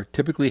temperatures here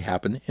typically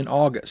happen in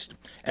August,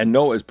 and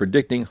NOAA is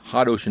predicting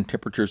hot ocean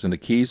temperatures in the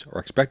Keys are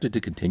expected to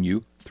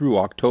continue through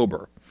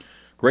October.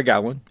 Greg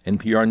Allen,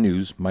 NPR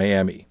News,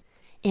 Miami.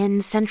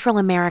 In Central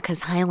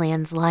America's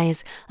highlands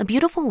lies a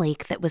beautiful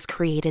lake that was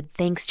created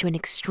thanks to an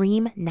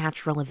extreme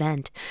natural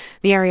event.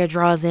 The area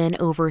draws in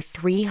over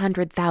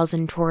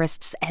 300,000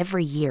 tourists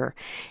every year.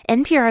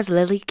 NPR's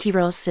Lily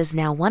Quiros is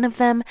now one of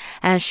them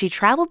as she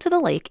traveled to the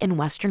lake in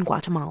western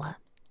Guatemala.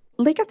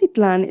 Lake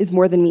Atitlan is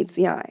more than meets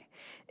the eye.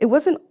 It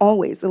wasn't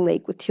always a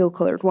lake with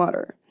teal-colored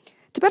water.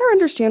 To better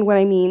understand what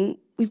I mean,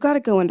 we've got to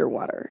go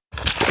underwater.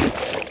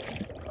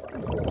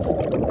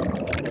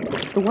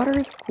 The water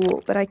is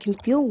cool, but I can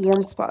feel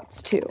warm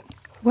spots too.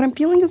 What I'm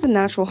feeling is a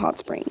natural hot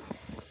spring.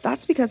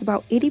 That's because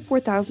about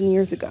 84,000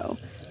 years ago,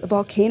 a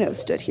volcano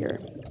stood here.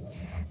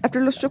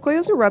 After Los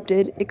Chocollos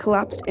erupted, it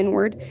collapsed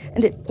inward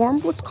and it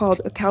formed what's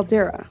called a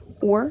caldera,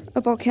 or a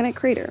volcanic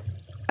crater.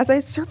 As I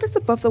surface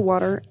above the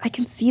water, I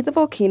can see the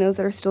volcanoes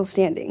that are still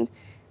standing,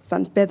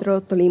 San Pedro,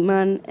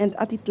 Toliman, and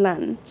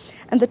Atitlan,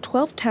 and the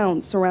 12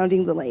 towns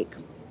surrounding the lake.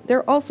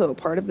 They're also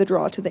part of the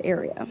draw to the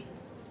area.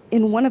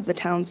 In one of the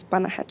towns,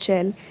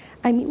 Panajachel,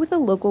 I meet with a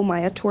local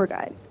Maya tour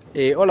guide.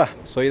 Hola,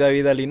 soy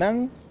David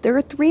Alinán. There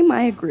are 3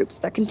 Maya groups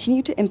that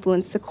continue to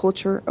influence the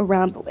culture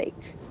around the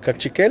lake.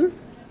 Cachiquel,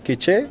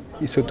 Quiché,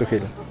 y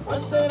Sotujil.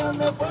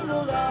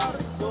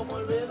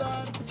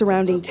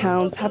 Surrounding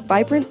towns have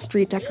vibrant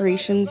street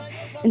decorations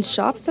and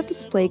shops that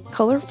display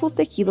colorful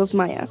tejidos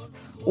mayas,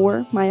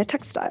 or Maya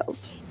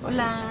textiles.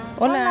 Hola.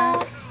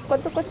 Hola.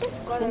 ¿Cuánto cuesta?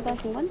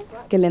 150.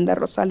 Gelenda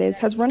Rosales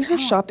has run her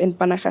shop in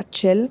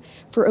Panajachel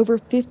for over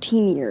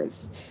 15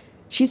 years.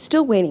 She's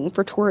still waiting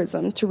for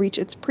tourism to reach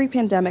its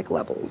pre-pandemic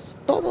levels.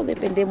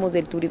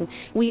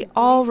 We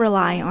all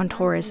rely on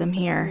tourism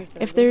here.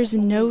 If there's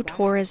no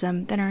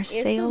tourism, then our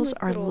sales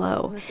are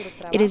low.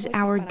 It is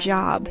our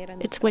job.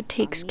 It's what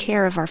takes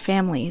care of our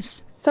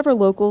families. Several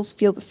locals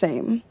feel the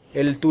same.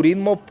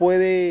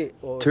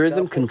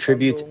 Tourism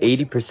contributes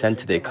 80%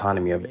 to the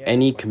economy of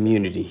any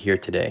community here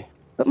today.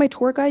 But my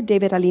tour guide,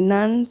 David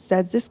Alinan,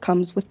 says this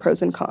comes with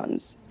pros and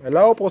cons. The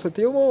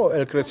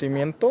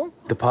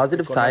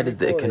positive side is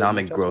the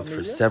economic growth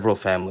for several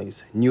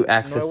families, new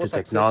access to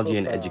technology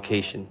and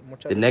education.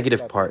 The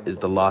negative part is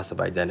the loss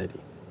of identity.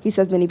 He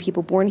says many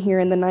people born here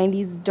in the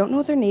 90s don't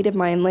know their native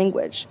Mayan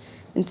language,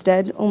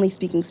 instead only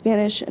speaking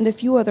Spanish and a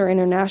few other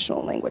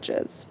international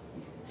languages.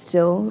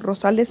 Still,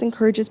 Rosales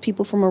encourages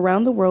people from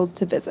around the world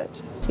to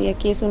visit.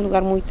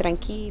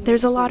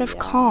 There's a lot of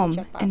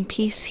calm and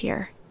peace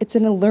here. It's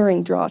an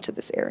alluring draw to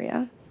this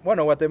area.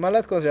 Guatemala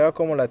es considerado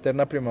como la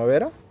eterna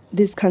primavera.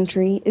 This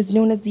country is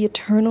known as the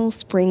eternal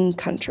spring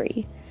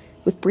country.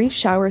 With brief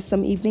showers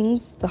some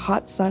evenings, the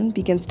hot sun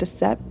begins to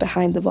set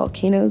behind the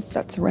volcanoes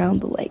that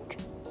surround the lake.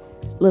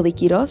 Lily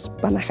Quiros,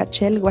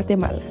 Panajachel,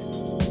 Guatemala.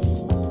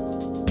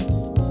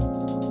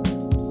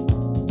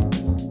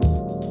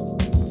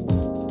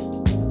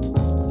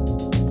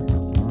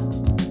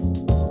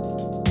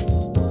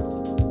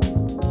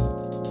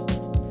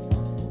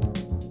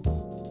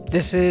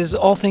 This is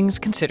All Things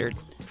Considered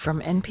from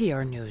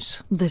NPR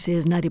News. This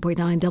is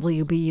 90.9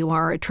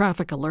 WBUR, a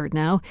traffic alert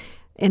now.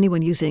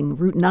 Anyone using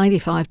Route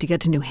 95 to get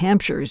to New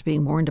Hampshire is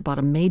being warned about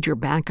a major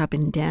backup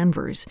in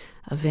Danvers.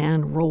 A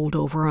van rolled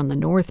over on the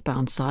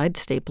northbound side.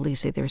 State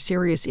police say there are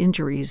serious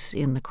injuries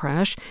in the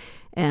crash,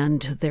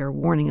 and they're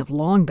warning of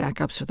long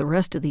backups for the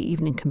rest of the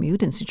evening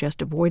commute and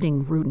suggest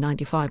avoiding Route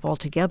 95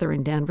 altogether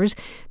in Danvers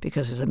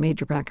because there's a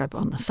major backup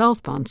on the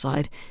southbound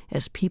side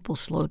as people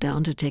slow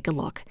down to take a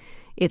look.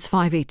 It's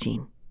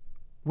 5:18.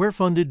 We're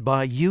funded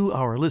by you,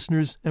 our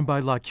listeners, and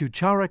by La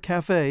Cuchara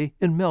Cafe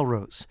in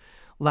Melrose.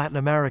 Latin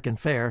American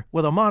fare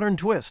with a modern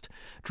twist.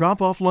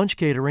 Drop-off lunch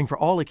catering for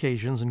all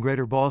occasions in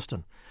Greater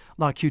Boston.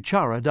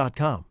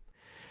 LaCuchara.com.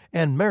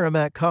 And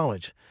Merrimack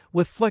College,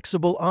 with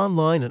flexible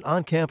online and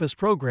on-campus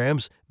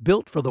programs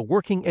built for the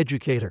working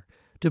educator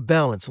to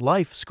balance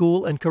life,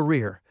 school, and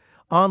career.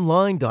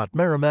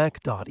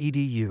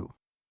 online.merrimack.edu.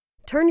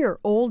 Turn your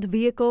old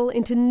vehicle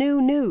into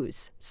new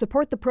news.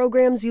 Support the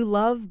programs you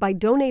love by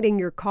donating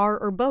your car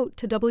or boat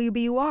to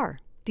WBUR.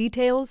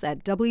 Details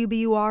at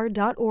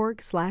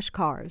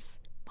wbur.org/cars.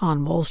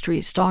 On Wall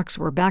Street, stocks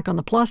were back on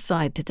the plus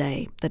side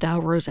today. The Dow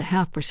rose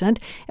 0.5%,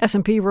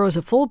 S&P rose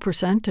a full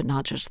percent to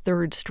notch its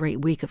third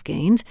straight week of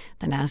gains.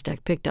 The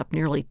Nasdaq picked up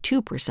nearly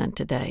 2%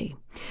 today.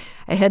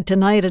 Ahead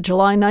tonight, a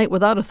July night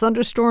without a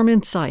thunderstorm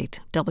in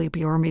sight.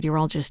 WBUR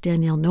meteorologist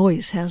Danielle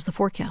Noyes has the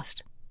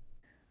forecast.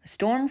 A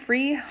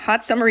storm-free,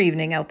 hot summer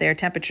evening out there.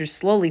 Temperatures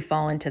slowly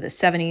fall into the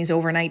 70s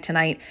overnight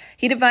tonight.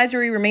 Heat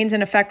advisory remains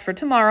in effect for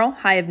tomorrow.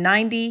 High of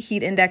 90,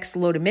 heat index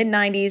low to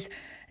mid-90s.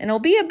 And it'll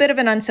be a bit of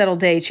an unsettled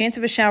day. Chance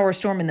of a shower or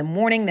storm in the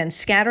morning, then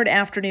scattered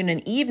afternoon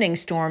and evening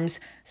storms.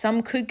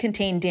 Some could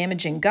contain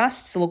damaging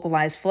gusts,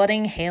 localized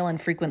flooding, hail,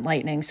 and frequent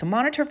lightning. So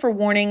monitor for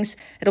warnings.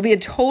 It'll be a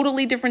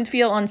totally different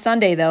feel on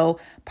Sunday, though.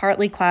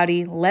 Partly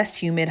cloudy,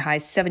 less humid, high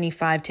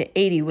 75 to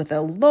 80 with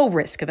a low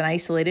risk of an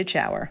isolated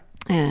shower.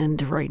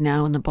 And right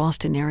now in the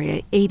Boston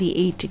area,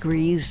 88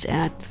 degrees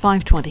at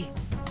 5:20.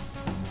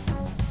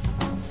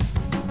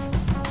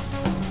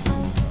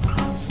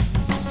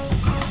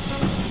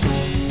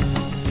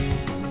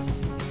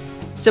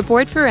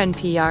 Support for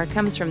NPR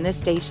comes from this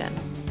station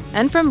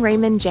and from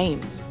Raymond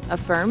James, a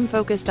firm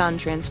focused on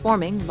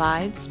transforming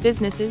lives,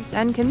 businesses,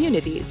 and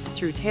communities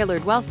through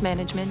tailored wealth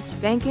management,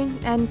 banking,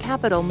 and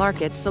capital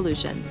market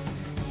solutions.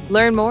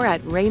 Learn more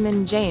at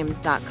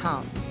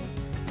raymondjames.com.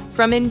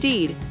 From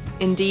Indeed.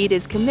 Indeed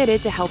is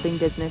committed to helping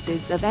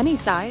businesses of any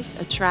size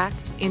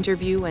attract,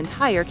 interview, and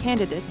hire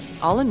candidates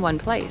all in one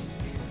place.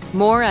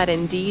 More at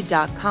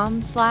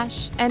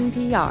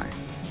Indeed.com/NPR.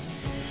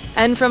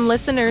 And from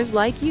listeners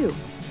like you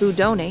who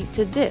donate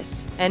to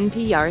this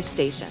NPR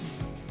station.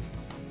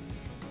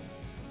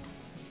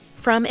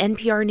 From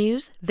NPR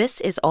News,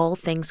 this is All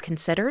Things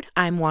Considered.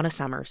 I'm Juana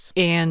Summers.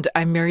 And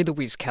I'm Mary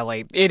Louise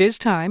Kelly. It is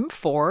time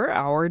for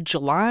our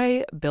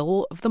July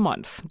Bill of the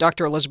Month.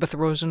 Dr. Elizabeth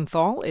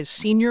Rosenthal is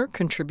senior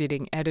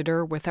contributing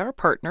editor with our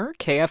partner,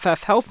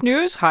 KFF Health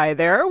News. Hi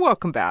there.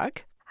 Welcome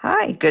back.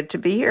 Hi. Good to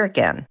be here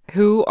again.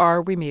 Who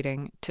are we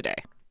meeting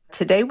today?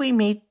 Today we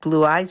meet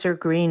Blue Eyes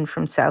Green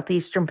from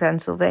southeastern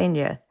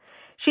Pennsylvania.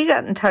 She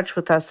got in touch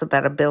with us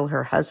about a bill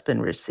her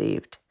husband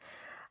received.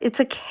 It's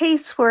a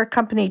case where a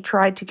company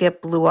tried to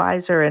get Blue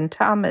Eyser and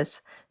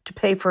Thomas to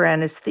pay for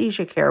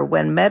anesthesia care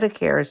when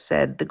Medicare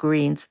said the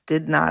Greens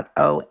did not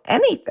owe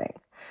anything.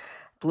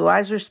 Blue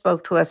Eyser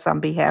spoke to us on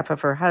behalf of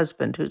her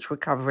husband, who's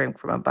recovering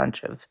from a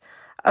bunch of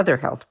other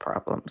health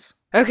problems.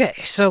 Okay,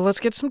 so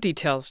let's get some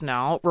details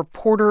now.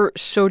 Reporter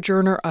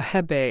Sojourner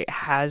Ahebe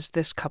has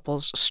this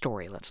couple's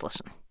story. Let's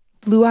listen.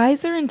 Blue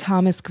Eyser and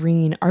Thomas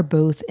Green are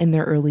both in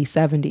their early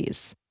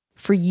 70s.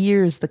 For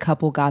years, the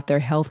couple got their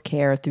health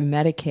care through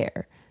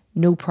Medicare.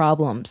 No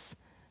problems.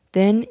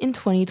 Then, in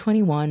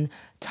 2021,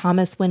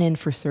 Thomas went in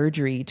for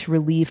surgery to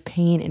relieve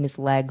pain in his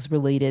legs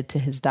related to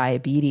his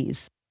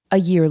diabetes. A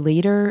year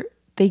later,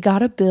 they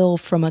got a bill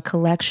from a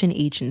collection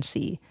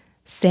agency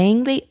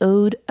saying they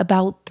owed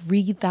about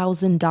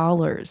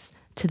 $3,000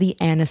 to the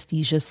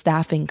anesthesia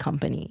staffing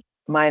company.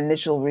 My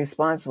initial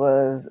response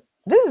was,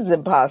 this is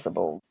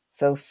impossible.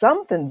 So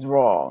something's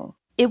wrong.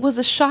 It was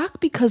a shock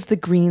because the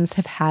Greens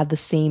have had the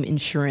same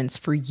insurance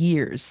for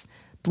years.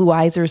 Blue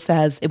Eyser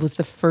says it was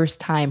the first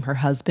time her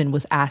husband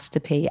was asked to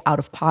pay out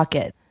of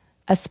pocket.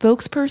 A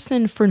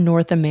spokesperson for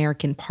North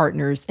American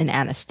Partners in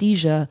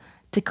Anesthesia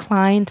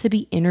declined to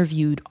be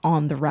interviewed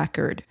on the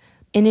record.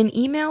 In an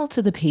email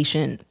to the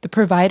patient, the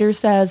provider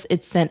says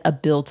it sent a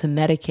bill to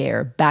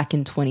Medicare back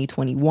in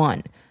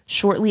 2021,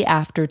 shortly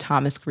after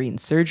Thomas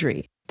Green's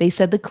surgery. They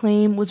said the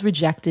claim was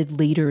rejected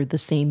later the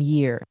same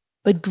year.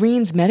 But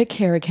Green's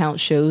Medicare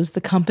account shows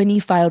the company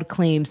filed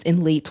claims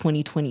in late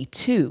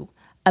 2022,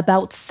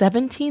 about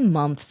 17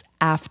 months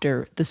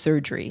after the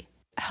surgery.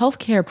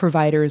 Healthcare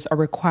providers are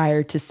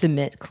required to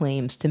submit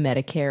claims to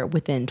Medicare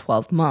within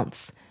 12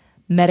 months.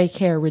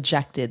 Medicare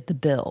rejected the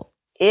bill.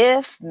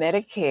 If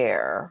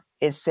Medicare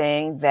is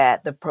saying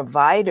that the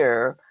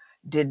provider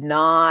did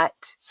not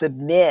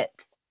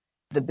submit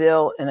the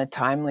bill in a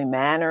timely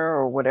manner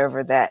or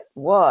whatever that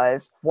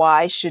was,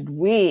 why should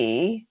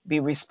we be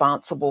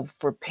responsible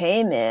for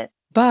payment?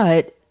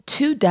 But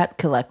 2 debt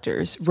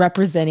collectors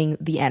representing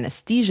the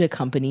anesthesia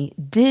company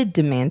did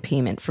demand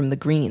payment from the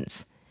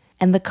Greens,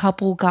 and the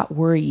couple got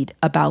worried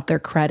about their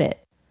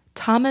credit.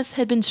 Thomas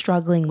had been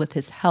struggling with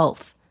his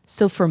health,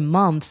 so for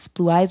months,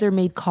 Blue Eyes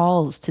made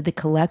calls to the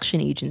collection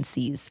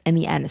agencies and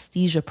the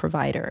anesthesia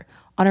provider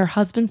on her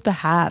husband's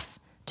behalf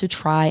to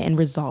try and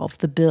resolve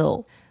the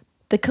bill.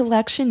 The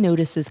collection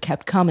notices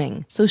kept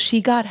coming, so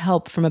she got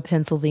help from a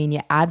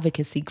Pennsylvania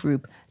advocacy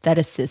group that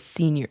assists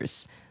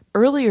seniors.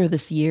 Earlier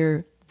this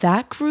year,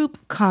 that group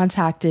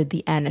contacted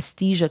the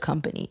anesthesia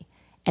company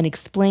and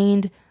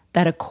explained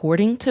that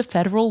according to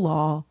federal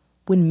law,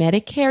 when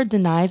Medicare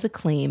denies a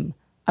claim,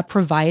 a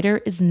provider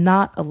is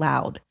not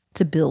allowed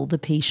to bill the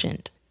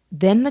patient.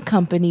 Then the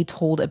company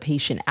told a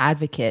patient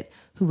advocate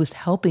who was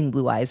helping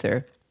Blue Eyes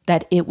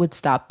that it would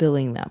stop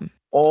billing them.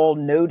 All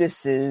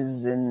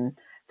notices and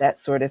that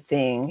sort of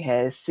thing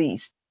has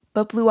ceased.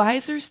 But Blue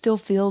Eyes still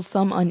feels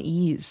some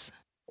unease.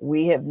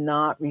 We have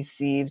not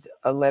received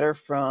a letter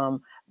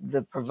from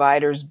the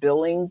provider's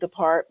billing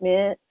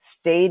department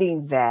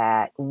stating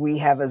that we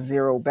have a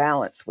zero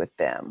balance with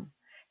them.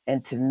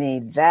 And to me,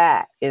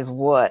 that is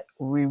what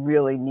we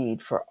really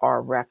need for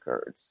our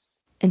records.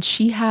 And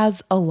she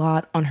has a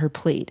lot on her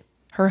plate.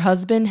 Her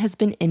husband has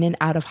been in and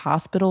out of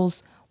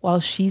hospitals while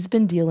she's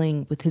been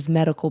dealing with his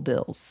medical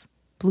bills.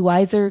 Blue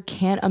Eyes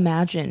can't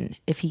imagine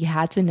if he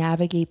had to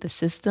navigate the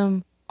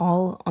system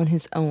all on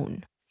his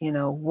own. You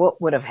know,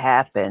 what would have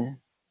happened?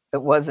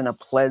 It wasn't a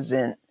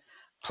pleasant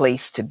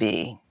place to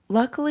be.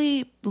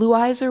 Luckily, Blue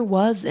Eyes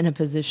was in a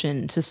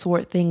position to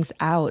sort things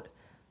out,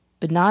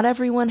 but not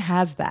everyone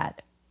has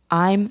that.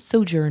 I'm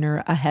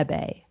Sojourner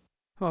Ahebe.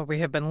 Well, we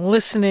have been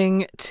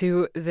listening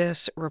to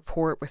this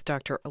report with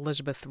Dr.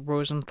 Elizabeth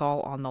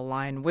Rosenthal on the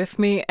line with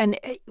me. And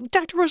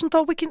Dr.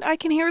 Rosenthal, I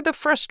can hear the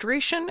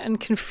frustration and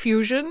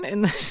confusion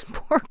in this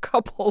poor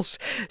couple's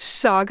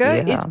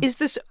saga. Yeah. Is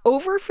this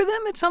over for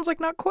them? It sounds like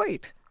not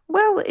quite.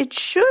 Well, it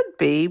should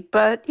be,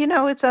 but,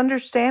 it's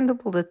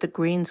understandable that the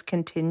Greens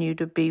continue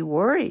to be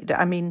worried.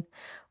 I mean,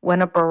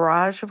 when a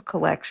barrage of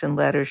collection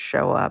letters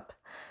show up,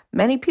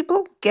 many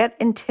people get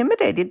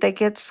intimidated, they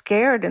get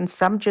scared, and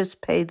some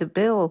just pay the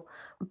bill.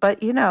 But,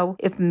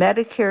 if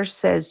Medicare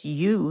says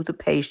you, the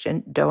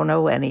patient, don't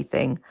owe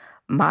anything,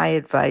 my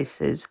advice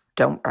is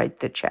don't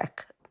write the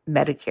check.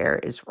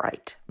 Medicare is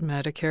right.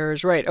 Medicare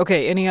is right.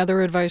 Okay, any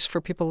other advice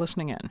for people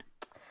listening in?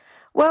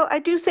 Well, I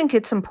do think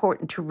it's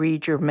important to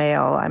read your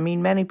mail. I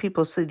mean, many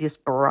people see this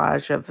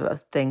barrage of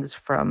things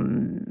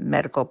from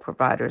medical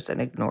providers and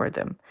ignore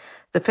them.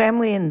 The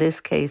family in this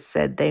case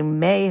said they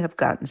may have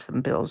gotten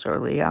some bills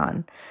early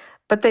on,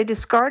 but they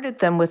discarded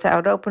them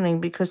without opening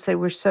because they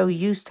were so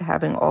used to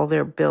having all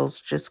their bills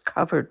just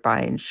covered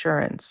by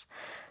insurance.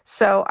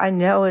 So I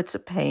know it's a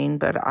pain,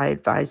 but I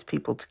advise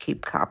people to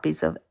keep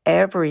copies of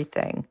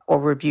everything or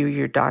review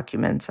your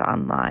documents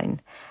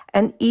online.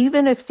 And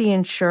even if the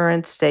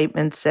insurance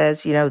statement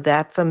says,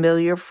 that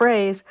familiar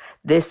phrase,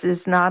 this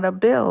is not a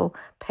bill,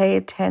 pay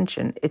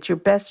attention. It's your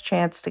best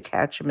chance to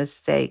catch a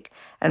mistake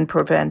and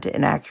prevent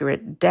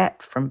inaccurate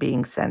debt from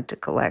being sent to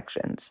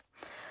collections.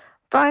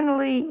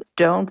 Finally,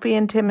 don't be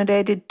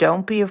intimidated.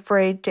 Don't be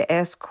afraid to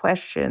ask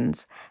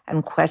questions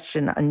and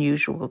question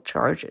unusual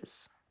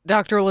charges.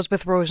 Dr.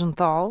 Elizabeth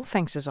Rosenthal,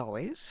 thanks as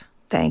always.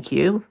 Thank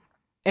you.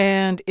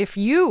 And if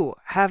you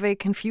have a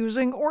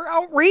confusing or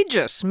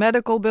outrageous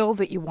medical bill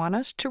that you want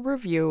us to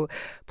review,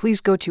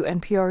 please go to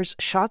NPR's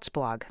Shots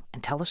blog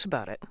and tell us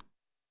about it.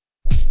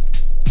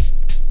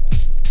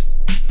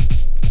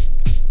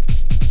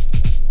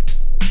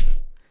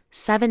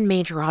 Seven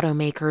major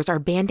automakers are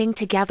banding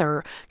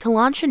together to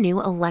launch a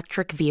new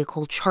electric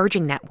vehicle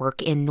charging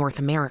network in North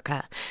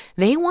America.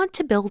 They want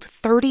to build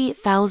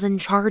 30,000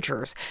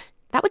 chargers.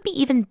 That would be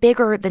even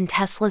bigger than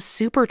Tesla's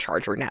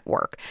supercharger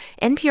network.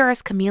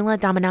 NPR's Camila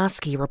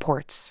Dominowski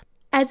reports.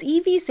 As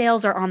EV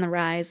sales are on the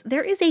rise,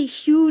 there is a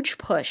huge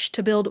push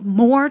to build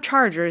more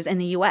chargers in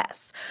the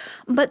U.S.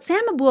 But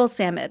Sam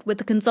Abuel-Samad with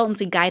the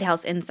consultancy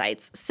Guidehouse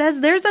Insights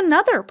says there's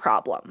another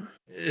problem.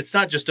 It's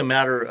not just a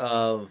matter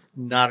of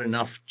not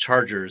enough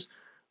chargers.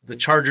 The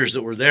chargers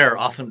that were there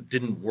often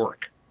didn't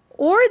work.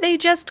 Or they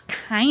just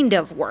kind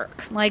of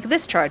work, like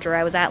this charger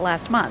I was at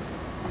last month.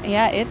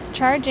 Yeah, it's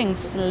charging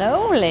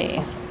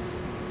slowly.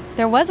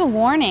 There was a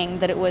warning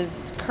that it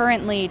was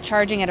currently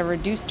charging at a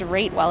reduced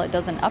rate while it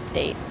doesn't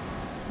update.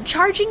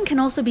 Charging can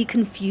also be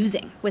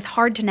confusing with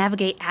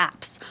hard-to-navigate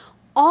apps.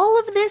 All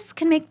of this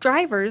can make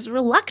drivers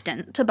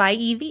reluctant to buy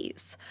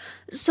EVs.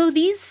 So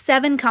these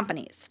 7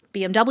 companies,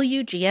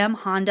 BMW, GM,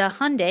 Honda,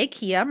 Hyundai,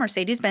 Kia,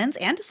 Mercedes-Benz,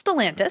 and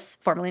Stellantis,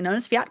 formerly known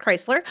as Fiat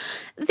Chrysler,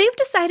 they've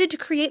decided to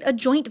create a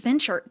joint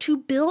venture to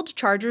build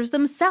chargers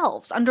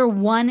themselves under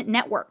one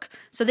network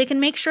so they can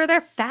make sure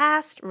they're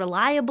fast,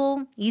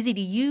 reliable, easy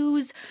to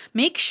use,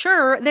 make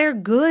sure they're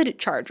good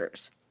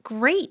chargers,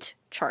 great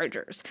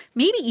chargers,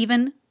 maybe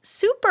even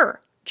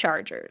super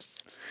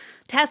chargers.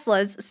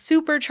 Tesla's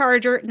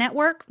supercharger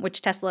network,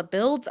 which Tesla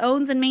builds,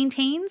 owns, and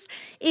maintains,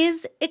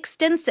 is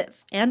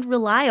extensive and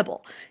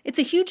reliable. It's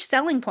a huge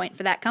selling point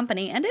for that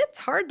company, and it's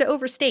hard to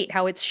overstate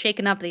how it's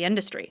shaken up the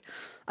industry.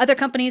 Other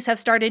companies have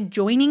started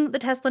joining the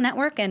Tesla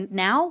network, and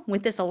now,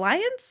 with this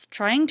alliance,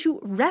 trying to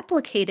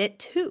replicate it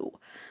too.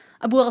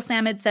 Abu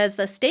al-Samad says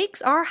the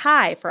stakes are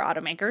high for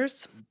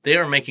automakers. They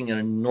are making an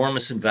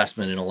enormous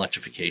investment in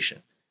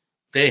electrification.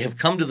 They have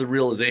come to the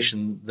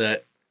realization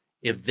that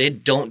if they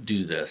don't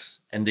do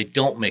this and they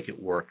don't make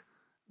it work,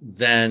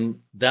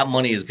 then that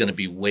money is going to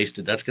be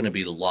wasted. That's going to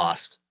be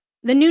lost.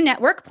 The new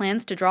network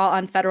plans to draw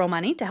on federal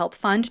money to help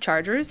fund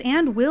chargers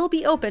and will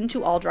be open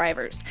to all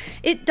drivers.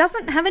 It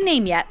doesn't have a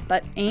name yet,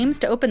 but aims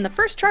to open the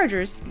first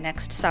chargers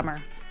next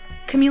summer.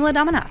 Camila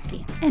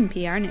Dominowski,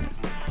 NPR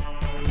News.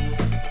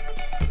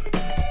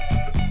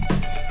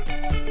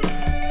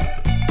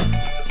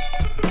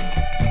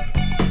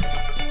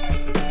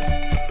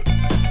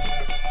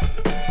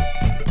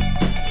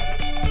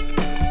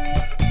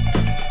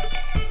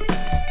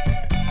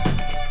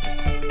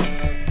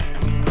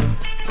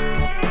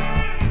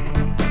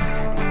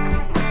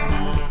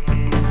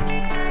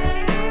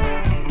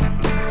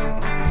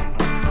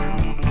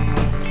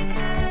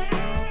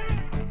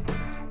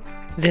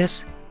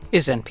 This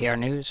is NPR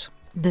News.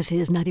 This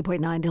is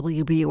 90.9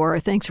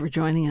 WBUR. Thanks for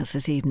joining us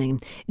this evening.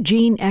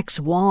 Gene X.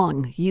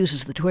 Wong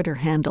uses the Twitter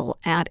handle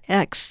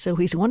 @X, so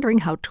he's wondering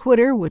how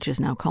Twitter, which is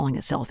now calling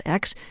itself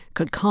X,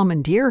 could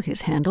commandeer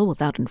his handle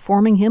without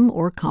informing him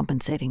or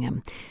compensating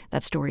him.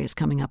 That story is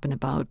coming up in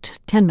about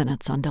 10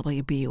 minutes on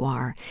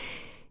WBUR.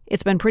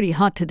 It's been pretty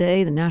hot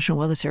today. The National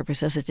Weather Service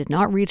says it did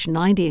not reach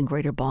 90 in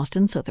Greater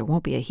Boston, so there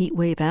won't be a heat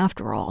wave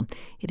after all.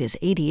 It is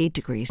 88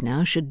 degrees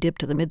now, should dip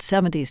to the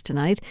mid-70s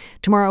tonight.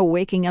 Tomorrow,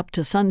 waking up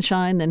to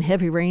sunshine, then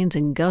heavy rains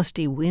and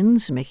gusty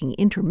winds, making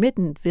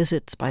intermittent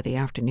visits by the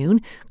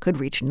afternoon. Could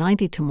reach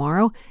 90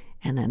 tomorrow.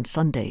 And then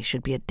Sunday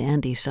should be a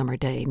dandy summer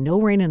day. No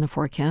rain in the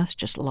forecast,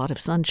 just a lot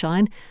of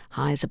sunshine.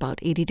 Highs about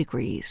 80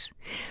 degrees.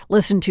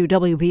 Listen to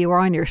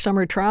WBUR on your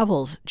summer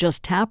travels.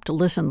 Just tap to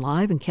listen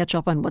live and catch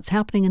up on what's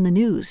happening in the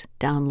news.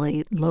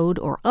 Download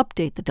or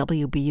update the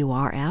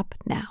WBUR app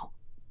now.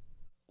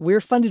 We're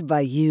funded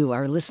by you,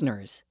 our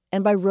listeners,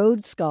 and by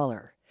Road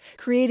Scholar,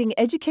 creating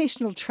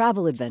educational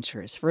travel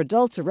adventures for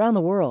adults around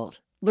the world.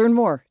 Learn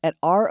more at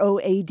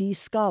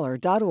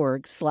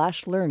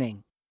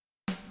roadscholar.org/learning.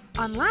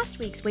 On last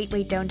week's Wait,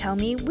 Wait, Don't Tell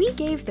Me, we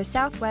gave the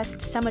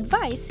Southwest some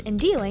advice in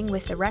dealing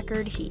with the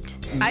record heat.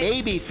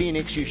 Maybe,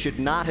 Phoenix, you should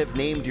not have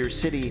named your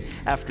city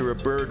after a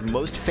bird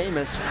most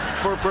famous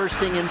for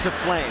bursting into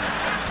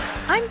flames.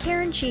 I'm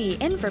Karen Chi,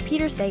 in for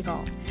Peter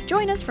Sagal.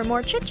 Join us for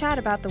more chit-chat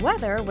about the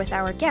weather with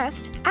our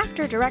guest,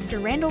 actor-director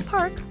Randall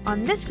Park,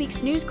 on this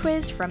week's news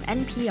quiz from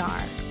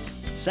NPR.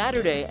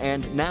 Saturday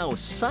and now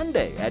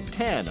Sunday at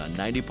 10 on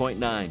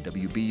 90.9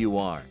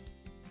 WBUR.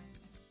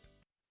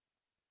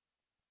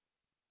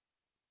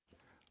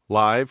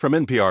 Live from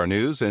NPR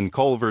News in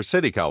Culver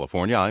City,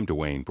 California, I'm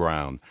Dwayne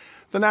Brown.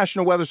 The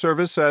National Weather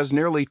Service says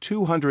nearly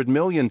 200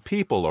 million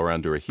people are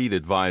under a heat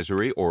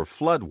advisory or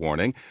flood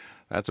warning.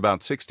 That's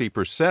about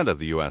 60% of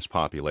the U.S.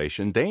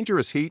 population.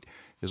 Dangerous heat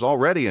is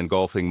already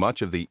engulfing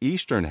much of the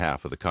eastern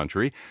half of the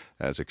country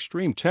as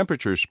extreme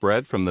temperatures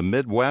spread from the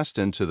Midwest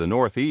into the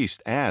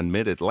Northeast and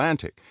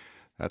Mid-Atlantic.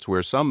 That's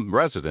where some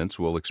residents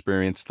will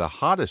experience the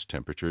hottest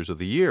temperatures of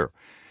the year.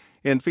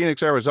 In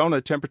Phoenix, Arizona,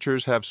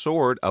 temperatures have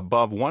soared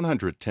above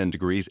 110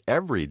 degrees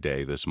every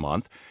day this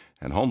month,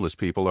 and homeless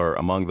people are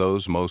among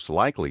those most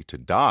likely to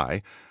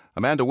die.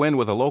 Amanda Wynn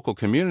with a local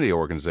community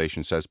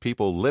organization says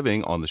people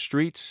living on the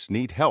streets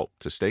need help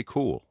to stay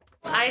cool.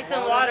 Ice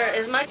and water,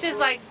 as much as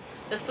like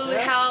the food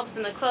helps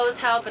and the clothes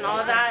help and all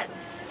of that,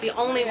 the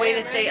only way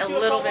to stay a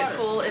little bit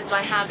cool is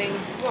by having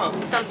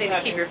something to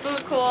keep your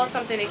food cool,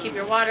 something to keep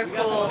your water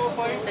cool.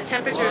 The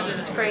temperatures are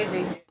just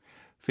crazy.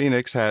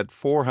 Phoenix had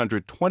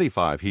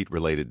 425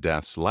 heat-related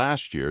deaths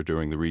last year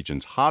during the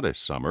region's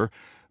hottest summer.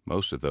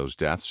 Most of those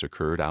deaths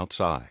occurred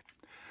outside.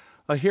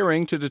 A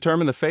hearing to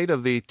determine the fate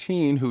of the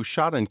teen who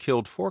shot and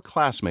killed 4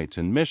 classmates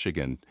in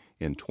Michigan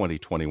in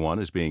 2021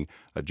 is being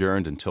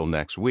adjourned until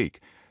next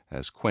week,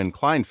 as Quinn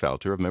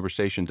Kleinfelter of member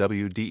station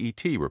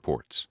WDET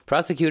reports.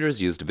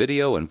 Prosecutors used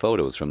video and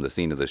photos from the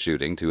scene of the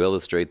shooting to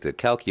illustrate the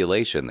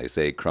calculation they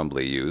say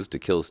Crumbly used to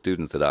kill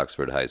students at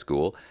Oxford High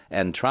School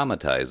and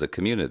traumatize a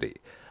community.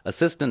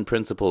 Assistant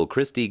Principal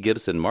Christy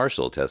Gibson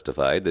Marshall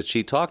testified that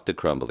she talked to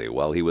Crumbly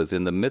while he was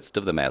in the midst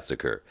of the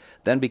massacre,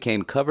 then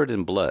became covered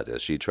in blood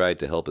as she tried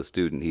to help a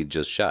student he'd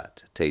just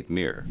shot, Tate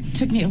Muir. It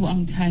took me a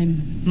long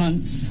time,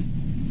 months,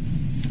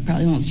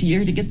 probably almost a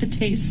year, to get the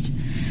taste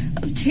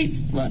of Tate's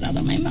blood out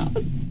of my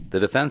mouth. The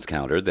defense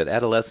countered that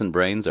adolescent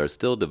brains are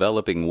still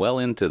developing well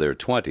into their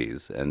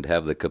 20s and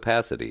have the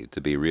capacity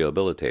to be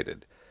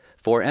rehabilitated.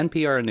 For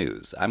NPR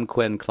News, I'm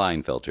Quinn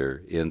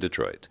Kleinfelter in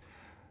Detroit.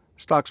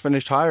 Stocks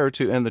finished higher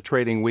to end the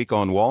trading week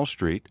on Wall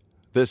Street.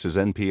 This is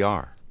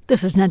NPR.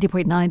 This is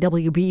 90.9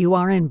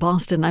 WBUR in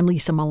Boston. I'm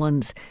Lisa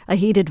Mullins. A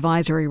heat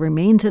advisory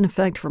remains in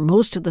effect for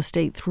most of the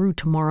state through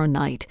tomorrow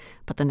night,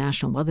 but But the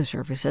National Weather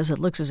Service says it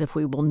looks as if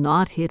we will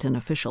not hit an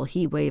official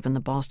heat wave in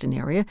the Boston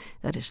area.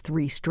 That is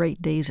 3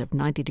 straight days of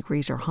 90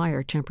 degrees or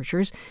higher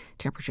temperatures.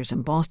 Temperatures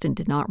in Boston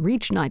did not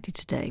reach 90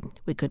 today.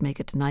 We could make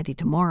it to 90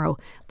 tomorrow,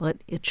 but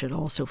it should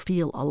also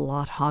feel a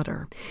lot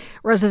hotter.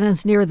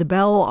 Residents near the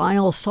Belle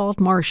Isle Salt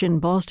Marsh in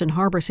Boston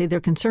Harbor say they're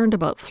concerned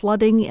about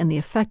flooding and the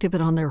effect of it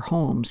on their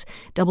homes.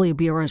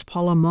 WBR's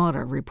Paula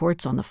Mora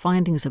reports on the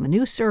findings of a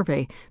new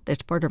survey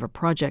that's part of a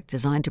project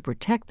designed to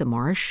protect the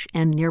marsh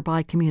and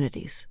nearby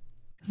communities.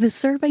 The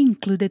survey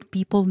included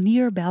people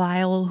near Belle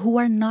Isle who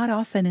are not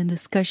often in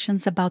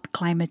discussions about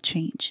climate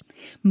change.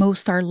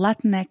 Most are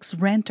Latinx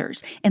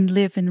renters and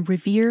live in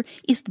Revere,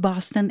 East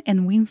Boston,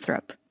 and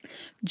Winthrop.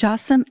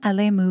 Jason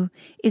Alemu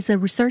is a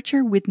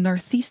researcher with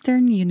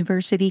Northeastern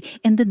University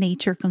and the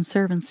Nature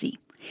Conservancy.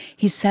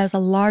 He says a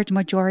large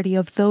majority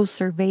of those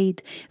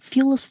surveyed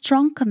feel a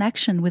strong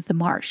connection with the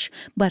marsh,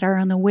 but are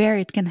unaware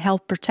it can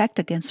help protect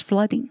against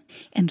flooding.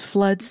 And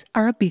floods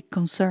are a big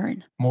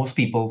concern. Most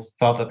people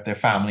felt that their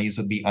families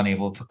would be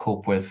unable to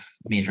cope with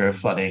major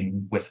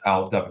flooding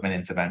without government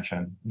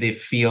intervention. They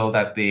feel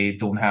that they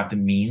don't have the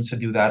means to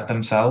do that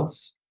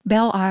themselves.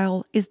 Belle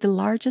Isle is the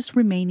largest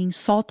remaining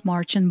salt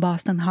marsh in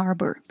Boston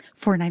Harbor.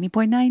 For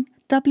 90.9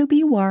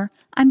 WBUR,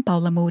 I'm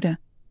Paula Moda.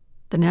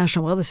 The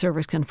National Weather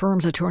Service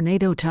confirms a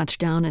tornado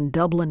touchdown in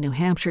Dublin, New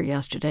Hampshire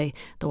yesterday.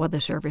 The Weather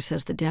Service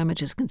says the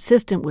damage is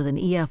consistent with an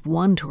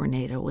EF1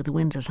 tornado with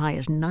winds as high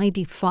as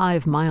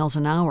 95 miles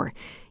an hour.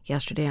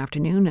 Yesterday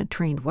afternoon, a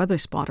trained weather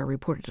spotter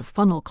reported a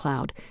funnel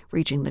cloud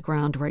reaching the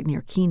ground right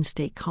near Keene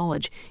State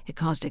College. It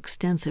caused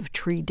extensive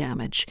tree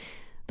damage.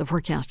 The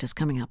forecast is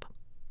coming up.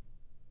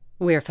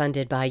 We're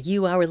funded by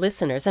you, our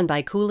listeners, and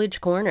by Coolidge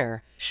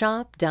Corner.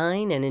 Shop,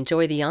 dine, and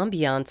enjoy the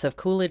ambiance of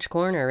Coolidge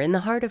Corner in the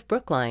heart of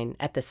Brookline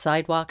at the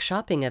Sidewalk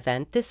Shopping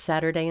event this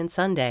Saturday and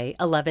Sunday,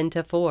 11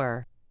 to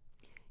 4.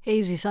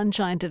 Hazy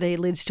sunshine today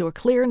leads to a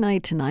clear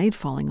night tonight,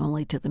 falling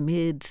only to the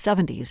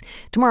mid-70s.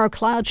 Tomorrow,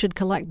 clouds should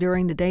collect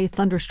during the day,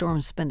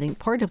 thunderstorms spending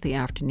part of the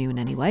afternoon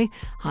anyway.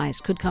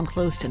 Highs could come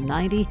close to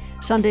 90.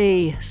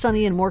 Sunday,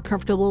 sunny and more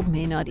comfortable,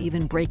 may not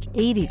even break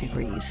 80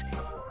 degrees.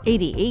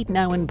 88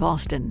 now in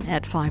Boston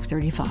at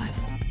 5:35.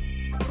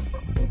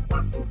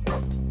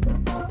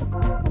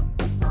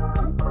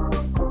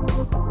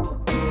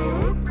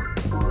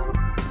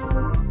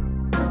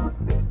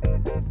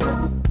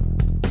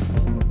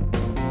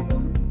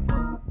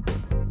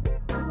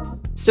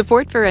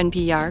 Support for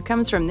NPR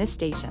comes from this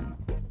station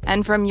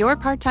and from Your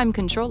Part-Time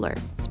Controller,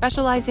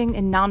 specializing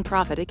in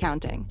nonprofit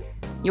accounting.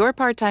 Your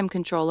Part-Time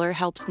Controller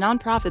helps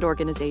nonprofit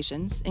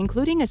organizations,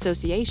 including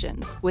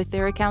associations, with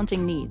their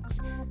accounting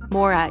needs.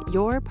 More at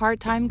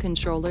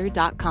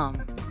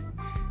yourparttimecontroller.com.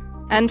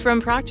 And from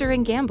Procter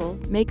 & Gamble,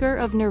 maker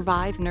of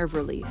Nervive Nerve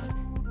Relief.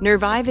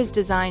 Nervive is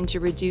designed to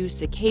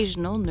reduce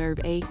occasional nerve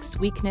aches,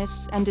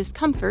 weakness, and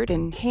discomfort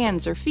in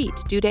hands or feet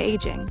due to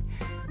aging.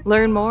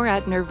 Learn more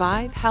at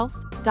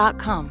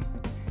nervivehealth.com.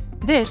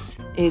 This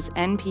is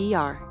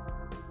NPR.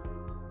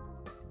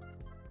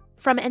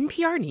 From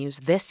NPR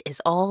News, this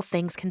is All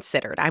Things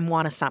Considered. I'm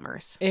Juana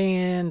Summers.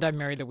 And I'm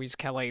Mary Louise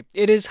Kelly.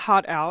 It is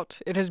hot out.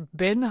 It has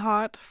been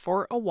hot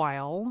for a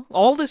while.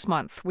 All this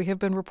month, we have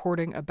been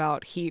reporting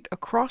about heat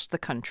across the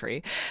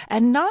country.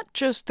 And not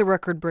just the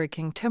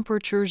record-breaking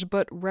temperatures,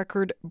 but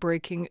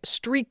record-breaking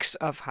streaks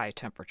of high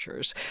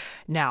temperatures.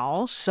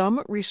 Now,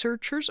 some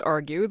researchers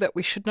argue that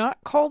we should not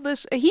call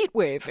this a heat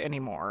wave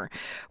anymore.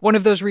 One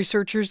of those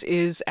researchers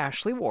is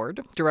Ashley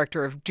Ward,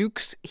 director of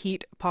Duke's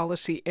Heat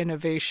Policy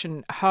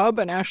Innovation Hub.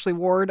 And Ashley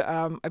Ward,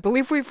 I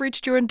believe we've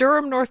reached you in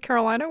Durham, North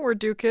Carolina, where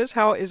Duke is.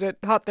 How is it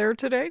hot there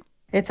today?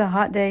 It's a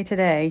hot day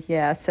today,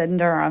 yes, in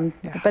Durham.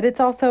 Yeah. But it's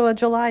also a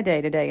July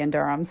day today in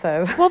Durham,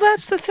 so. Well,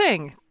 that's the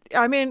thing.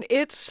 I mean,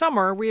 it's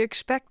summer. We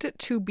expect it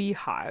to be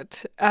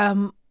hot.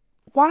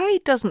 Why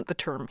doesn't the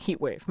term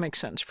heat wave make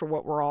sense for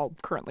what we're all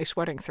currently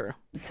sweating through?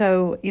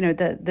 So,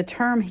 the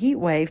term heat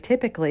wave,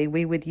 typically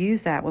we would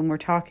use that when we're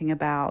talking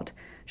about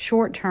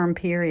short-term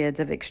periods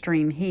of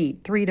extreme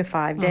heat, 3 to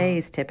 5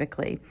 days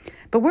typically.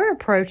 But we're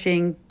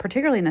approaching,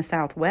 particularly in the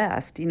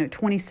Southwest,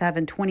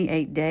 27,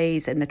 28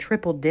 days in the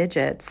triple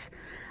digits,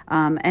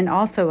 and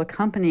also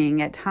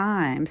accompanying at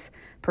times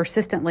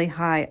persistently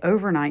high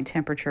overnight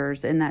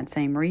temperatures in that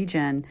same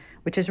region,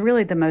 which is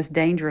really the most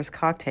dangerous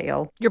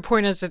cocktail. Your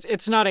point is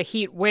it's not a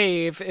heat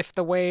wave if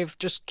the wave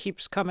just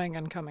keeps coming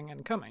and coming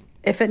and coming.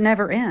 If it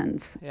never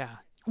ends. Yeah.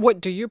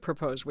 What do you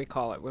propose we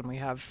call it when we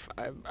have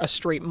a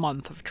straight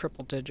month of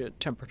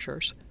triple-digit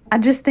temperatures? I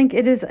just think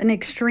it is an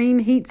extreme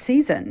heat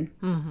season.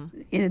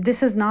 Mm-hmm.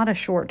 This is not a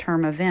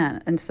short-term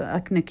event and so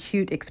an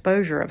acute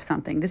exposure of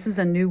something. This is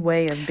a new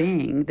way of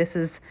being. This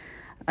is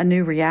a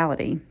new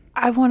reality.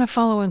 I want to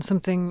follow on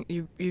something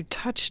you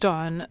touched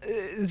on,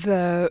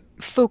 the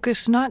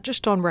focus not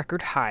just on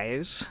record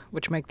highs,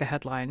 which make the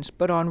headlines,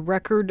 but on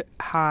record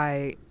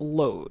high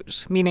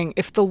lows, meaning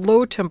if the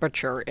low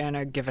temperature in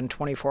a given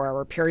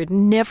 24-hour period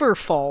never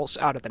falls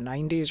out of the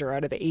 90s or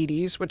out of the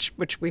 80s,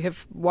 which we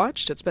have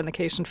watched, it's been the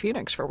case in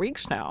Phoenix for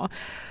weeks now,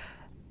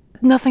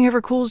 nothing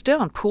ever cools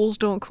down. Pools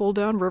don't cool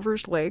down,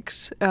 rivers,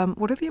 lakes.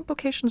 What are the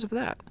implications of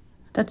that?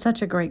 That's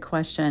such a great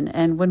question.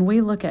 And when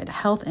we look at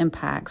health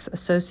impacts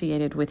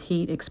associated with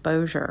heat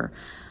exposure,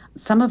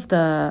 some of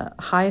the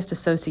highest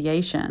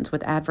associations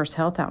with adverse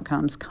health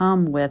outcomes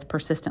come with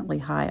persistently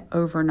high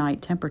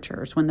overnight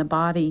temperatures when the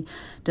body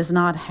does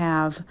not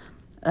have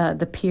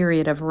the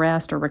period of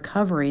rest or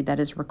recovery that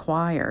is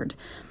required.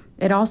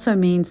 It also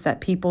means that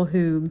people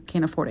who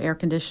can't afford air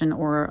condition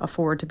or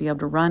afford to be able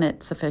to run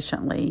it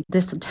sufficiently,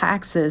 this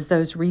taxes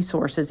those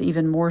resources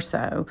even more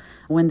so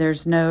when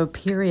there's no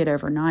period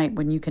overnight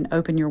when you can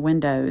open your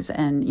windows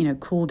and,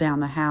 cool down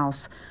the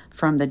house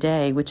from the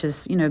day, which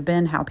has,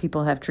 been how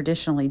people have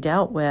traditionally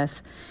dealt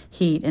with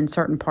heat in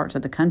certain parts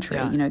of the country.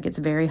 Yeah. It gets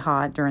very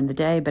hot during the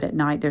day, but at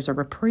night there's a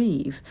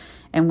reprieve.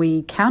 And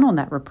we count on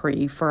that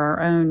reprieve for our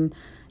own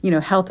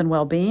health and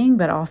well-being,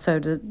 but also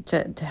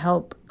to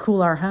help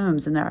cool our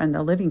homes and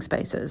the living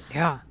spaces.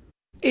 Yeah.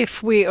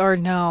 If we are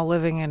now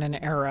living in an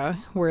era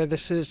where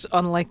this is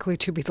unlikely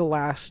to be the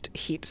last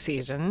heat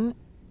season,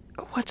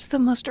 what's the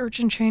most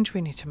urgent change we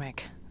need to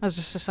make as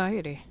a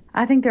society?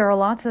 I think there are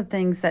lots of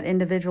things that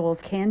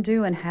individuals can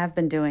do and have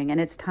been doing,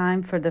 and it's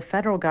time for the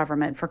federal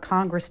government, for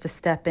Congress to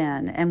step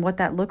in. And what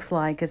that looks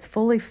like is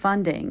fully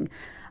funding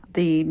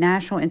the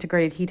National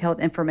Integrated Heat Health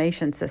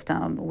Information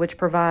System, which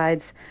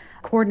provides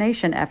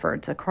coordination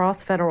efforts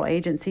across federal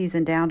agencies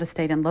and down to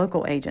state and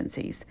local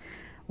agencies.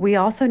 We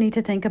also need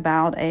to think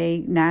about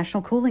a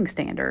national cooling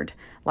standard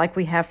like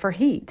we have for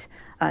heat.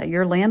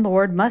 Your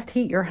landlord must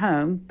heat your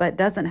home, but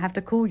doesn't have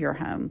to cool your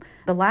home.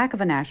 The lack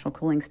of a national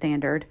cooling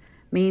standard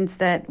means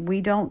that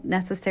we don't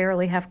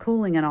necessarily have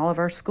cooling in all of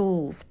our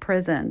schools,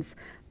 prisons,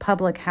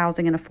 public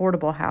housing and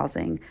affordable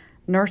housing,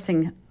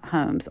 nursing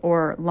homes,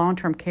 or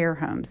long-term care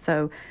homes.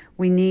 So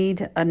we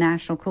need a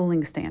national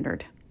cooling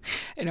standard.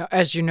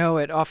 As you know,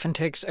 it often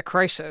takes a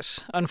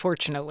crisis,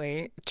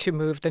 unfortunately, to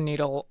move the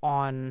needle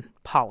on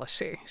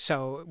policy.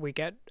 So we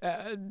get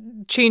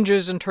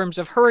changes in terms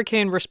of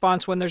hurricane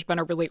response when there's been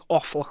a really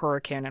awful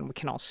hurricane, and we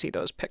can all see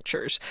those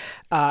pictures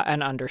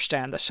and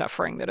understand the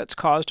suffering that it's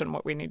caused and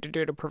what we need to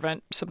do to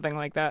prevent something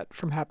like that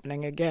from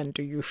happening again.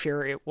 Do you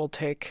fear it will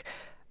take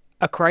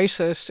a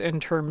crisis in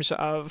terms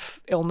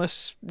of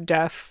illness,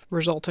 death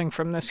resulting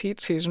from this heat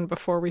season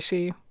before we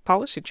see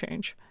policy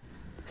change?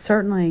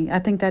 Certainly. I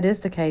think that is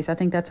the case. I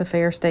think that's a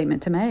fair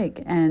statement to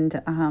make.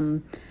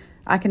 And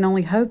I can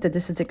only hope that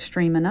this is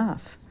extreme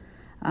enough.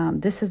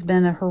 This has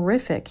been a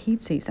horrific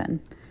heat season,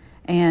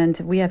 and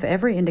we have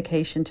every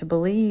indication to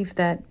believe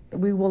that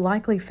we will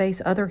likely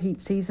face other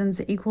heat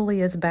seasons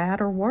equally as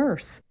bad or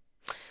worse.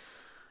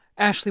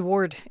 Ashley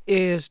Ward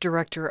is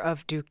director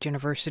of Duke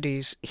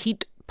University's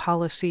Heat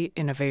Policy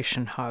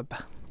Innovation Hub.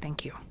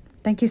 Thank you.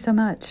 Thank you so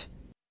much.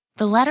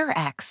 The letter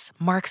X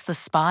marks the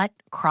spot,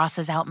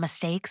 crosses out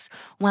mistakes.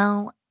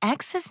 Well,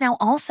 X is now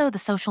also the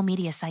social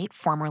media site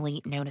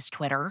formerly known as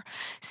Twitter.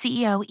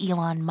 CEO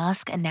Elon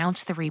Musk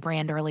announced the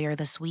rebrand earlier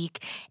this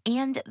week,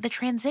 and the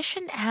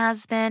transition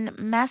has been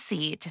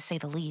messy, to say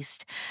the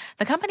least.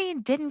 The company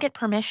didn't get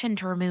permission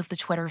to remove the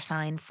Twitter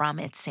sign from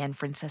its San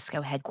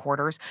Francisco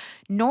headquarters,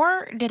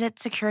 nor did it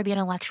secure the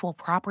intellectual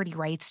property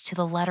rights to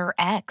the letter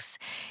X.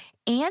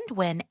 And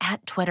when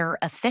 @Twitter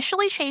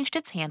officially changed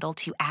its handle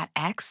to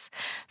 @X,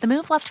 the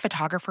move left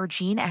photographer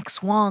Gene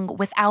X Wong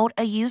without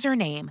a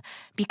username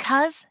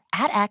because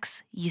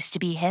 @X used to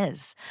be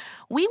his.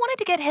 We wanted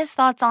to get his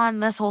thoughts on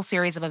this whole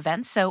series of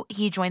events, so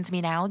he joins me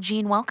now.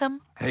 Gene,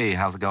 welcome. Hey,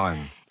 how's it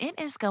going? It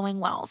is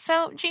going well.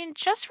 So, Gene,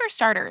 just for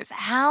starters,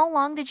 how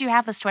long did you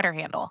have this Twitter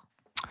handle?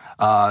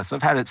 So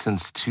I've had it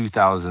since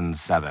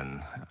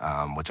 2007,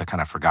 which I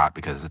kind of forgot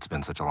because it's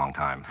been such a long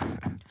time.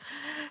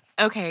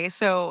 Okay,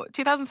 so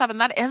 2007,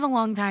 that is a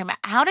long time.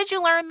 How did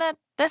you learn that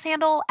this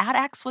handle,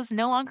 @X, was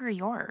no longer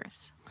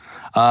yours?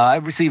 I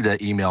received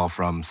an email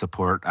from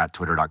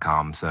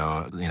support@twitter.com.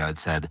 So, it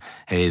said,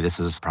 hey, this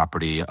is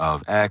property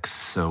of X,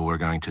 so we're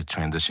going to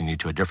transition you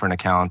to a different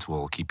account.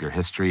 We'll keep your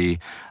history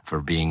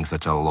for being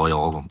such a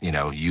loyal,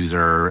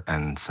 user,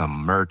 and some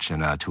merch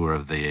and a tour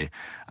of the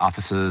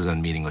offices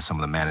and meeting with some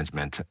of the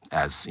management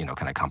as,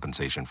 kind of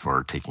compensation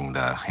for taking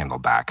the handle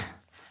back.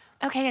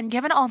 Okay, and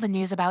given all the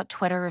news about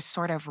Twitter's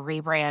sort of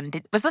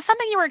rebrand, was this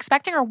something you were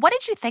expecting, or what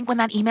did you think when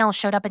that email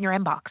showed up in your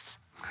inbox?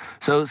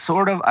 So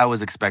sort of I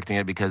was expecting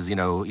it because,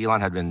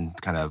 Elon had been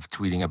kind of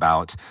tweeting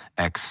about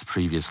X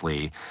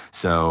previously.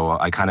 So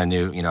I kind of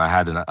knew, I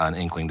had an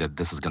inkling that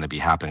this is going to be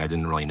happening. I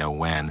didn't really know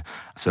when.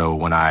 So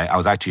when I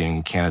was actually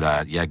in Canada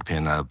at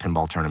Yegpin, a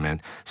pinball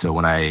tournament. So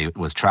when I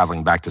was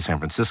traveling back to San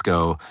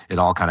Francisco, it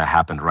all kind of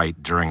happened right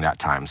during that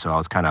time. So I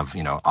was kind of,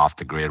 off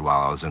the grid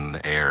while I was in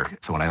the air.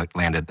 So when I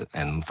landed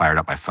and fired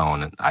up my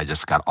phone, I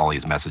just got all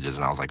these messages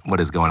and I was like, what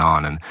is going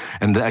on?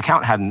 And the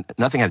account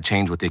nothing had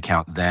changed with the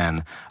account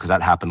then because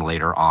that happened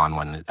later on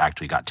when it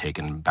actually got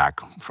taken back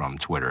from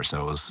Twitter.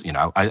 So it was,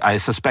 I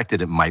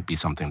suspected it might be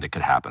something that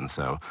could happen.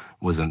 So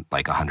it wasn't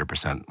like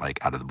 100% like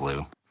out of the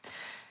blue.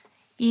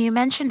 You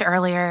mentioned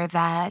earlier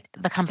that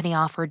the company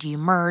offered you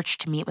merch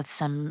to meet with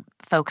some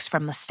folks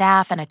from the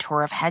staff and a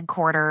tour of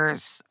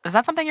headquarters. Is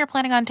that something you're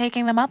planning on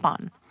taking them up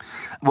on?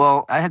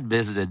 Well, I had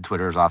visited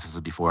Twitter's offices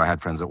before. I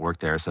had friends that worked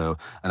there,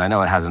 and I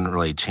know it hasn't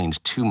really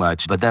changed too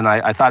much. But then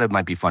I thought it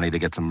might be funny to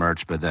get some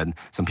merch, but then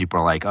some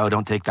people are like, oh,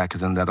 don't take that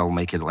because then that'll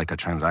make it like a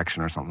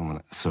transaction or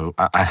something. So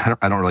I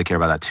don't really care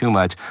about that too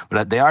much.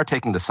 But they are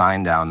taking the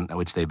sign down,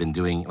 which they've been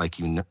doing, like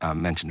you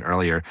mentioned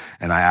earlier.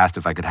 And I asked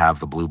if I could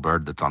have the blue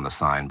bird that's on the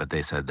sign, but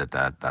they said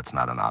that's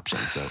not an option.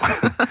 So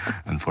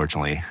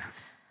unfortunately.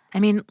 I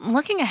mean,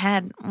 looking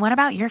ahead, what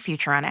about your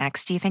future on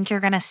X? Do you think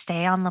you're going to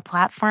stay on the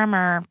platform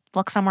or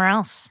look somewhere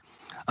else?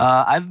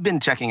 I've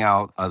been checking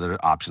out other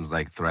options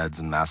like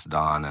Threads and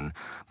Mastodon and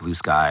Blue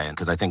Sky,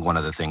 because I think one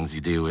of the things you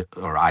do,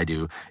 or I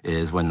do,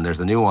 is when there's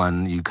a new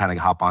one, you kind of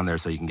hop on there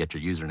so you can get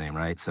your username,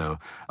 right? So,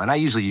 and I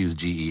usually use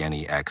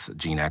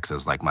GeneX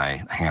as like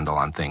my handle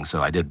on things.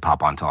 So I did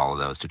pop onto all of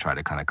those to try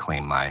to kind of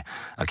claim my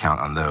account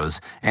on those.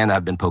 And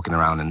I've been poking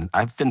around, and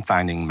I've been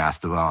finding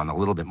Mastodon a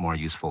little bit more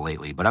useful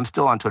lately. But I'm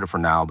still on Twitter for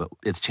now, but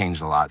it's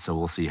changed a lot. So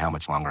we'll see how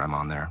much longer I'm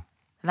on there.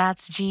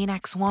 That's Jean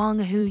X. Wong,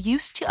 who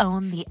used to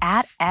own the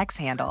 @X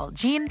handle.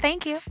 Jean,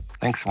 thank you.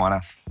 Thanks, Juana.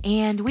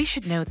 And we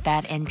should note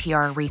that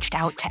NPR reached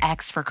out to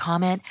X for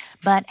comment,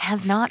 but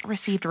has not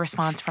received a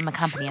response from the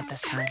company at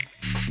this time.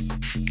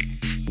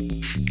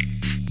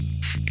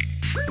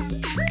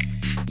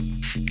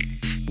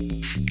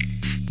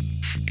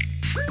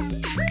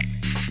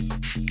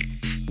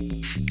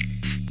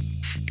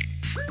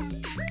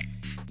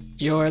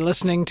 You're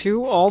listening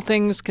to All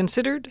Things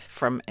Considered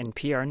from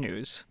NPR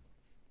News.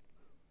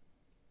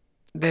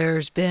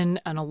 There's been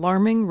an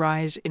alarming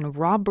rise in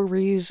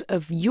robberies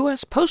of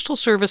U.S. Postal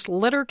Service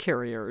letter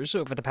carriers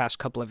over the past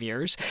couple of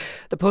years.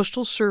 The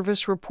Postal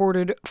Service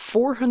reported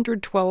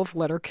 412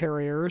 letter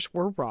carriers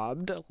were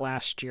robbed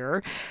last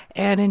year,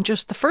 and in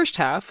just the first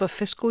half of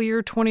fiscal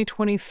year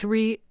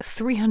 2023,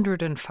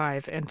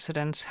 305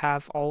 incidents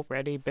have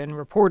already been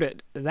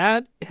reported.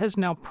 That has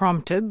now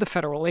prompted the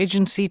federal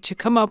agency to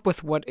come up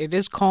with what it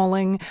is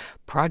calling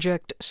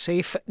Project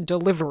Safe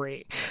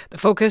Delivery. The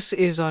focus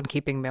is on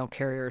keeping mail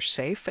carriers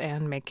safe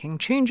and making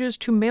changes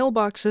to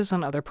mailboxes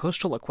and other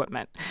postal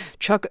equipment.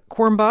 Chuck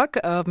Kornbach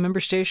of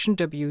member station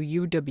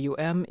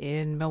WUWM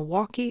in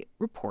Milwaukee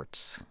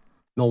reports.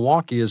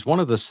 Milwaukee is one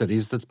of the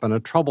cities that's been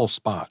a trouble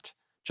spot.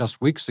 Just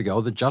weeks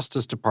ago, the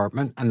Justice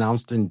Department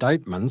announced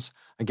indictments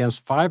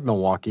against 5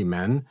 Milwaukee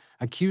men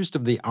accused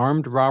of the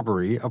armed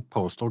robbery of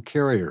postal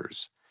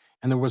carriers.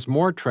 And there was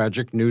more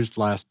tragic news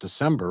last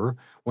December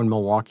when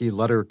Milwaukee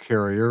letter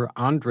carrier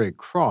Andre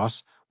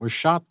Cross was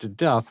shot to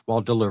death while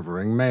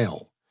delivering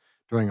mail.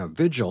 During a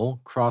vigil,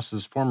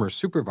 Cross's former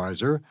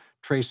supervisor,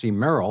 Tracy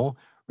Merrill,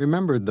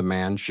 remembered the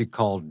man she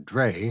called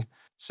Dre,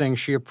 saying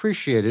she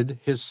appreciated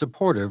his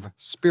supportive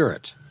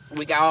spirit.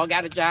 We all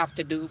got a job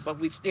to do, but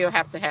we still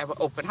have to have an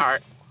open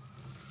heart.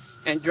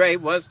 And Dre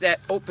was that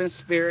open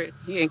spirit.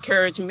 He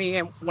encouraged me,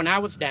 and when I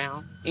was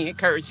down, he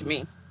encouraged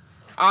me.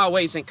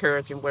 Always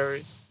encouraging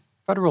words.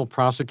 Federal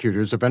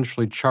prosecutors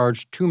eventually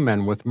charged 2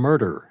 men with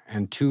murder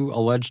and 2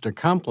 alleged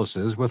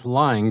accomplices with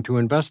lying to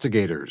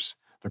investigators.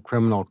 The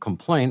criminal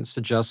complaint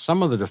suggests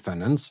some of the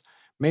defendants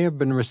may have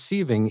been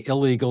receiving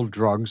illegal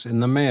drugs in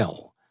the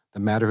mail.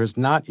 The matter has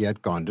not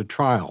yet gone to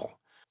trial.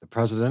 The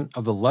president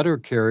of the letter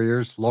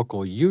carriers'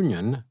 local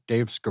union,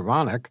 Dave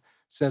Skowronek,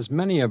 says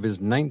many of his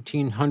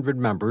 1,900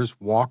 members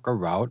walk a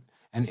route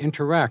and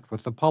interact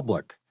with the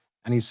public.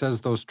 And he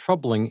says those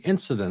troubling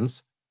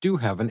incidents do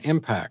have an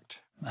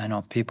impact. I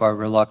know people are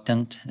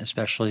reluctant,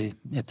 especially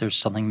if there's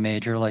something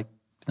major like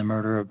the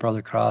murder of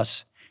Brother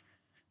Cross,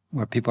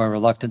 where people are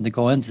reluctant to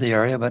go into the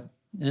area, but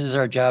it is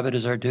our job, it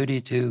is our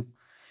duty to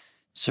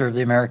serve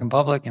the American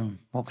public, and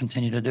we'll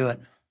continue to do it.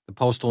 The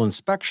Postal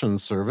Inspection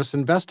Service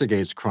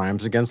investigates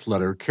crimes against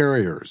letter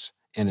carriers.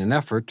 In an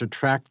effort to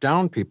track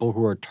down people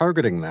who are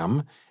targeting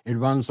them, it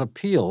runs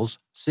appeals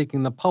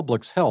seeking the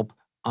public's help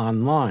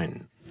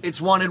online.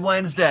 It's Wanted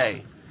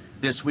Wednesday.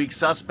 This week's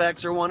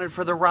suspects are wanted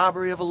for the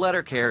robbery of a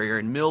letter carrier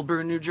in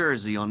Millburn, New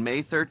Jersey on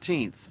May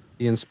 13th.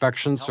 The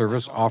Inspection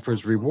Service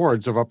offers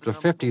rewards of up to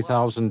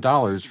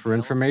 $50,000 for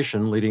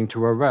information leading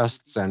to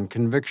arrests and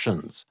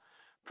convictions.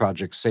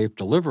 Project Safe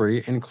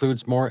Delivery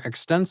includes more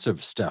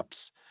extensive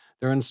steps.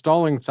 They're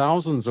installing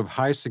thousands of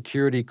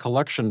high-security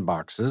collection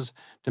boxes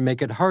to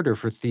make it harder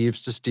for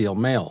thieves to steal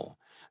mail.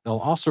 They'll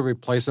also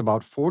replace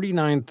about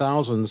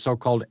 49,000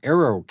 so-called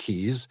arrow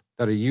keys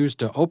that are used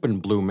to open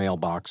blue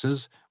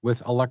mailboxes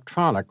with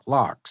electronic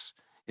locks.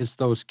 It's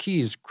those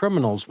keys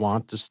criminals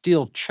want to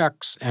steal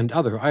checks and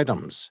other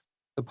items.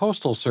 The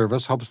Postal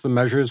Service hopes the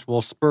measures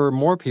will spur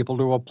more people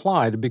to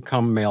apply to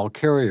become mail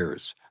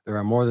carriers. There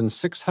are more than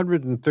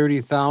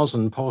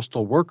 630,000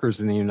 postal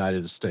workers in the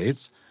United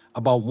States.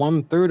 About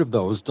 1/3 of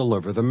those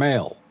deliver the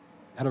mail.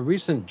 At a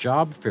recent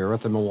job fair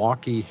at the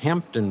Milwaukee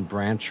Hampton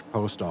Branch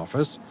Post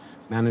Office,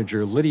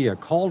 manager Lydia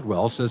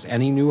Caldwell says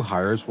any new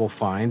hires will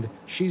find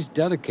she's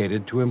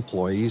dedicated to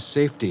employee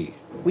safety.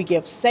 We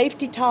give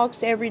safety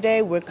talks every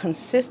day. We're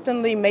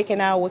consistently making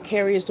our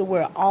carriers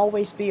aware.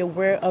 Always be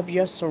aware of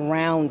your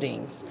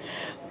surroundings.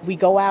 We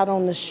go out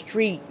on the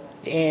street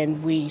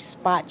and we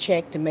spot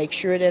check to make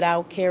sure that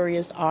our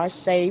carriers are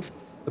safe.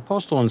 The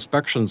Postal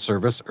Inspection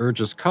Service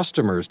urges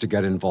customers to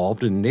get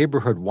involved in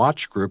neighborhood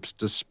watch groups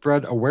to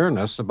spread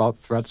awareness about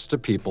threats to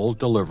people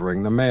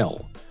delivering the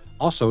mail.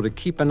 Also, to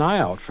keep an eye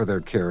out for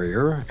their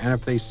carrier, and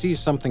if they see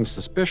something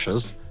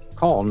suspicious,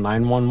 call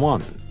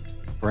 911.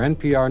 For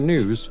NPR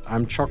News,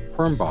 I'm Chuck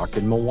Permbach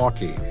in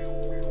Milwaukee.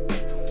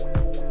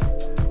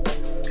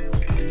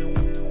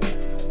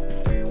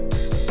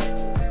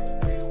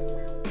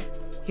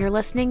 You're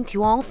listening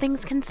to All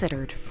Things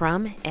Considered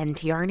from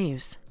NPR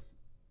News.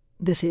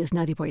 This is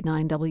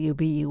 90.9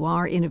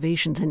 WBUR,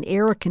 innovations in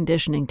air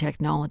conditioning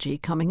technology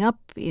coming up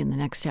in the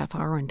next half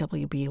hour on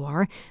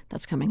WBUR.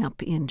 That's coming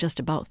up in just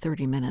about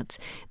 30 minutes.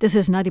 This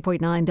is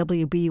 90.9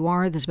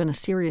 WBUR. There's been a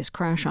serious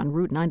crash on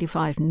Route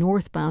 95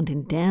 northbound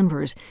in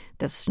Danvers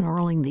that's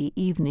snarling the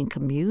evening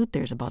commute.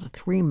 There's about a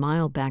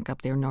 3-mile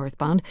backup there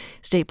northbound.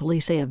 State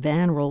police say a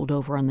van rolled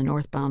over on the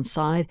northbound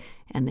side,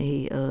 and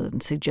they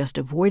suggest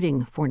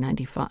avoiding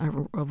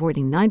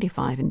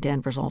 95 in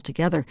Danvers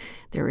altogether.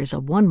 There is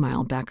a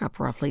 1-mile backup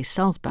roughly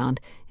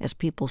southbound as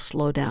people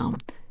slow down.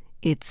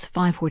 It's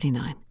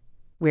 5:49.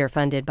 We're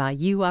funded by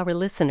you, our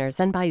listeners,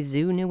 and by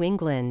Zoo New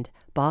England.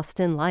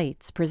 Boston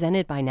Lights,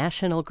 presented by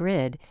National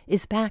Grid,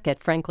 is back at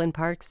Franklin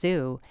Park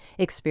Zoo.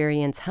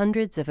 Experience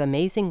hundreds of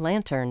amazing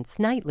lanterns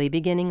nightly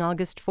beginning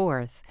August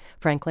 4th.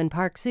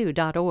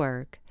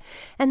 franklinparkzoo.org.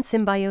 And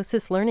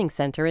Symbiosis Learning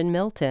Center in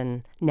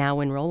Milton, now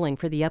enrolling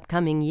for the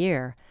upcoming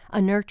year. A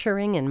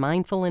nurturing and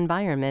mindful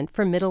environment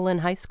for middle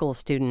and high school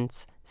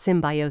students.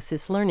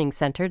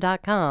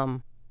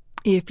 SymbiosisLearningCenter.com.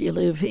 If you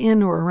live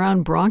in or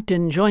around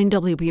Brockton, join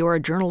WBUR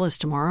journalists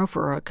tomorrow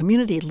for a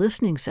community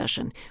listening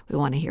session. We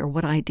want to hear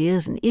what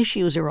ideas and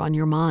issues are on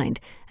your mind.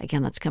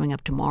 Again, that's coming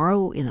up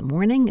tomorrow in the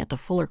morning at the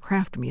Fuller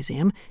Craft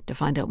Museum. To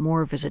find out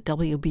more, visit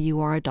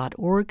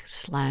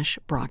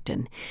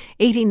wbur.org/Brockton.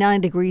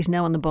 89 degrees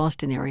now in the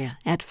Boston area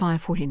at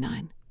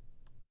 5:49.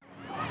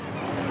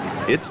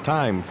 It's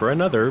time for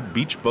another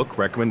beach book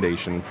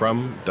recommendation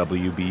from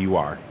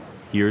WBUR.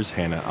 Here's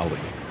Hannah Ali.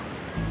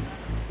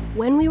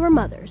 When We Were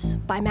Mothers,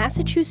 by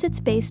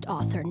Massachusetts-based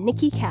author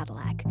Nikki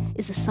Cadillac,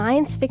 is a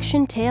science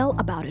fiction tale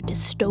about a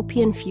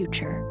dystopian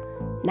future.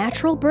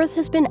 Natural birth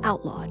has been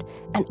outlawed,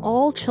 and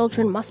all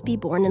children must be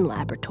born in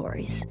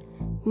laboratories.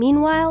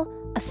 Meanwhile,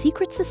 a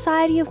secret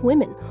society of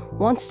women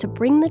wants to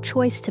bring the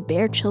choice to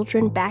bear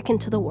children back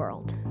into the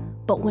world.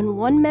 But when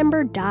one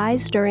member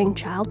dies during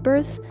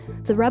childbirth,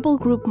 the rebel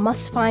group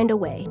must find a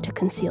way to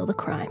conceal the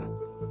crime.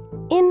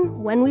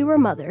 In When We Were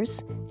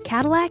Mothers,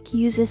 Cadillac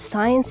uses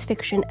science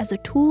fiction as a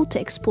tool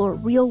to explore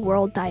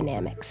real-world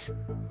dynamics.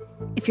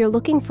 If you're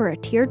looking for a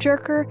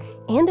tearjerker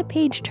and a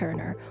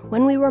page-turner,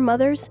 When We Were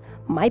Mothers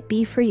might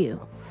be for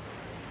you.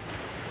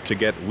 To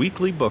get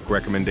weekly book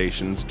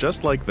recommendations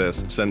just like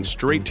this sent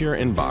straight to your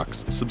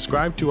inbox,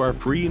 subscribe to our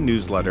free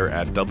newsletter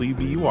at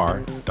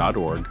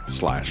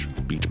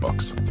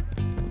wbur.org/beachbooks.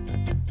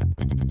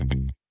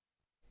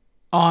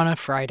 On a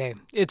Friday,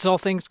 it's All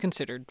Things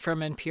Considered.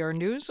 From NPR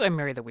News, I'm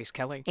Mary Louise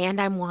Kelly.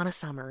 And I'm Juana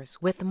Summers.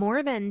 With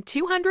more than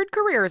 200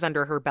 careers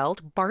under her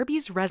belt,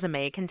 Barbie's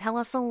resume can tell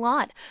us a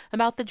lot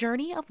about the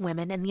journey of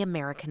women in the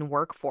American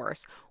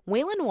workforce.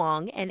 Waylon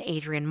Wong and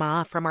Adrian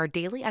Ma from our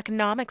daily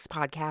economics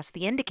podcast,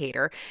 The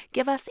Indicator,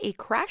 give us a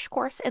crash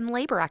course in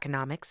labor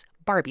economics,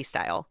 Barbie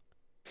style.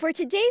 For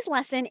today's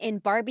lesson in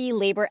Barbie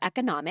labor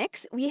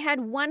economics, we had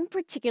one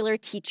particular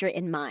teacher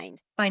in mind.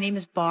 My name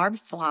is Barb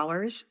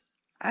Flowers.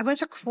 I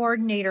was a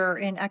coordinator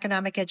in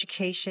economic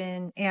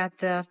education at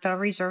the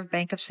Federal Reserve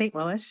Bank of St.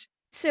 Louis.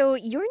 So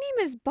your name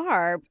is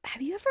Barb.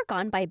 Have you ever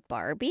gone by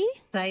Barbie?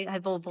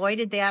 I've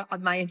avoided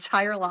that my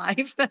entire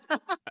life.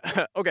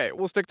 Okay,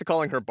 we'll stick to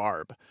calling her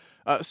Barb.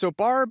 So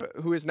Barb,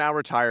 who is now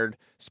retired,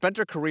 spent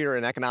her career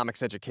in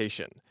economics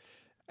education.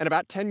 And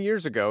about 10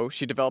 years ago,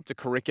 she developed a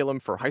curriculum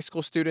for high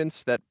school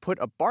students that put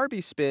a Barbie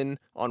spin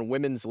on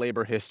women's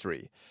labor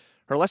history.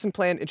 Her lesson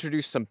plan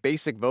introduced some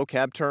basic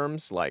vocab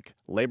terms like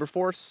labor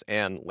force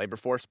and labor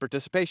force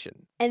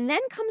participation. And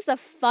then comes the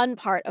fun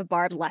part of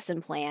Barb's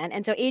lesson plan.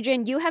 And so,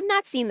 Adrian, you have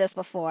not seen this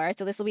before,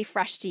 so this will be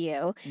fresh to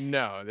you.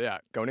 No, yeah,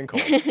 going in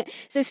cold.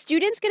 So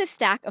students get a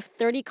stack of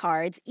 30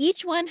 cards.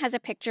 Each one has a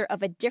picture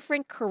of a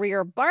different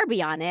career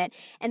Barbie on it,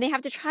 and they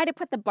have to try to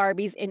put the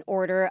Barbies in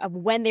order of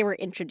when they were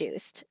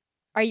introduced.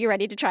 Are you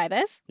ready to try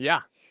this?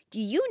 Yeah. Do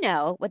you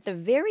know what the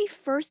very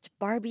first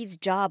Barbie's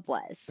job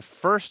was? The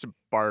first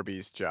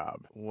Barbie's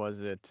job, was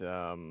it,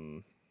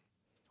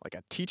 like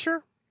a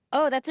teacher?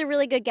 Oh, that's a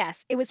really good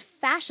guess. It was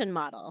fashion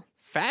model.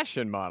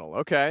 Fashion model,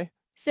 okay.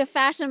 So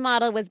fashion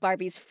model was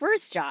Barbie's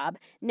first job.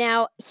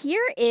 Now,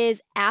 here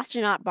is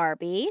astronaut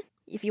Barbie,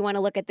 if you want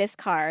to look at this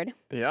card.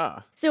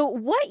 Yeah. So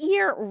what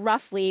year,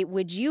 roughly,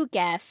 would you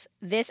guess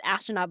this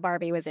astronaut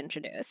Barbie was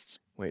introduced?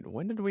 Wait,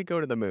 when did we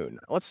go to the moon?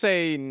 Let's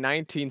say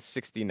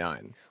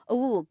 1969.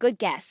 Oh, good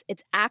guess.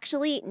 It's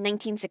actually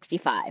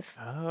 1965.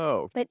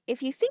 Oh. But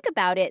if you think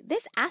about it,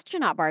 this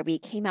astronaut Barbie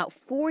came out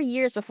 4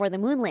 years before the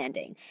moon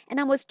landing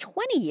and almost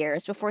 20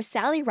 years before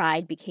Sally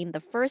Ride became the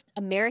first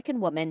American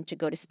woman to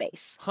go to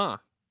space. Huh.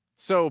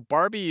 So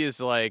Barbie is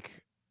like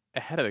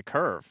ahead of the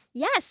curve.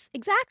 Yes,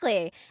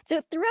 exactly.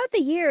 So throughout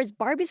the years,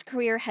 Barbie's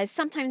career has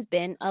sometimes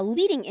been a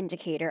leading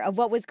indicator of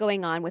what was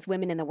going on with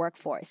women in the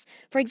workforce.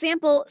 For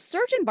example,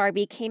 Surgeon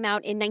Barbie came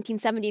out in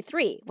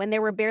 1973 when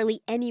there were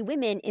barely any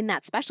women in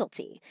that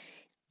specialty.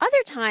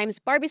 Other times,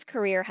 Barbie's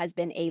career has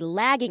been a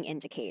lagging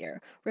indicator,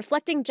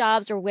 reflecting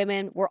jobs where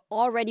women were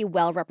already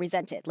well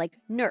represented, like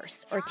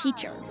nurse or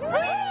teacher.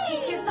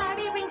 Teacher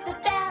Barbie rings the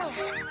bell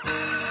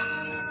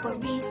for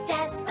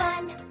recess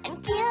fun and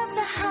gives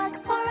a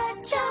hug for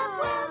a job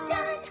well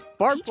done.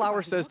 Barb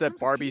Flower says that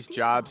Barbie's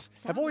jobs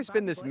have always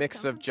been this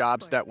mix of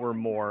jobs that were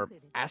more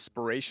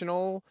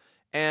aspirational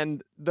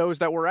and those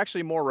that were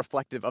actually more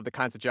reflective of the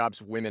kinds of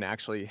jobs women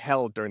actually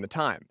held during the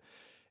time.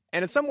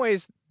 And in some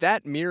ways,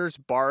 that mirrors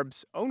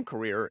Barb's own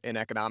career in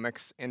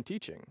economics and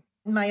teaching.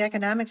 In my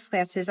economics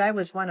classes, I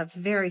was one of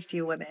very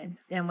few women.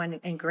 And when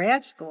in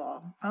grad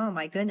school, oh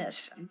my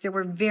goodness, there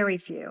were very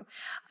few.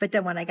 But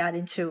then when I got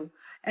into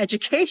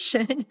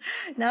education,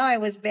 now I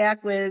was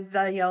back with,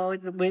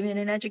 the women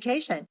in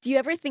education. Do you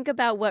ever think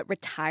about what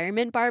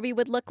retirement Barbie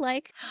would look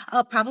like?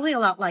 Probably a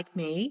lot like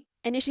me.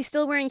 And is she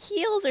still wearing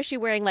heels or is she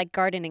wearing like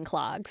gardening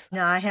clogs?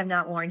 No, I have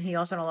not worn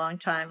heels in a long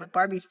time. But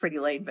Barbie's pretty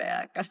laid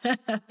back.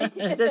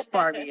 This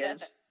Barbie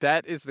is.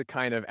 That is the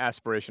kind of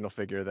aspirational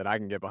figure that I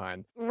can get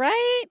behind.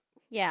 Right?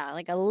 Yeah,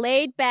 like a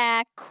laid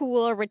back,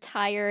 cool,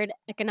 retired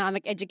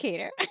economic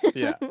educator.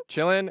 Yeah,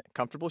 chillin',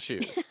 comfortable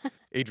shoes.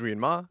 Adrian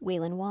Ma.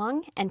 Waylon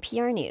Wong,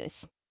 NPR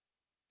News.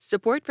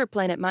 Support for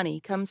Planet Money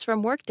comes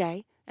from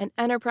Workday, an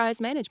enterprise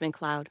management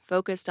cloud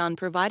focused on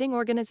providing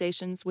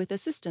organizations with a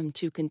system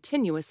to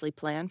continuously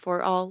plan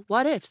for all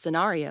what-if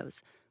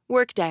scenarios.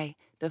 Workday,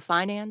 the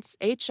finance,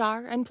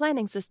 HR, and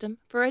planning system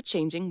for a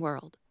changing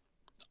world.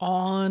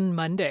 On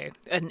Monday,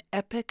 an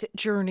epic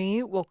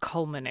journey will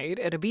culminate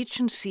at a beach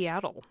in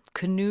Seattle.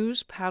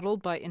 Canoes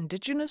paddled by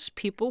Indigenous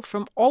people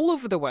from all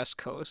over the West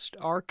Coast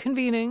are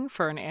convening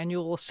for an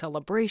annual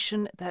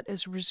celebration that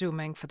is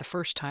resuming for the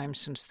first time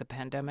since the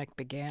pandemic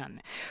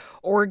began.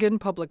 Oregon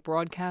Public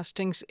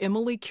Broadcasting's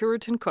Emily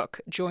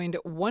Curitin-Cook joined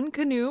one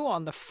canoe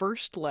on the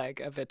first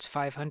leg of its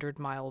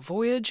 500-mile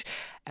voyage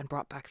and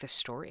brought back this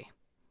story.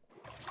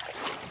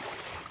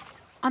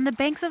 On the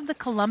banks of the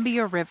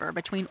Columbia River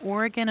between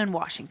Oregon and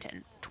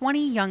Washington,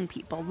 20 young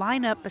people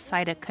line up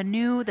beside a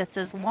canoe that's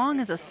as long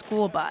as a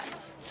school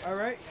bus. All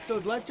right, so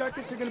the life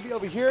jackets are going to be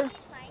over here.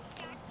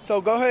 So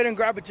go ahead and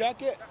grab a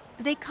jacket.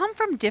 They come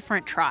from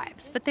different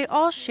tribes, but they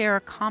all share a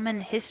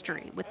common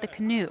history with the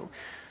canoe.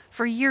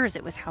 For years,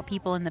 it was how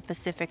people in the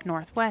Pacific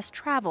Northwest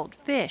traveled,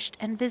 fished,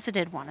 and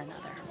visited one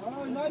another. All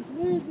right, nice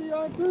and easy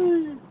on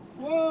 3.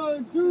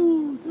 1,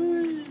 2,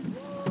 3.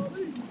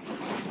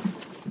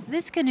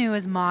 This canoe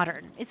is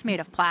modern. It's made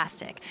of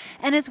plastic,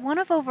 and it's one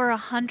of over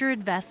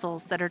 100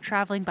 vessels that are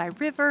traveling by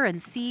river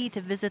and sea to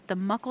visit the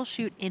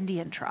Muckleshoot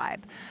Indian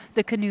tribe.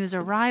 The canoe's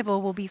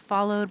arrival will be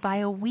followed by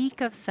a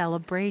week of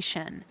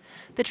celebration.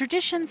 The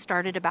tradition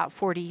started about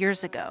 40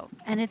 years ago,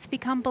 and it's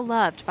become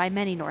beloved by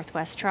many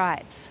Northwest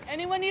tribes.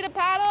 Anyone need a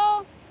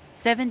paddle?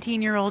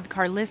 17-year-old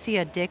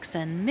Carlissia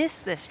Dixon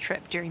missed this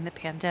trip during the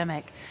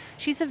pandemic.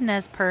 She's of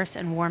Nez Perce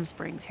and Warm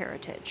Springs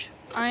heritage.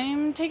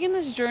 I'm taking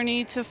this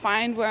journey to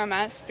find where I'm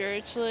at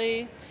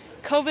spiritually.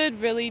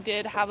 COVID really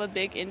did have a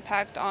big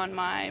impact on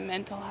my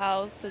mental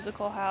health,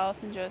 physical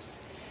health, and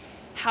just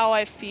how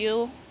I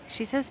feel.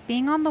 She says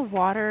being on the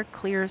water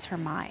clears her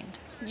mind.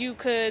 You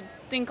could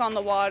think on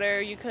the water,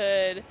 you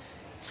could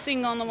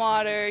sing on the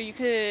water, you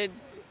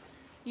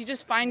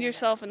just find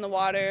yourself in the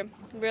water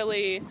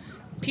really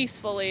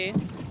peacefully.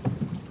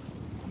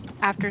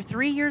 After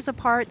 3 years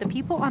apart, the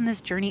people on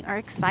this journey are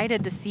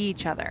excited to see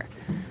each other.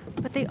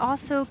 But they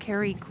also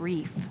carry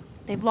grief.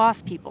 They've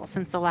lost people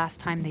since the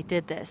last time they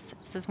did this,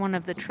 says one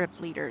of the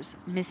trip leaders,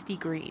 Misty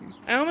Green.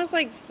 I almost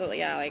I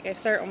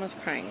start almost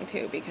crying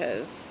too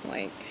because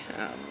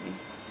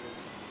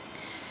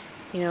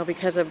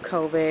because of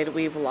COVID,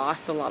 we've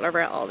lost a lot of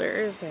our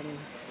elders, and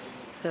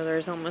so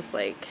there's almost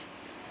like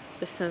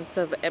the sense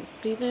of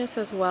emptiness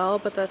as well,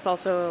 but that's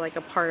also like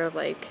a part of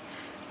like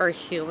our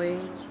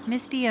healing.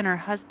 Misty and her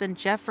husband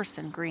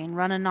Jefferson Green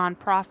run a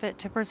nonprofit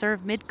to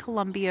preserve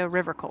mid-Columbia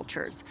river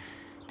cultures.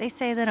 They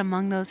say that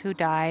among those who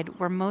died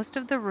were most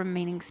of the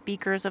remaining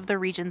speakers of the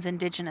region's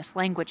indigenous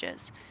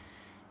languages.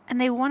 And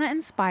they want to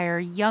inspire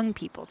young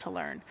people to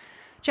learn.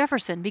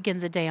 Jefferson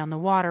begins a day on the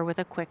water with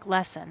a quick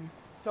lesson.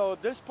 So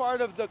this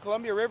part of the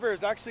Columbia River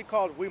is actually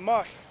called we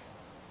must.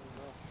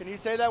 Can you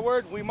say that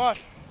word? We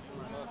must.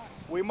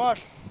 We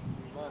must.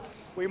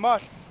 We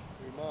must.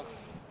 We must.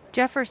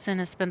 Jefferson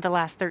has spent the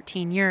last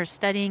 13 years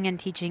studying and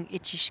teaching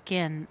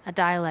Ichishkin, a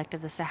dialect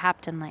of the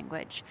Sahaptin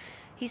language.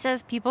 He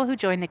says people who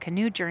join the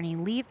canoe journey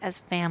leave as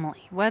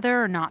family,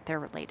 whether or not they're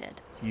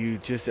related. You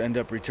just end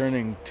up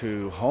returning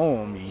to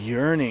home,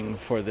 yearning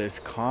for this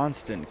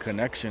constant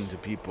connection to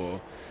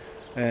people,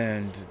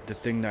 and the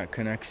thing that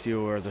connects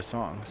you are the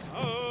songs.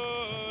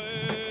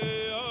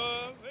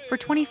 For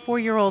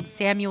 24-year-old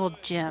Samuel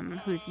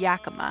Jim, who's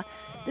Yakima,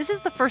 this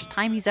is the first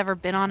time he's ever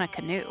been on a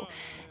canoe.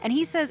 And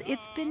he says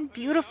it's been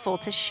beautiful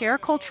to share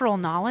cultural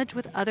knowledge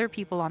with other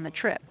people on the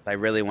trip. I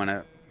really want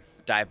to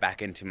dive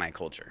back into my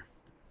culture,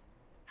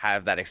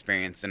 have that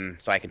experience,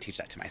 and so I can teach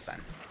that to my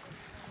son.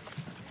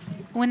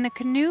 When the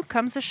canoe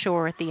comes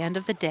ashore at the end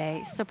of the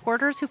day,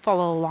 supporters who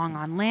follow along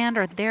on land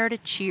are there to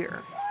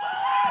cheer.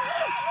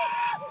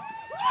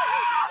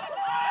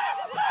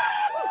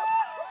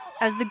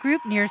 As the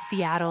group nears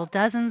Seattle,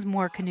 dozens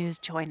more canoes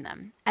join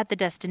them. At the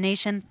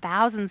destination,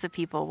 thousands of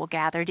people will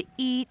gather to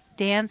eat,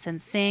 dance,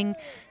 and sing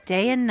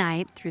day and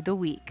night through the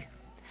week.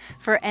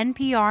 For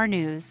NPR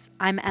News,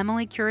 I'm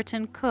Emily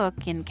Curitin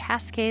Cook in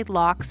Cascade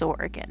Locks,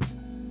 Oregon.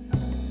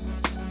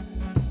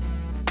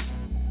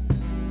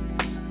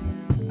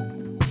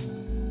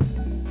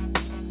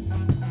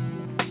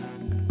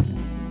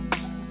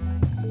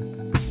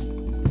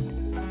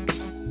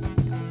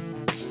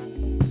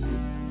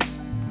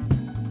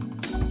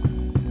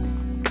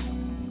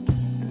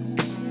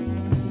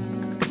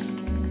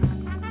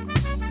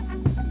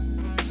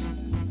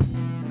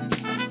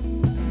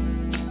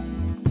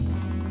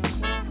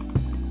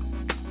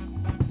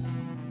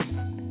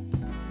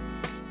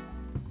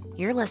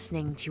 You're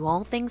listening to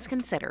All Things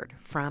Considered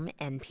from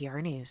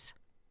NPR News.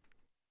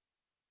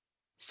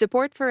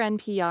 Support for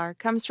NPR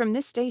comes from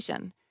this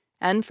station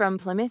and from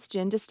Plymouth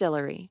Gin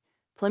Distillery.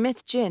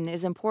 Plymouth Gin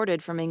is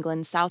imported from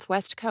England's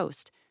southwest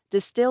coast,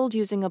 distilled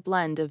using a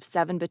blend of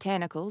 7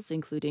 botanicals,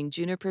 including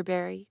juniper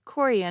berry,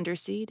 coriander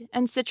seed,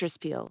 and citrus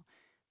peel.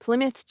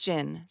 Plymouth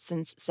Gin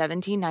since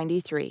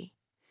 1793.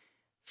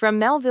 From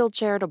Melville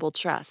Charitable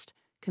Trust,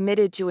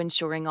 committed to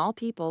ensuring all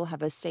people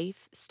have a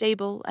safe,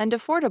 stable, and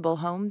affordable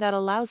home that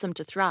allows them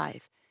to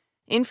thrive.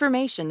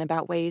 Information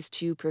about ways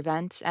to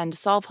prevent and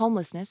solve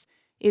homelessness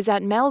is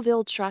at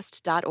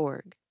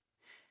melvilletrust.org.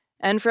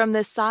 And from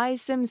the Cy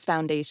Sims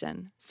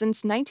Foundation,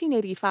 since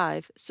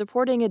 1985,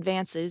 supporting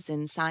advances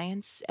in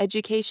science,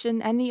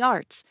 education, and the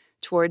arts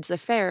towards a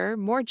fairer,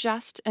 more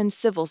just, and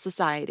civil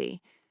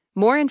society.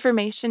 More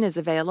information is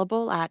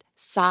available at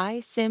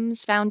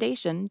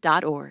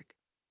cysimsfoundation.org.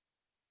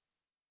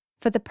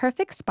 For the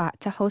perfect spot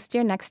to host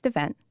your next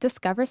event,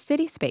 discover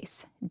City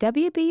Space,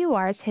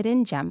 WBUR's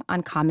hidden gem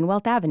on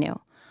Commonwealth Avenue.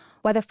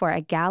 Whether for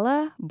a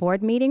gala,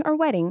 board meeting, or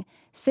wedding,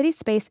 City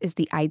Space is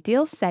the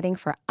ideal setting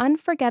for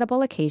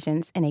unforgettable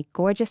occasions in a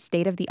gorgeous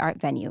state-of-the-art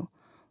venue.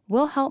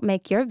 We'll help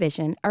make your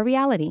vision a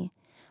reality.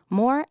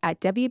 More at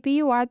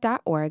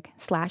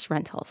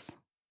wbur.org/rentals.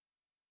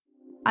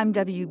 I'm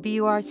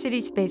WBUR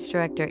City Space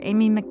Director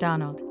Amy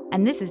McDonald,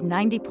 and this is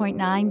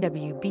 90.9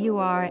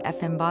 WBUR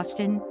FM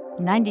Boston,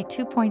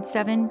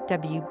 92.7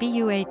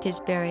 WBUA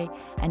Tisbury,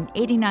 and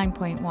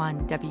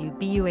 89.1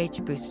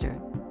 WBUH Brewster.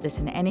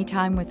 Listen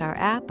anytime with our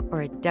app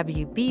or at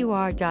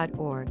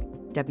WBUR.org.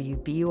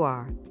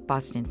 WBUR,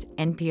 Boston's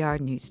NPR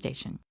news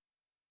station.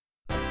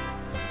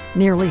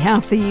 Nearly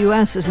half the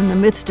U.S. is in the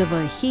midst of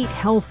a heat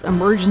health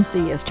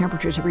emergency as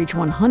temperatures reach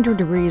 100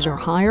 degrees or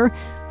higher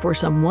for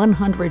some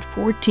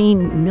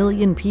 114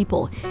 million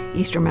people.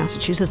 Eastern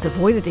Massachusetts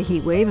avoided a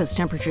heat wave as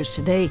temperatures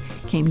today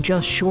came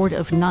just short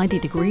of 90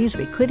 degrees.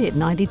 We could hit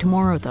 90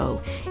 tomorrow,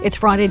 though. It's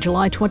Friday,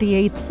 July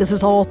 28th. This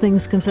is All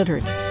Things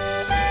Considered.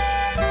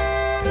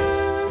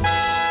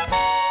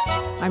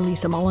 I'm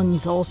Lisa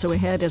Mullins. Also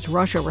ahead, as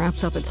Russia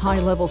wraps up its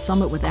high-level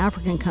summit with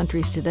African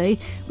countries today,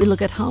 we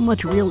look at how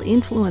much real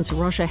influence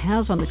Russia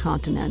has on the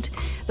continent.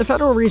 The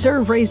Federal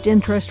Reserve raised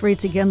interest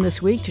rates again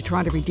this week to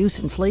try to reduce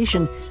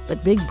inflation,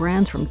 but big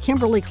brands from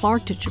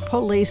Kimberly-Clark to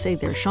Chipotle say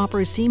their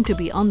shoppers seem to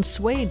be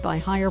unswayed by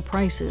higher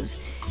prices.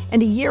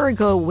 And a year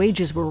ago,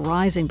 wages were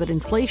rising, but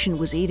inflation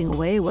was eating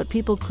away what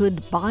people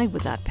could buy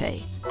with that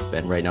pay.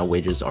 And right now,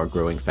 wages are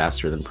growing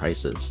faster than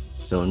prices.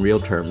 So in real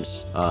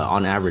terms,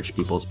 on average,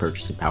 people's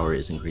purchasing power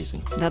is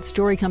increasing. That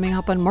story coming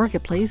up on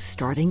Marketplace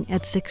starting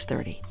at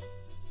 6:30.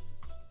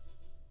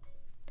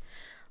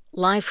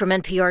 Live from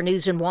NPR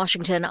News in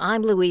Washington,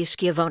 I'm Louise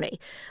Schiavone.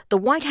 The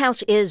White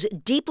House is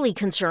deeply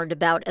concerned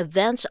about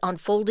events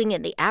unfolding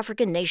in the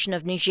African nation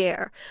of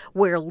Niger,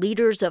 where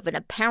leaders of an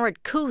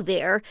apparent coup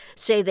there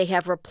say they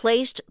have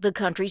replaced the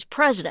country's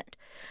president.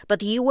 But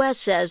the U.S.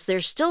 says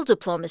there's still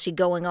diplomacy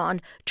going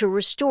on to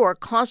restore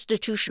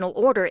constitutional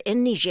order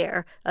in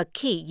Niger, a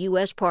key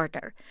U.S.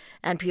 partner.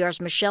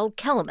 NPR's Michelle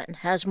Kellerman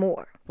has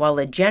more. While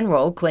a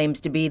general claims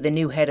to be the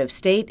new head of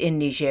state in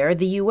Niger,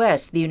 the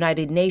U.S., the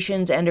United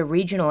Nations, and a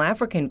regional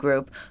African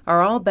group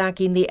are all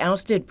backing the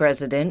ousted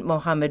president,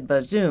 Mohamed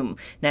Bazoum.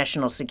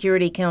 National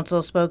Security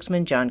Council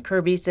spokesman John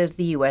Kirby says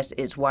the U.S.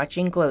 is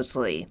watching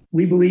closely.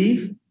 We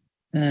believe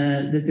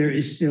that there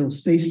is still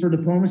space for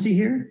diplomacy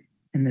here.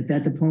 and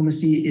that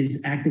diplomacy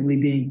is actively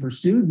being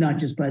pursued, not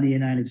just by the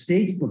United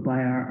States, but by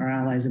our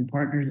allies and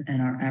partners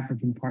and our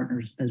African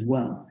partners as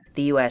well.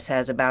 The U.S.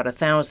 has about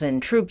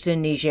 1,000 troops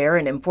in Niger,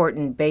 an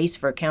important base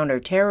for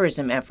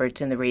counterterrorism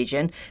efforts in the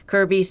region.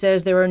 Kirby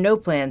says there are no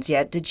plans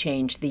yet to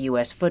change the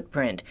U.S.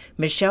 footprint.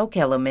 Michelle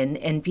Kellerman,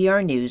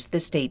 NPR News, the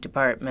State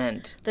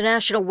Department. The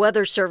National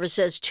Weather Service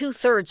says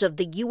 2/3 of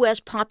the U.S.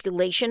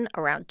 population,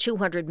 around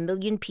 200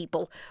 million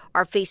people,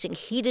 are facing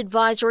heat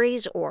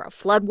advisories or a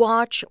flood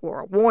watch or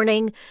a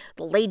warning.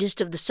 The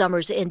latest of the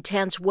summer's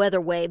intense weather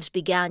waves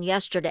began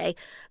yesterday.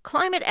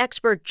 Climate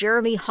expert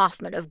Jeremy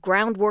Hoffman of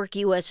Groundwork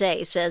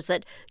USA says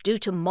that due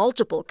to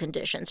multiple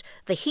conditions,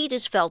 the heat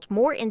is felt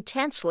more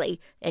intensely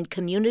in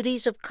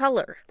communities of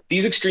color.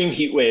 These extreme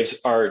heat waves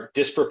are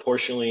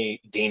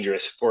disproportionately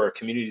dangerous for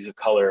communities of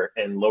color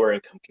and lower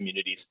income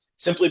communities,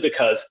 simply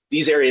because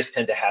these areas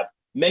tend to have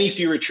many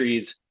fewer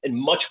trees and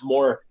much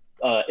more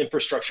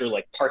infrastructure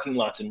like parking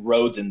lots and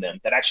roads in them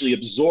that actually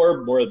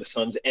absorb more of the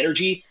sun's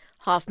energy.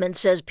 Hoffman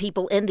says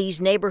people in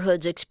these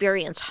neighborhoods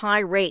experience high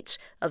rates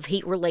of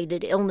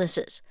heat-related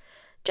illnesses.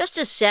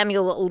 Justice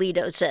Samuel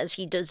Alito says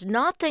he does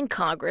not think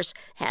Congress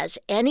has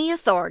any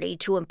authority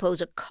to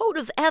impose a code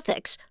of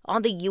ethics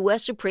on the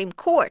U.S. Supreme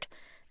Court.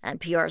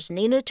 NPR's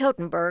Nina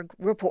Totenberg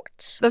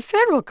reports. The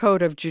Federal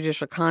Code of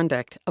Judicial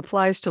Conduct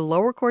applies to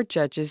lower court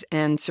judges,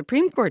 and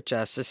Supreme Court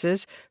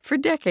justices for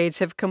decades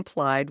have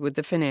complied with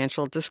the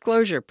financial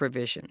disclosure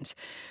provisions.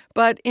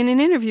 But in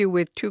an interview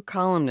with two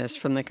columnists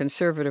from the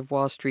conservative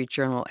Wall Street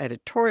Journal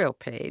editorial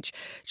page,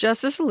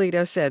 Justice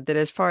Alito said that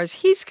as far as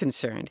he's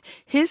concerned,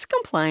 his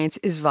compliance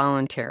is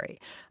voluntary.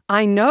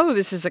 I know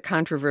this is a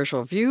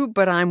controversial view,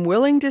 but I'm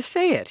willing to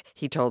say it,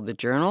 he told the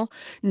Journal.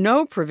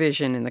 No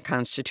provision in the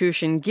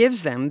Constitution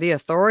gives them the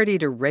authority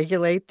to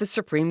regulate the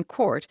Supreme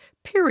Court,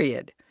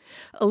 period.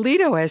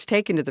 Alito has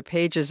taken to the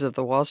pages of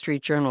the Wall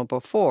Street Journal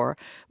before,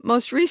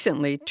 most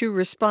recently to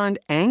respond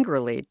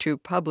angrily to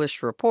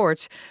published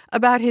reports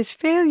about his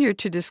failure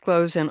to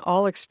disclose an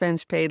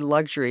all-expense-paid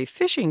luxury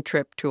fishing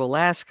trip to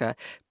Alaska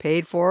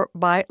paid for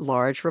by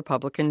large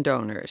Republican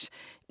donors.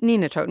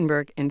 Nina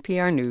Totenberg,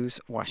 NPR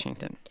News,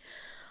 Washington.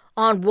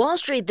 On Wall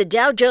Street, the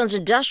Dow Jones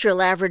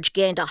Industrial Average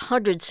gained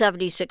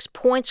 176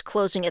 points,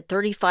 closing at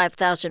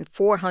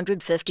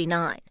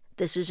 35,459.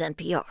 This is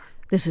NPR.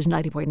 This is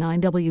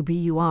 90.9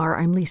 WBUR.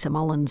 I'm Lisa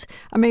Mullins.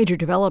 A major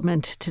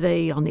development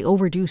today on the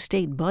overdue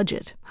state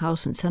budget.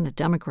 House and Senate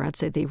Democrats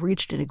say they've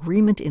reached an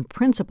agreement in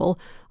principle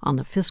on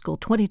the fiscal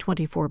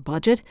 2024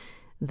 budget.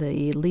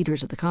 The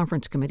leaders of the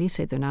conference committee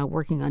say they're now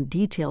working on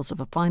details of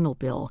a final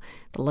bill.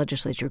 The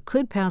legislature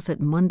could pass it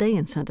Monday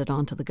and send it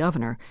on to the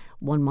governor.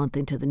 1 month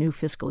into the new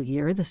fiscal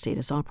year, the state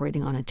is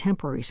operating on a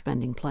temporary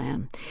spending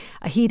plan.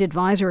 A heat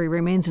advisory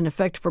remains in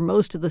effect for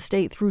most of the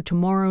state through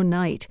tomorrow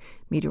night.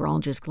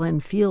 Meteorologist Glenn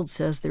Fields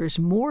says there's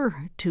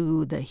more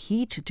to the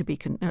heat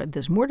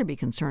there's more to be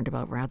concerned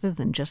about rather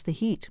than just the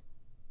heat.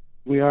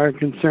 We are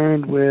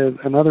concerned with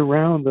another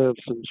round of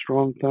some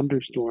strong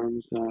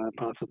thunderstorms,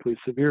 possibly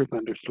severe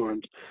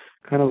thunderstorms,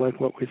 kind of like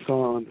what we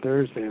saw on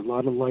Thursday. A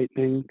lot of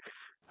lightning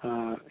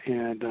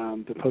and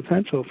the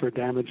potential for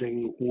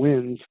damaging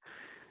winds,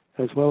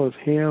 as well as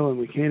hail, and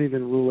we can't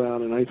even rule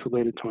out an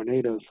isolated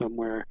tornado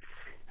somewhere,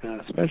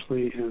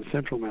 especially in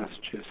central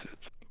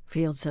Massachusetts.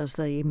 Fields says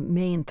the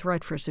main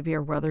threat for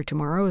severe weather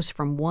tomorrow is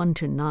from 1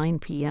 to 9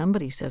 p.m.,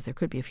 but he says there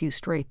could be a few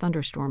stray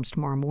thunderstorms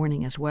tomorrow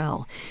morning as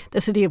well. The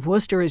city of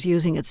Worcester is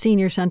using its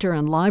senior center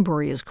and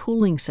library as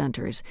cooling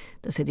centers.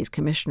 The city's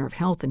Commissioner of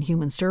Health and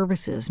Human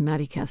Services,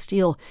 Maddie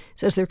Castile,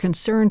 says they're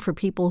concerned for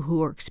people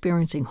who are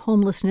experiencing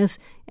homelessness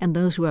and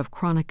those who have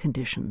chronic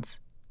conditions.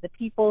 The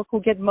people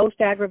who get most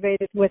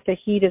aggravated with the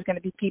heat is going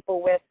to be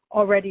people with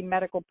already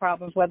medical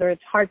problems, whether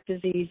it's heart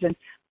disease,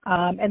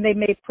 and they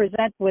may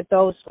present with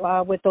those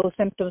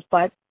symptoms,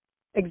 but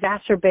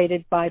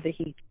exacerbated by the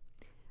heat.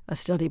 A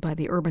study by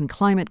the Urban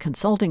Climate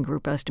Consulting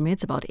Group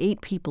estimates about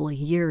 8 people a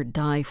year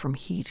die from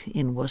heat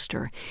in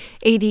Worcester.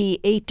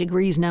 88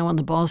 degrees now in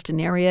the Boston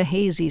area.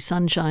 Hazy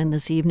sunshine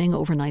this evening,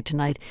 overnight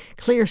tonight.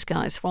 Clear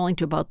skies falling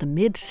to about the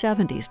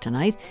mid-70s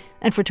tonight.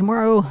 And for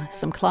tomorrow,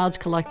 some clouds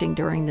collecting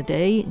during the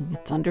day.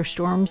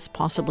 Thunderstorms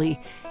possibly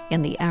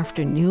in the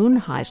afternoon.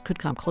 Highs could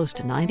come close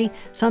to 90.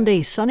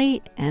 Sunday,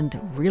 sunny and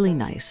really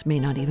nice. May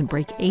not even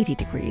break 80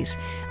 degrees.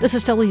 This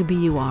is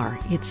WBUR.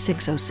 It's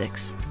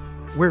 6:06.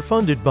 We're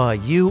funded by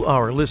you,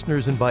 our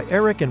listeners, and by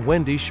Eric and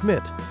Wendy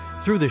Schmidt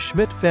through the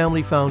Schmidt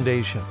Family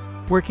Foundation,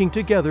 working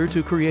together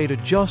to create a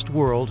just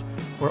world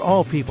where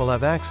all people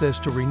have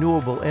access to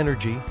renewable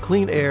energy,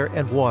 clean air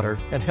and water,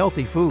 and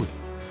healthy food.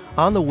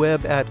 On the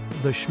web at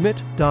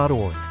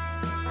theschmidt.org.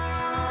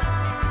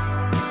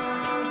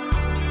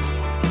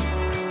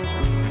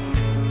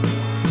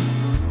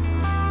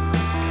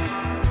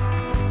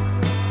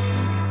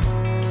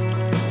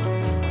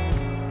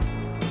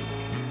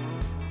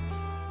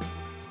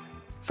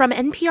 From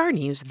NPR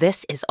News,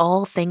 this is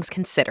All Things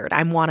Considered.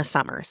 I'm Juana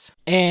Summers.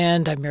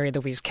 And I'm Mary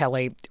Louise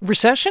Kelly.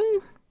 Recession?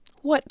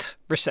 What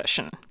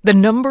recession? The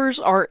numbers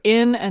are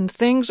in and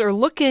things are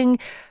looking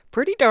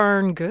pretty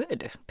darn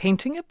good,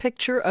 painting a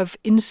picture of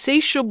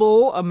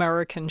insatiable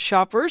American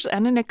shoppers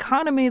and an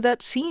economy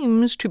that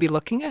seems to be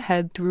looking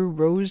ahead through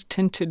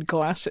rose-tinted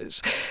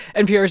glasses.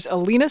 NPR's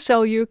Alina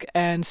Selyuk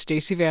and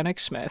Stacey Vanek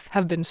Smith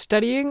have been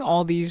studying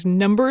all these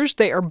numbers.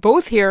 They are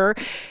both here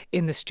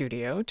in the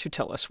studio to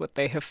tell us what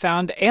they have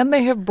found, and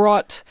they have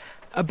brought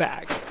a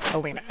bag.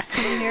 Alina.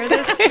 You hear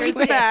this? Here's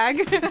the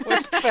bag.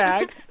 What's the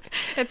bag?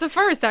 It's a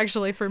first,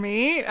 actually, for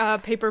me. A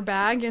paper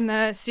bag in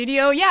the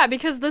studio. Yeah,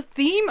 because the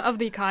theme of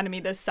the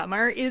economy this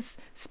summer is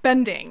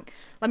spending.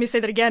 Let me say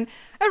that again.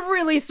 A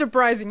really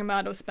surprising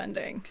amount of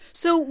spending.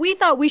 So we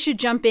thought we should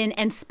jump in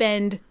and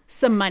spend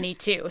some money,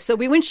 too. So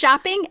we went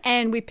shopping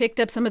and we picked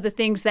up some of the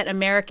things that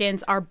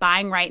Americans are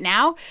buying right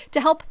now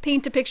to help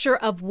paint a picture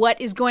of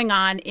what is going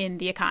on in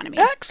the economy.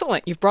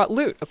 Excellent. You've brought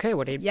loot. Okay,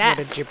 what did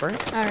you bring?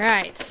 All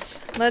right.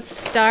 Let's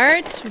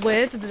start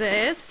with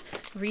this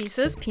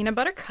Reese's Peanut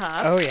Butter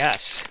Cup. Oh,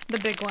 yes. The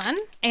big one.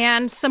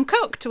 And some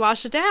Coke to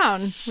wash it down.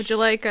 Would you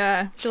like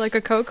a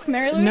Coke,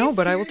 Mary Louise? No,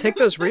 but I will take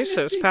those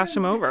Reese's. Pass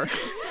them over.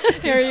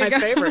 Here you go.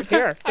 My favorite.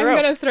 Here, throw. I'm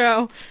going to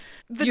throw.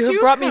 The you two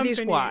have brought me companies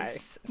these. Why?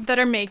 That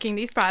are making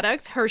these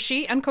products,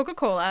 Hershey and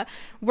Coca-Cola,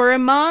 were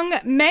among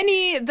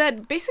many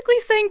that basically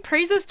sang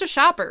praises to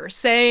shoppers,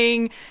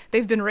 saying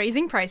they've been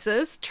raising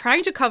prices,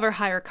 trying to cover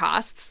higher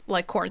costs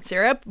like corn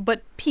syrup,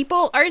 but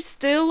people are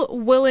still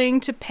willing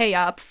to pay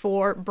up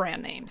for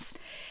brand names.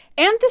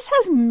 And this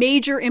has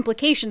major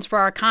implications for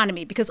our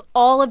economy because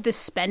all of this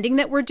spending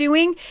that we're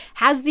doing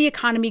has the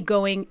economy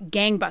going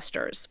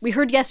gangbusters. We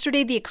heard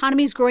yesterday the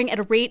economy is growing at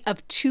a rate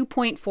of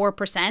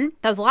 2.4%.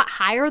 That was a lot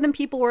higher than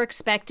people were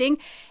expecting.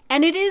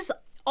 And it is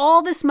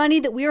all this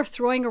money that we are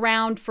throwing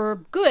around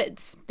for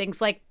goods,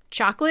 things like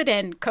chocolate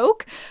and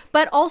Coke,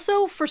 but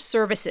also for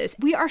services.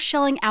 We are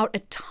shelling out a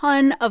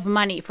ton of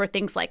money for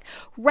things like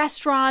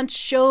restaurants,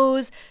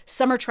 shows,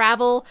 summer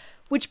travel,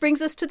 which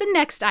brings us to the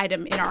next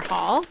item in our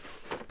haul.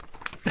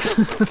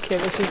 Okay,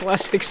 this is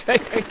less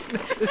exciting.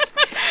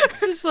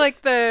 This is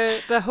like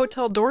the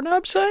hotel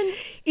doorknob sign?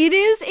 It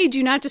is a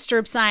do not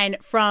disturb sign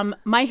from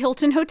my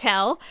Hilton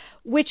hotel,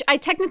 which I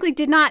technically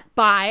did not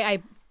buy.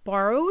 I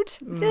borrowed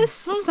this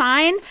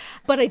sign,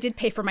 but I did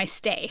pay for my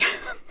stay.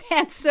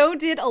 And so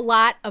did a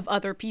lot of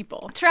other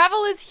people.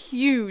 Travel is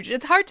huge.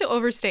 It's hard to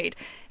overstate.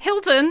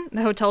 Hilton,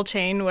 the hotel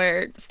chain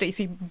where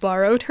Stacey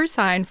borrowed her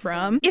sign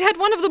from, it had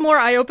one of the more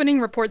eye-opening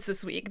reports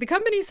this week. The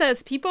company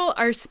says people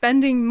are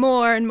spending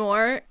more and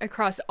more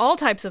across all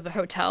types of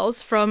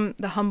hotels, from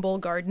the humble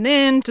Garden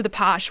Inn to the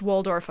posh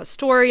Waldorf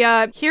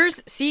Astoria.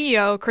 Here's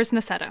CEO Chris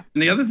Nassetta.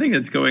 And the other thing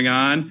that's going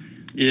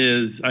on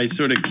is, I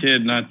sort of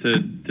kid, not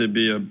to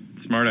be a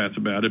smartass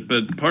about it,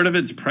 but part of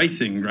it's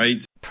pricing, right?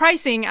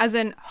 Pricing, as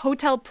in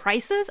hotel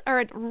prices, are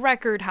at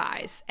record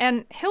highs.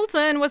 And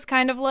Hilton was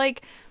kind of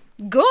like,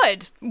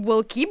 good,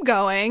 we'll keep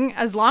going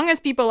as long as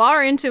people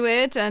are into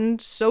it. And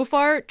so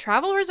far,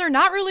 travelers are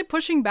not really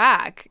pushing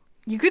back.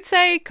 You could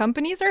say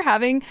companies are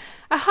having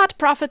a hot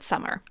profit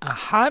summer. A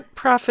hot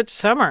profit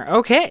summer.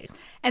 Okay.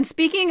 And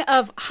speaking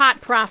of hot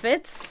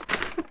profits,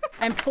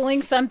 I'm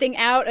pulling something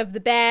out of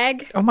the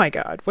bag. Oh my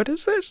God, what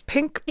is this?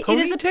 Pink ponytail? It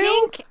is a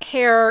pink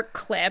hair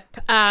clip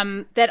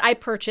that I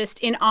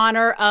purchased in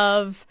honor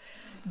of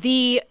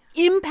the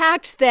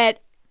impact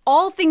that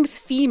all things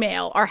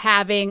female are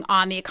having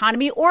on the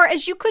economy, or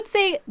as you could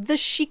say, the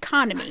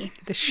she-economy.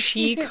 The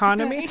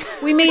she-economy?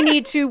 We may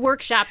need to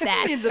workshop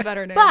that. Needs a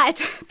better name.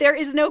 But there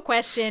is no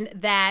question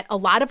that a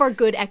lot of our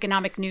good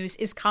economic news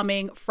is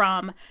coming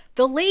from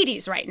the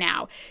ladies right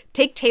now.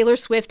 Take Taylor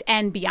Swift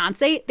and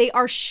Beyonce. They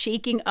are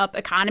shaking up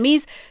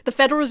economies. The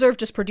Federal Reserve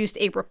just produced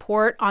a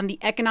report on the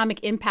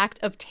economic impact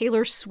of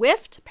Taylor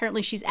Swift.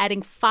 Apparently, she's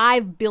adding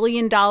 $5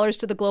 billion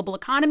to the global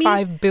economy.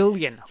 $5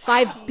 billion.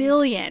 $5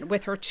 billion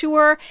with her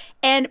tour.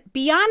 And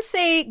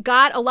Beyonce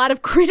got a lot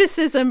of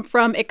criticism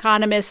from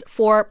economists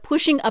for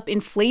pushing up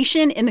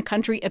inflation in the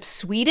country of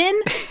Sweden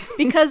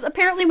because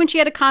apparently when she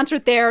had a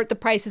concert there, the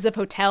prices of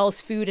hotels,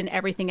 food, and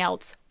everything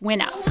else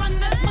went up.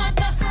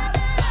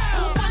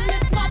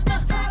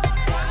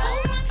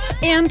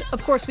 And,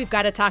 of course, we've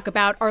got to talk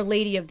about our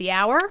lady of the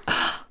hour.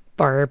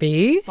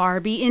 Barbie.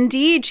 Barbie,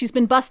 indeed. She's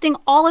been busting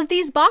all of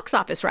these box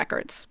office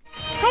records.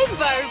 Hi,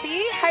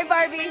 Barbie. Hi,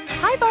 Barbie.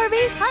 Hi,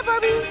 Barbie. Hi,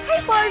 Barbie.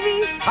 Hi,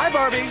 Barbie. Hi,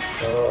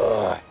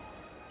 Barbie.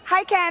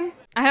 Hi, Ken.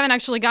 I haven't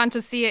actually gotten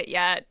to see it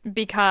yet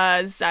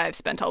because I've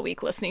spent all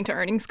week listening to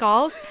earnings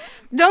calls.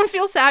 Don't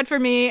feel sad for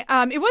me.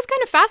 It was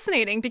kind of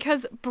fascinating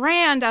because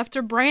brand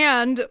after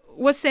brand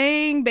was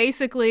saying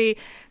basically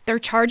they're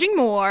charging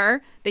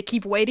more, they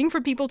keep waiting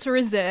for people to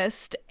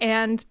resist,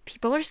 and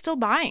people are still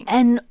buying.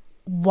 And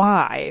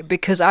why?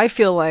 Because I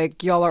feel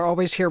like y'all are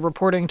always here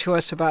reporting to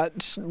us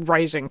about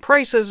rising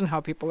prices and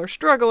how people are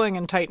struggling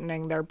and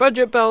tightening their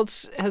budget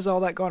belts. Has all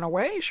that gone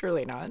away?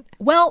 Surely not.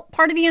 Well,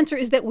 part of the answer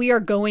is that we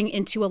are going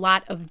into a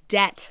lot of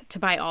debt to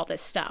buy all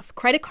this stuff.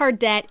 Credit card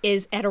debt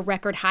is at a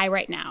record high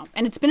right now,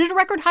 and it's been at a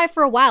record high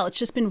for a while. It's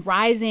just been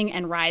rising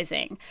and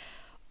rising.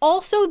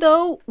 Also,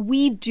 though,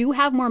 we do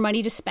have more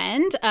money to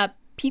spend.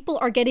 People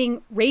are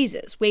getting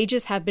raises.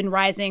 Wages have been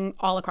rising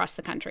all across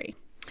the country.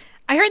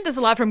 I heard this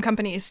a lot from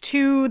companies,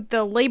 too.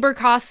 The labor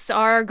costs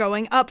are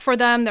going up for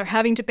them. They're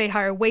having to pay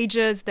higher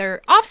wages.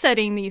 They're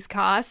offsetting these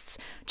costs,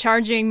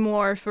 charging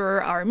more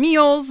for our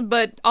meals,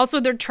 but also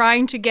they're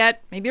trying to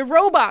get maybe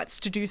robots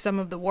to do some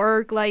of the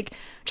work. Like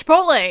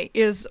Chipotle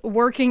is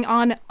working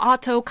on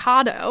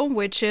Autocado,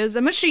 which is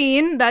a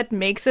machine that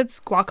makes its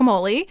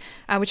guacamole,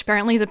 which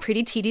apparently is a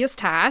pretty tedious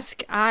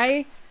task.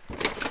 I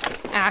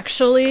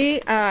actually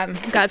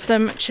got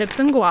some chips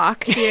and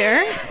guac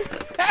here.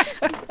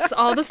 It's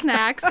all the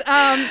snacks.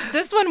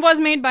 This one was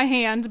made by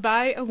hand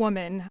by a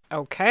woman.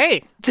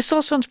 Okay. This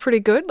all sounds pretty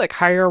good. Like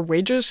higher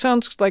wages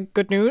sounds like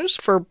good news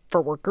for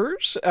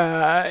workers.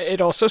 It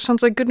also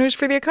sounds like good news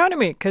for the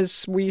economy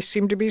because we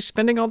seem to be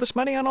spending all this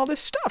money on all this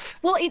stuff.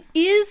 Well, it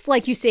is,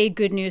 like you say,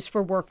 good news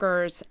for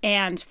workers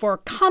and for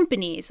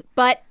companies,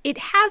 but it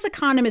has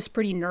economists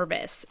pretty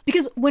nervous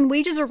because when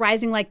wages are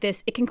rising like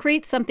this, it can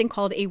create something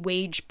called a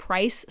wage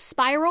price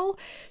spiral.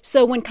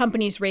 So when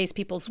companies raise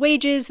people's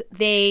wages,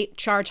 they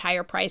charge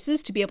higher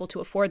prices to be able to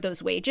afford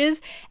those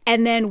wages.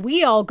 And then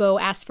we all go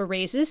ask for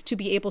raises to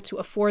be able to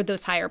afford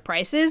those higher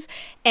prices.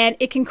 And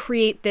it can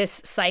create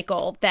this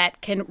cycle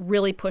that can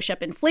really push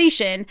up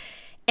inflation.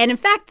 And in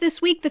fact,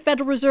 this week, the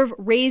Federal Reserve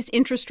raised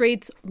interest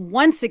rates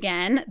once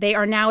again. They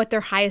are now at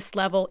their highest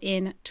level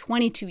in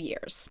 22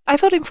 years. I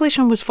thought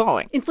inflation was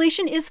falling.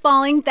 Inflation is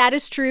falling. That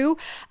is true.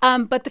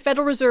 But the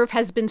Federal Reserve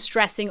has been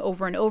stressing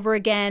over and over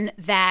again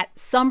that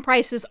some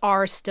prices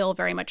are still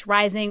very much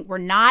rising. We're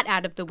not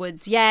out of the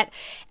woods yet.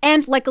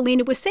 And like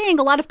Alina was saying,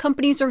 a lot of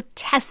companies are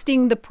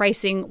testing the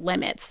pricing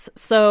limits.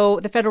 So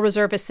the Federal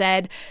Reserve has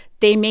said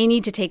they may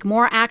need to take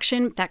more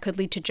action that could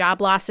lead to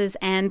job losses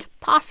and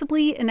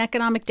possibly an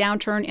economic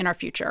downturn in our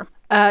future.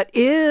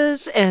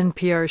 Is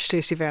NPR's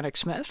Stacey Vanek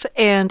Smith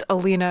and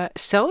Alina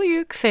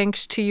Selyuk.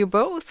 Thanks to you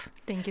both.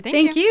 Thank you.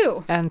 Thank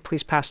you. And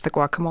please pass the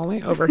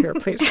guacamole over here,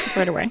 please,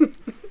 right away.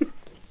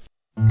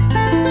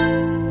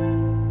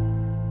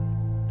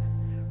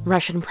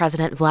 Russian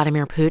President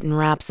Vladimir Putin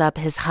wraps up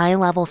his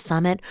high-level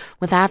summit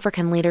with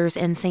African leaders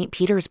in St.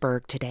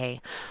 Petersburg today.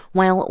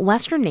 While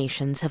Western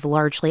nations have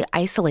largely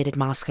isolated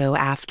Moscow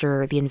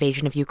after the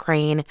invasion of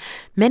Ukraine,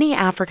 many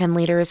African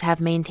leaders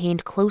have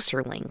maintained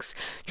closer links,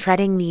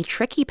 treading the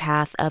tricky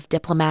path of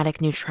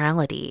diplomatic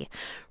neutrality.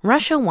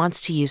 Russia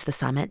wants to use the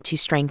summit to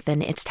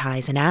strengthen its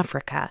ties in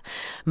Africa.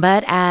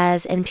 But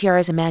as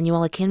NPR's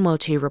Emmanuel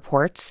Akinwotu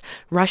reports,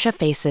 Russia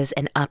faces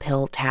an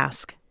uphill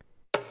task.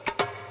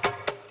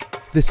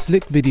 This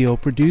slick video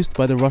produced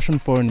by the Russian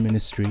Foreign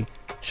Ministry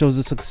shows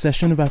a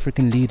succession of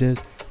African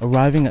leaders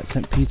arriving at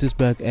St.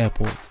 Petersburg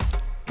Airport,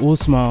 all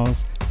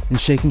smiles and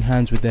shaking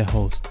hands with their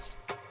hosts.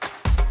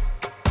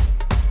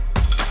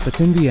 But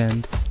in the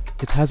end,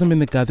 it hasn't been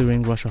the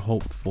gathering Russia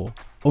hoped for.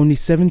 Only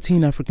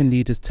 17 African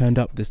leaders turned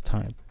up this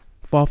time,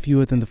 far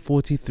fewer than the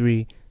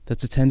 43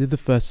 that attended the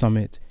first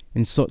summit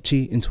in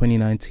Sochi in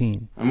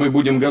 2019. And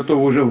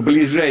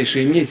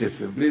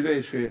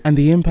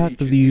the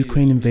impact of the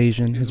Ukraine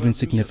invasion has been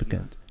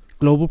significant.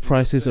 Global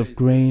prices of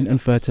grain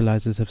and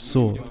fertilizers have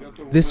soared.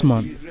 This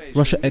month,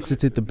 Russia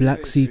exited the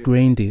Black Sea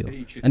grain deal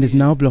and is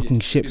now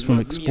blocking ships from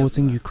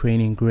exporting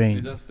Ukrainian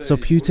grain. So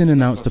Putin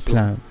announced a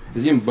plan.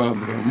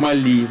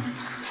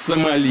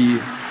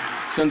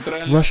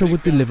 Russia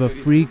would deliver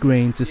free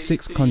grain to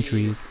 6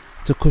 countries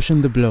to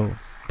cushion the blow,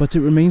 but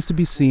it remains to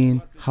be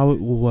seen how it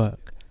will work.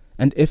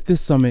 And if this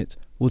summit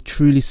will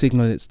truly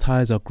signal its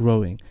ties are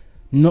growing,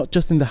 not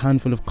just in the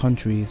handful of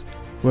countries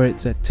where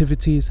its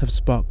activities have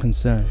sparked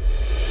concern.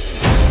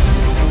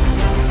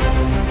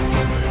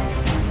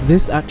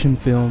 This action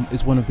film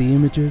is one of the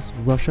images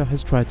Russia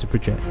has tried to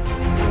project.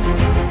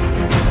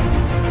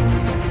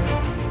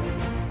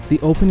 The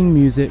opening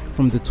music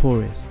from The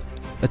Tourist,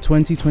 a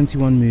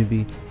 2021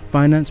 movie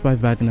financed by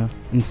Wagner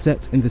and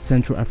set in the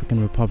Central African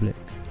Republic.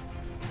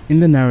 In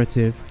the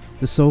narrative,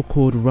 the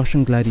so-called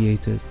Russian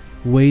gladiators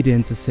wade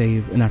in to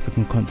save an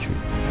African country.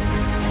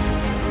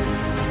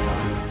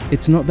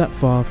 It's not that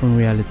far from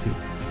reality.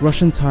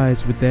 Russian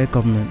ties with their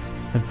governments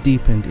have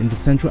deepened in the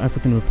Central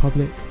African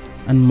Republic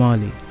and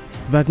Mali.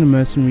 Wagner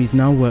mercenaries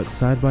now work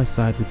side by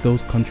side with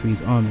those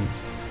countries'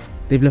 armies.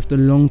 They've left a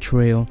long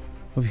trail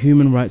of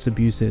human rights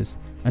abuses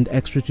and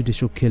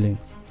extrajudicial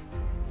killings.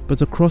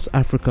 But across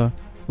Africa,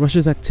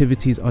 Russia's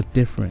activities are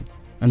different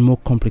and more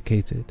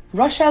complicated.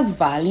 Russia's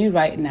value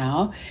right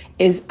now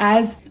is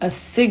as a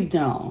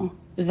signal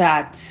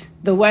that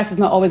the West is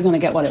not always going to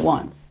get what it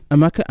wants.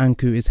 Amaka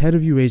Anku is head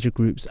of Eurasia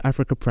Group's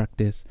Africa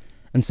practice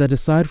and said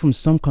aside from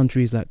some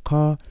countries like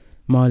CAR,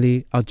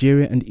 Mali,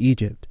 Algeria and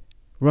Egypt,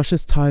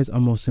 Russia's ties are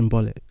more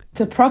symbolic.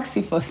 It's a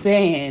proxy for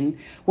saying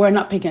we're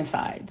not picking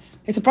sides.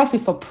 It's a proxy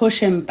for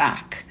pushing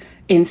back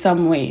in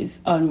some ways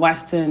on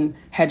Western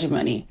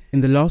hegemony.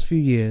 In the last few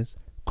years,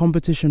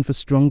 competition for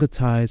stronger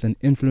ties and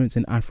influence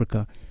in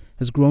Africa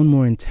has grown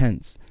more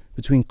intense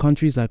between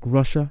countries like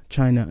Russia,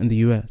 China and the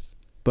US.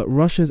 But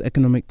Russia's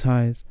economic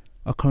ties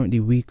are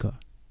currently weaker.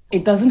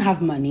 It doesn't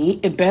have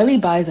money. It barely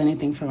buys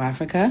anything from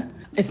Africa.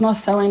 It's not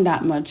selling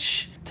that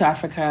much to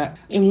Africa.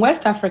 In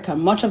West Africa,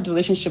 much of the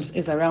relationships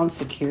is around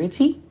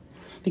security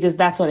because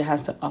that's what it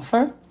has to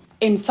offer.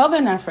 In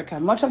Southern Africa,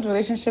 much of the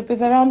relationship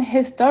is around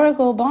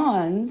historical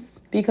bonds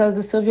because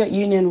the Soviet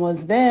Union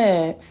was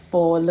there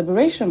for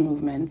liberation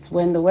movements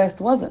when the West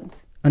wasn't.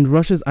 And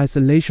Russia's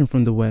isolation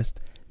from the West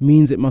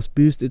means it must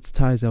boost its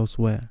ties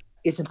elsewhere.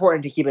 It's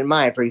important to keep in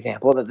mind, for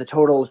example, that the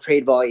total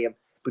trade volume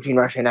between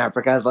Russia and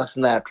Africa is less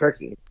than that of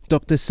Turkey.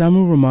 Dr.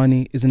 Samuel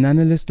Romani is an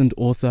analyst and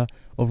author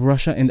of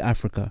Russia and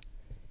Africa.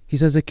 He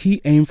says a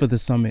key aim for the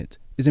summit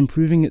is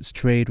improving its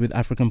trade with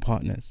African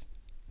partners.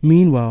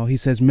 Meanwhile, he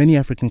says many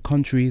African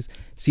countries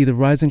see the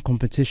rising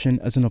competition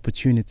as an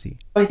opportunity.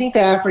 I think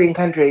the African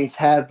countries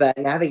have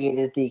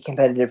navigated the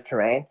competitive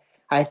terrain,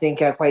 I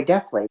think, quite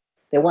deftly.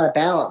 They want to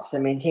balance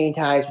and maintain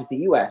ties with the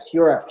US,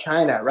 Europe,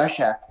 China,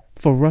 Russia.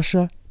 For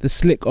Russia, the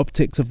slick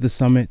optics of the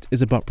summit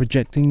is about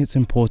projecting its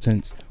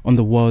importance on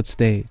the world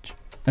stage.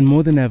 And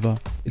more than ever,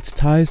 its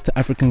ties to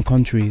African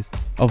countries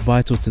are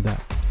vital to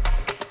that.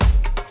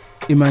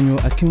 Emmanuel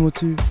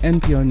Akinwotu,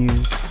 NPR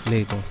News,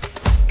 Lagos.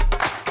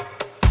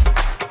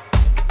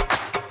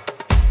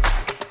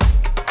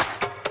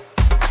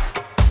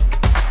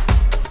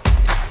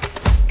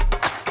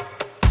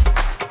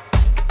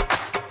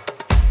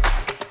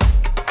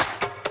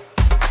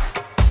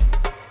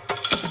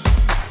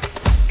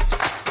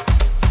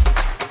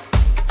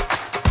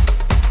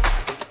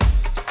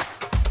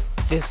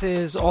 This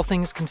is All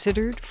Things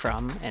Considered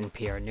from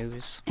NPR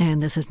News.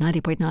 And this is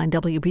 90.9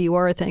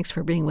 WBUR. Thanks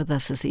for being with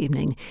us this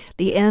evening.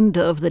 The end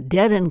of the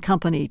Dead &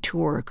 Company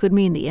tour could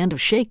mean the end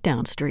of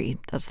Shakedown Street.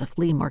 That's the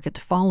flea market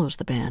that follows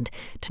the band.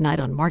 Tonight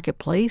on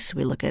Marketplace,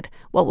 we look at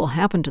what will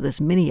happen to this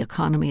mini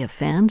economy of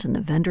fans and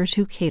the vendors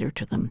who cater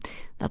to them.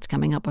 That's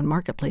coming up on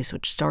Marketplace,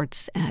 which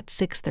starts at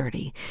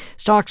 6:30.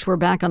 Stocks were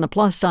back on the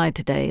plus side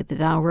today. The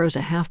Dow rose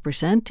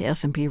 0.5%.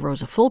 S&P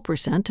rose a full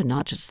percent to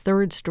notch its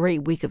third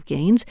straight week of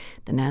gains.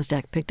 The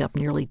Nasdaq picked up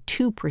nearly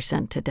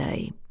 2%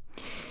 today.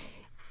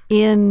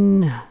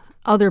 In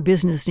other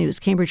business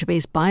news,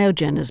 Cambridge-based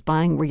Biogen is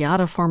buying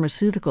Reata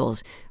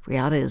Pharmaceuticals.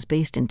 Reata is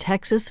based in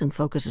Texas and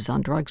focuses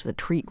on drugs that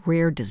treat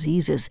rare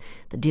diseases.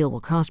 The deal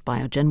will cost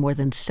Biogen more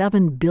than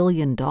 $7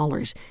 billion.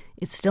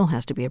 It still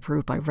has to be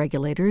approved by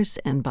regulators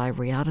and by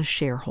Reata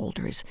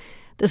shareholders.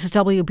 This is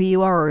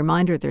WBUR. A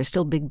reminder, there are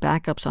still big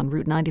backups on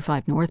Route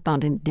 95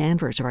 northbound in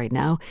Danvers right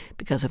now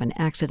because of an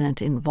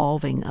accident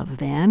involving a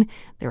van.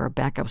 There are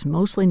backups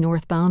mostly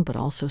northbound, but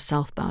also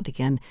southbound.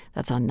 Again,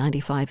 that's on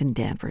 95 in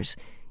Danvers.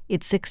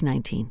 It's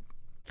 6:19.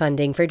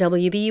 Funding for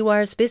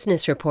WBUR's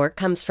Business Report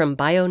comes from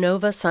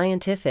BioNova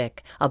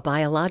Scientific, a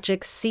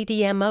biologics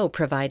CDMO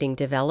providing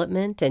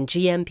development and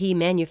GMP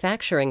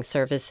manufacturing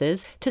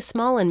services to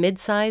small and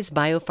mid-sized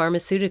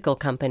biopharmaceutical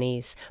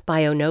companies.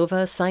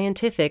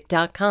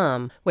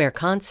 BioNovaScientific.com, where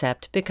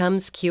concept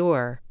becomes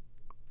cure.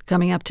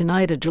 Coming up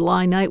tonight, a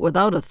July night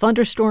without a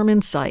thunderstorm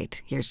in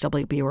sight. Here's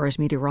WBUR's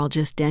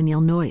meteorologist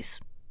Danielle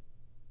Noyes.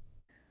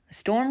 A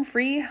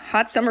storm-free,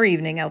 hot summer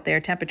evening out there.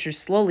 Temperatures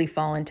slowly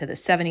fall into the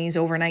 70s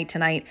overnight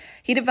tonight.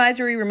 Heat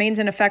advisory remains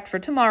in effect for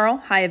tomorrow.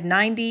 High of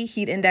 90,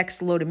 heat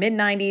index low to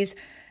mid-90s.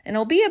 And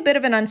it'll be a bit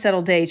of an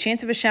unsettled day.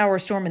 Chance of a shower or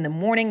storm in the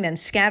morning, then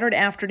scattered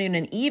afternoon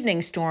and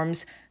evening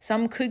storms.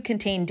 Some could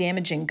contain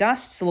damaging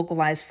gusts,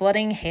 localized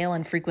flooding, hail,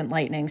 and frequent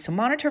lightning. So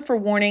monitor for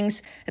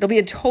warnings. It'll be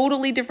a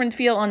totally different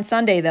feel on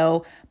Sunday,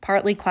 though.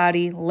 Partly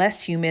cloudy,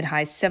 less humid,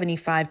 highs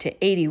 75 to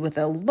 80 with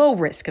a low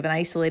risk of an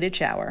isolated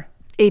shower.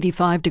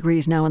 85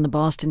 degrees now in the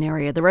Boston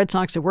area. The Red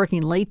Sox are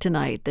working late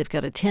tonight. They've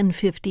got a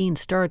 10:15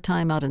 start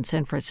time out in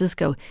San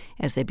Francisco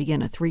as they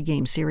begin a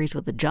 3-game series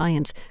with the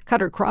Giants.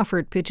 Cutter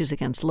Crawford pitches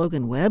against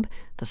Logan Webb.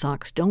 The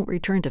Sox don't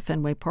return to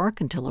Fenway Park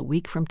until a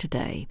week from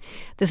today.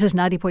 This is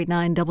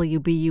 90.9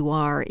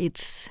 WBUR.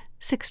 It's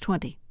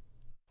 6:20.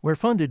 We're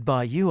funded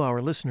by you,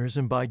 our listeners,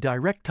 and by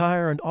Direct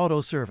Tire and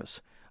Auto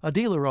Service, a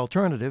dealer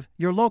alternative,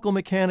 your local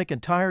mechanic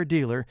and tire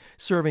dealer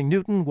serving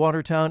Newton,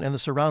 Watertown, and the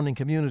surrounding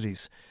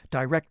communities.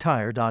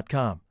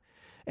 DirectTire.com.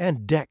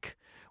 And DEC,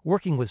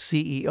 working with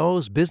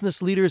CEOs,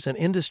 business leaders, and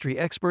industry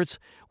experts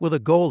with a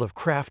goal of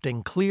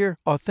crafting clear,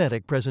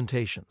 authentic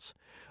presentations.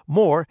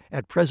 More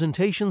at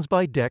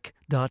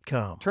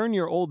presentationsbydec.com. Turn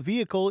your old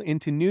vehicle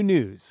into new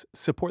news.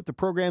 Support the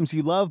programs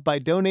you love by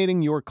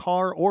donating your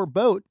car or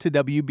boat to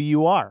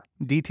WBUR.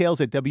 Details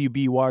at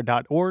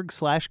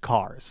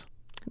wbur.org/cars.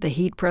 The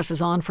heat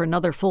presses on for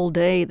another full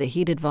day. The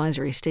heat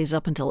advisory stays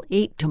up until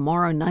 8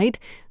 tomorrow night,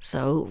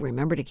 so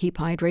remember to keep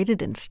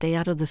hydrated and stay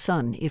out of the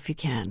sun if you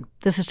can.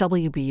 This is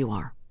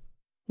WBUR.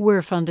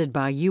 We're funded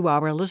by you,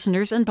 our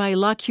listeners, and by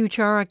La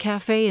Cuchara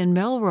Cafe in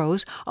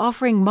Melrose,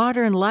 offering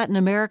modern Latin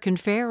American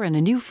fare and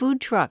a new food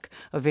truck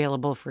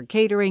available for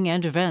catering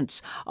and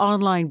events.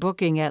 Online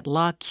booking at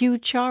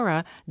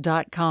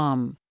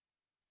lacuchara.com.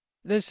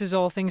 This is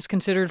All Things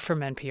Considered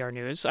from NPR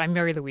News. I'm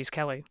Mary Louise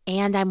Kelly.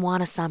 And I'm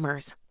Juana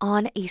Summers.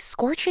 On a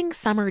scorching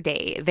summer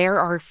day, there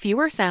are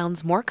fewer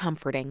sounds more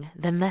comforting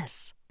than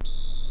this.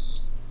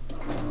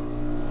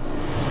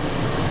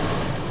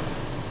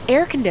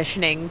 Air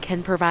conditioning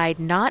can provide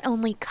not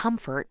only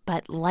comfort,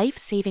 but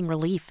life-saving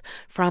relief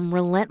from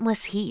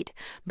relentless heat.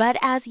 But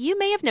as you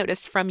may have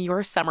noticed from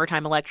your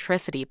summertime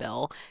electricity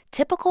bill,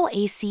 typical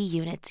AC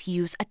units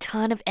use a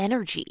ton of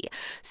energy.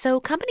 So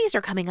companies are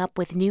coming up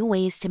with new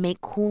ways to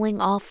make cooling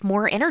off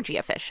more energy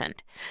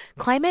efficient.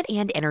 Climate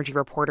and energy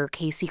reporter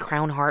Casey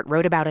Crownhart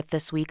wrote about it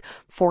this week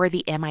for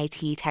the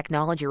MIT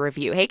Technology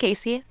Review. Hey,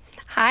 Casey.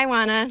 Hi,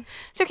 Juana.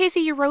 So, Casey,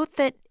 you wrote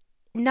that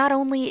not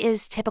only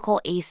is typical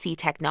AC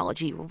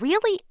technology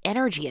really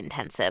energy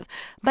intensive,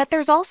 but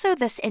there's also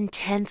this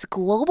intense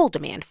global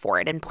demand for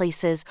it in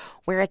places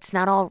where it's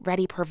not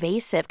already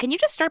pervasive. Can you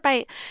just start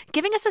by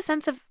giving us a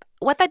sense of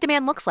what that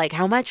demand looks like,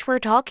 how much we're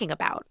talking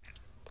about?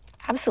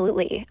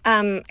 Absolutely.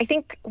 I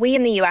think we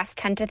in the U.S.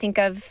 tend to think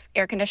of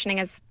air conditioning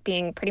as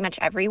being pretty much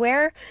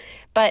everywhere,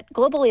 but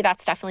globally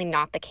that's definitely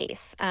not the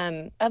case.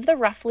 Of the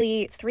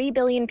roughly 3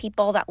 billion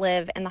people that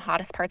live in the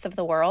hottest parts of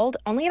the world,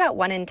 only about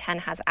 1 in 10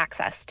 has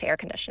access to air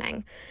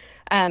conditioning.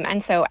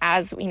 And so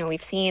as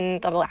we've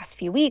seen the last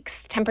few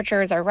weeks,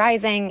 temperatures are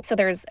rising, so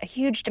there's a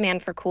huge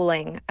demand for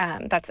cooling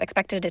that's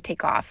expected to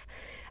take off.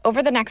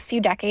 Over the next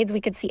few decades,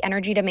 we could see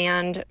energy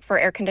demand for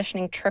air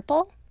conditioning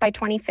triple by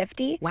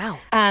 2050. Wow.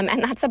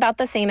 And that's about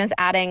the same as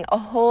adding a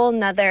whole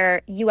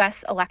nother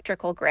U.S.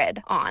 electrical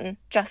grid on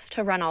just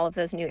to run all of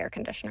those new air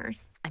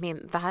conditioners. I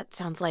mean, that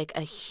sounds like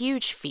a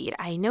huge feat.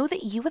 I know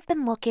that you have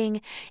been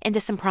looking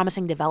into some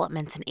promising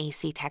developments in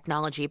AC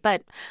technology,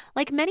 but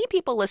like many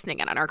people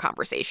listening in on our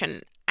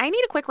conversation, I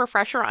need a quick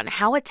refresher on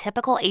how a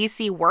typical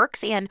AC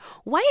works and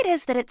why it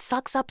is that it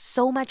sucks up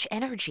so much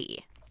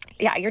energy.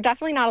 Yeah, you're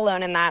definitely not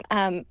alone in that.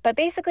 But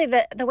basically,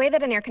 the way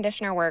that an air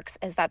conditioner works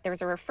is that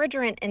there's a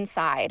refrigerant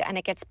inside and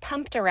it gets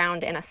pumped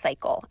around in a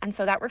cycle. And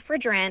so that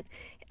refrigerant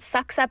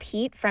sucks up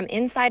heat from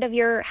inside of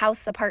your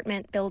house,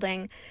 apartment,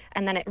 building,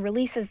 and then it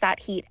releases that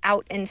heat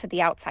out into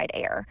the outside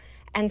air.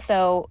 And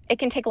so it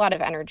can take a lot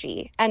of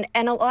energy. And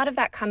a lot of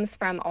that comes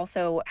from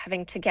also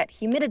having to get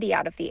humidity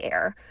out of the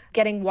air,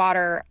 getting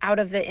water out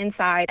of the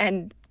inside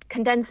and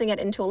condensing it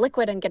into a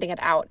liquid and getting it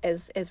out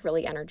is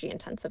really energy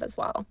intensive as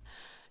well.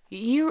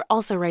 You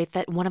also write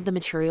that one of the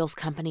materials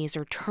companies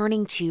are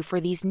turning to for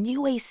these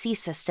new AC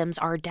systems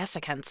are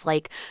desiccants,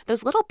 like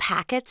those little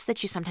packets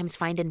that you sometimes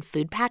find in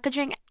food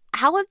packaging.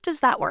 How does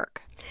that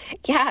work?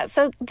 Yeah,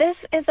 so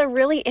this is a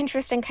really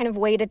interesting kind of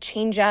way to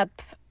change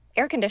up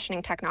air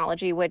conditioning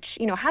technology, which,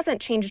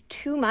 hasn't changed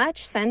too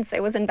much since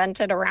it was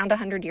invented around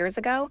 100 years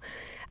ago.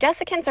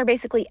 Desiccants are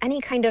basically any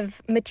kind of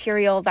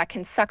material that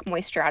can suck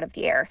moisture out of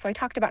the air. So I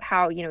talked about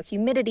how,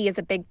 humidity is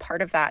a big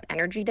part of that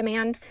energy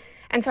demand.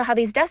 And so how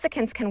these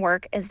desiccants can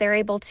work is they're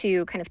able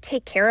to kind of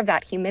take care of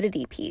that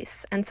humidity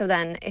piece. And so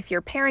then if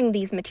you're pairing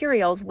these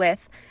materials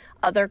with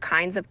other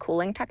kinds of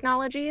cooling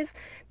technologies,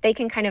 they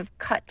can kind of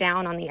cut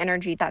down on the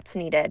energy that's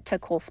needed to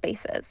cool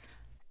spaces.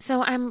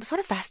 So I'm sort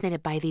of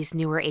fascinated by these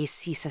newer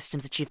AC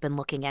systems that you've been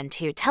looking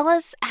into. Tell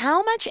us,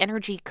 how much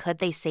energy could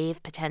they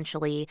save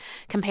potentially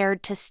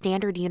compared to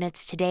standard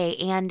units today?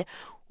 And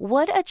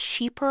would a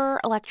cheaper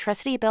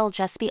electricity bill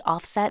just be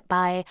offset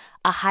by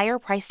a higher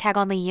price tag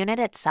on the unit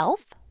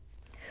itself?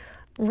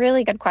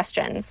 Really good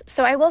questions.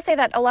 So I will say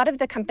that a lot of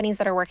the companies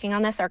that are working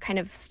on this are kind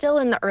of still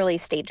in the early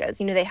stages.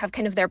 They have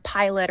kind of their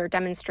pilot or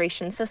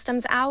demonstration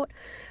systems out.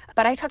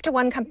 But I talked to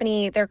one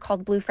company, they're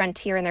called Blue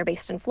Frontier, and they're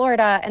based in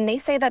Florida, and they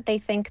say that they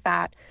think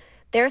that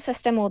their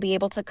system will be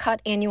able to cut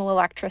annual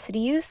electricity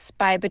use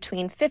by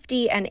between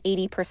 50 and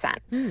 80%.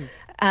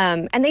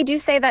 And they do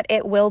say that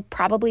it will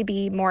probably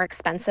be more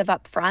expensive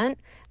up front.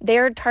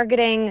 They're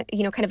targeting,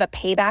 kind of a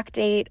payback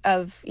date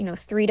of,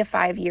 3 to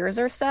 5 years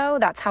or so.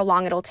 That's how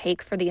long it'll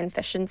take for the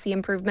efficiency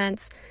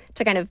improvements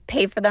to kind of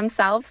pay for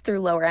themselves through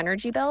lower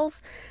energy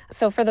bills.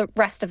 So for the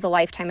rest of the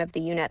lifetime of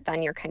the unit,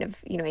 then you're kind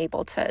of,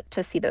 able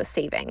to see those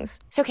savings.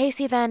 So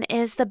Casey, then,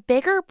 is the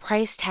bigger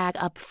price tag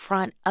up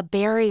front a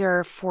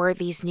barrier for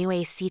these new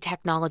AC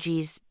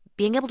technologies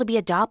being able to be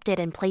adopted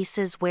in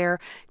places where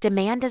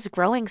demand is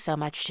growing so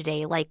much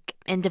today, like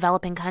in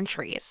developing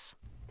countries?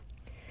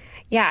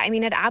 Yeah, I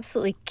mean, it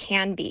absolutely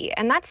can be.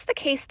 And that's the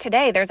case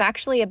today. There's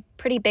actually a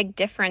pretty big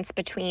difference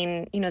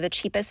between, the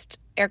cheapest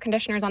air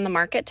conditioners on the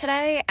market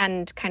today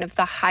and kind of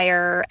the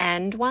higher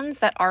end ones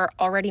that are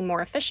already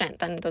more efficient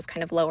than those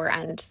kind of lower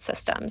end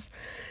systems.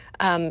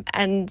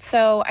 And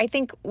so I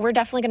think we're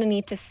definitely going to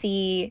need to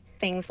see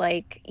things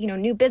like,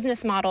 new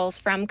business models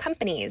from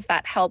companies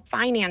that help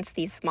finance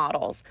these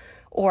models,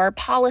 or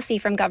policy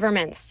from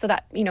governments so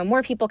that,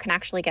 more people can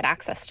actually get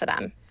access to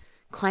them.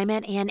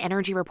 Climate and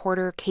energy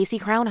reporter Casey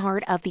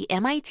Crownhart of the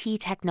MIT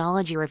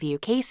Technology Review.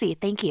 Casey,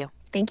 thank you.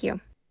 Thank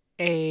you.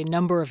 A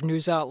number of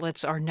news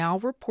outlets are now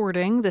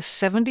reporting the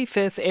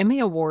 75th Emmy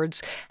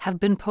Awards have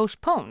been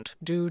postponed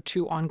due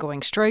to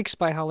ongoing strikes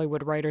by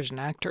Hollywood writers and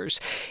actors.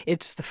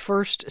 It's the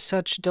first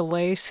such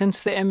delay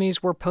since the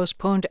Emmys were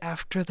postponed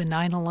after the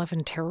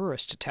 9/11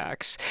 terrorist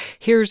attacks.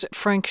 Here's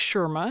Frank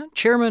Sherma,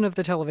 chairman of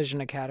the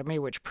Television Academy,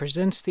 which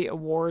presents the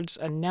awards,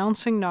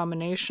 announcing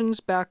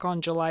nominations back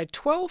on July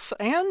 12th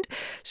and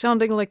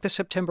sounding like the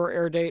September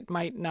air date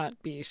might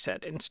not be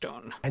set in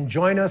stone. And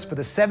join us for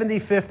the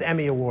 75th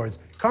Emmy Awards.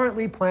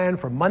 currently planned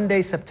for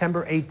Monday,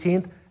 September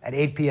 18th at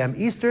 8 p.m.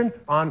 Eastern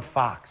on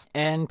Fox.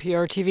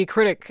 NPR TV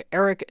critic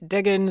Eric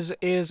Deggans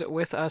is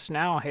with us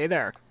now. Hey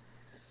there.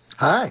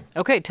 Hi.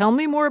 Okay, tell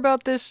me more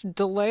about this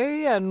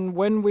delay and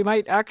when we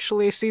might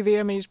actually see the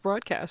Emmys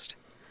broadcast.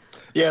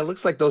 Yeah, it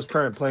looks like those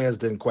current plans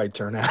didn't quite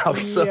turn out.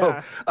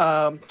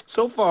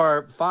 So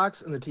far,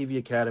 Fox and the TV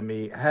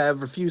Academy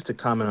have refused to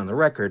comment on the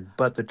record,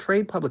 but the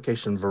trade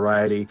publication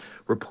Variety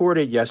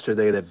reported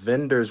yesterday that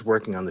vendors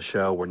working on the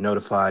show were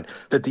notified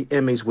that the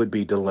Emmys would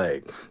be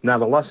delayed. Now,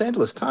 the Los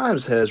Angeles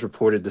Times has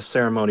reported the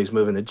ceremony's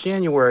moving to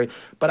January,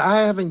 but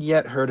I haven't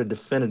yet heard a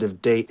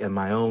definitive date in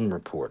my own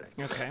reporting.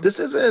 Okay. This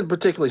isn't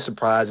particularly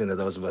surprising to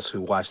those of us who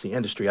watch the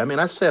industry. I mean,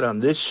 I said on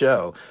this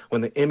show,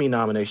 when the Emmy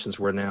nominations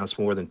were announced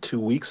more than 2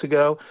 weeks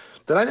ago,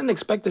 that I didn't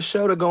expect the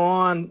show to go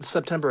on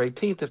September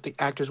 18th if the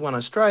actors went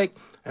on strike,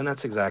 and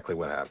that's exactly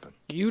what happened.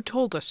 You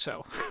told us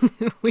so.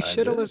 We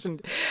should have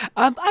listened.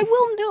 I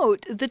will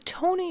note the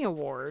Tony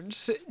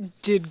Awards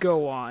did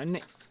go on,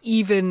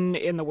 even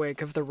in the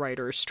wake of the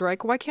writers'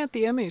 strike. Why can't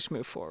the Emmys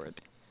move forward?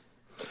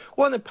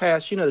 Well, in the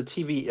past, the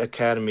TV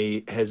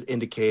Academy has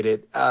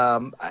indicated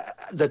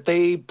that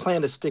they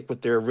plan to stick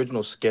with their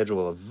original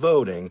schedule of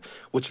voting,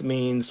 which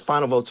means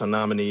final votes on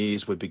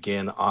nominees would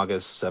begin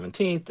August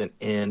 17th and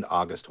end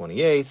August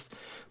 28th.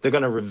 They're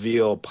going to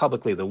reveal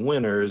publicly the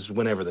winners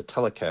whenever the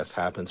telecast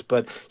happens.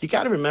 But you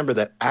got to remember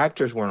that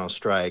actors weren't on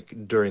strike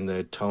during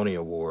the Tony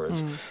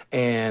Awards.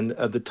 And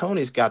the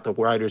Tonys got the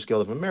Writers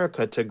Guild of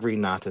America to agree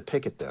not to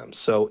picket them.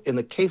 So in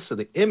the case of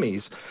the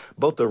Emmys,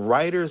 both the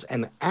writers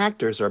and the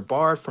actors are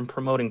barred from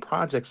promoting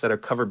projects that are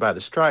covered by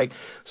the strike.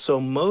 So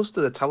most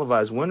of the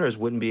televised winners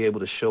wouldn't be able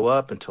to show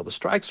up until the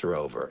strikes are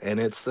over. And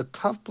it's a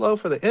tough blow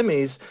for the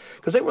Emmys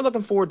because they were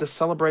looking forward to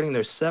celebrating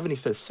their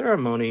 75th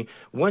ceremony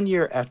 1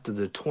 year after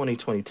the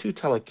 2022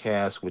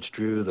 telecast, which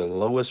drew the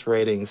lowest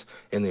ratings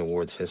in the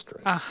awards history.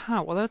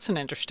 Well, that's an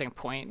interesting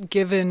point.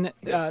 Given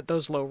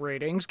those low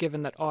ratings,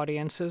 given that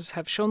audiences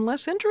have shown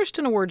less interest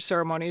in award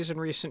ceremonies in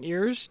recent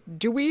years,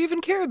 do we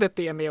even care that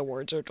the Emmy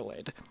Awards are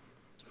delayed?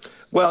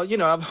 Well,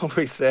 I've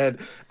always said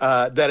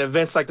that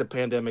events like the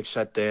pandemic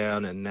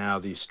shutdown and now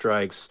these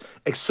strikes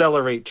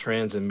accelerate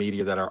trends in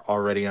media that are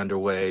already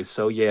underway.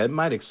 So, yeah, it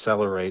might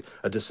accelerate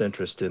a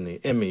disinterest in the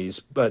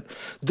Emmys. But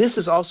this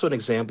is also an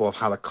example of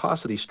how the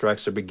cost of these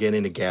strikes are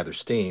beginning to gather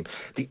steam.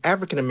 The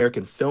African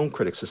American Film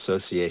Critics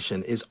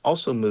Association is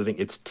also moving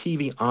its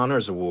TV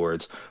Honors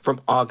Awards from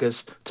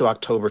August to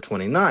October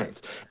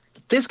 29th.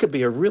 This could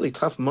be a really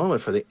tough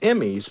moment for the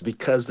Emmys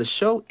because the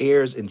show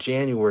airs in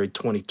January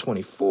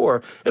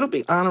 2024. It'll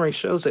be honoring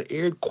shows that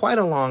aired quite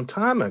a long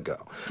time ago.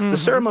 The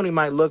ceremony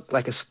might look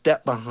like a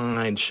step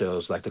behind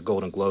shows like the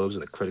Golden Globes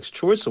and the Critics'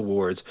 Choice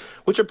Awards,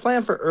 which are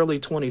planned for early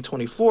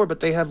 2024,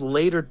 but they have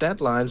later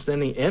deadlines than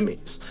the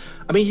Emmys.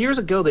 I mean, years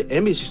ago, the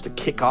Emmys used to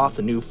kick off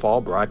the new fall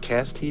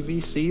broadcast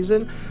TV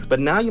season, but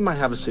now you might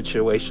have a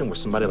situation where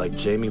somebody like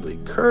Jamie Lee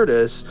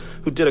Curtis,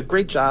 who did a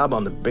great job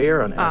on The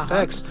Bear on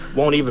FX,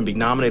 won't even be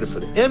nominated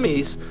for the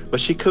Emmys, but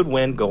she could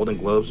win Golden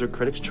Globes or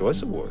Critics'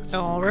 Choice Awards.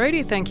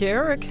 Alrighty, thank you,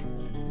 Eric.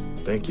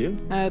 Thank you.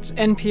 That's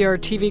NPR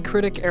TV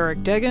critic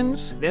Eric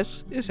Deggans.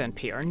 This is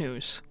NPR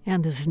News.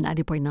 And this is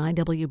 90.9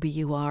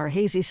 WBUR.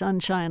 Hazy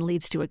sunshine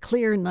leads to a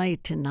clear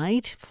night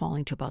tonight,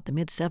 falling to about the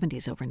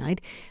mid-70s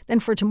overnight. Then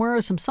for tomorrow,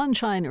 some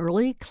sunshine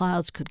early.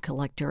 Clouds could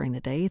collect during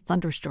the day.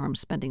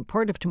 Thunderstorms spending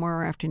part of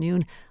tomorrow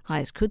afternoon.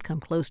 Highs could come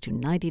close to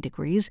 90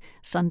 degrees.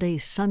 Sunday,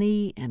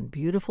 sunny and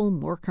beautiful,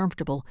 more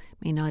comfortable.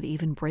 May not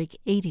even break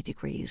 80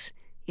 degrees.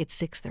 It's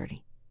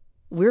 6:30.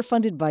 We're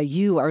funded by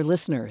you, our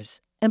listeners,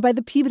 and by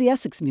the Peabody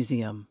Essex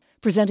Museum,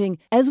 presenting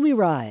As We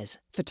Rise,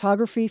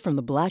 photography from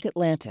the Black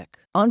Atlantic.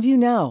 On view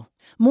now.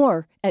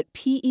 More at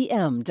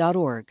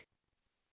PEM.org.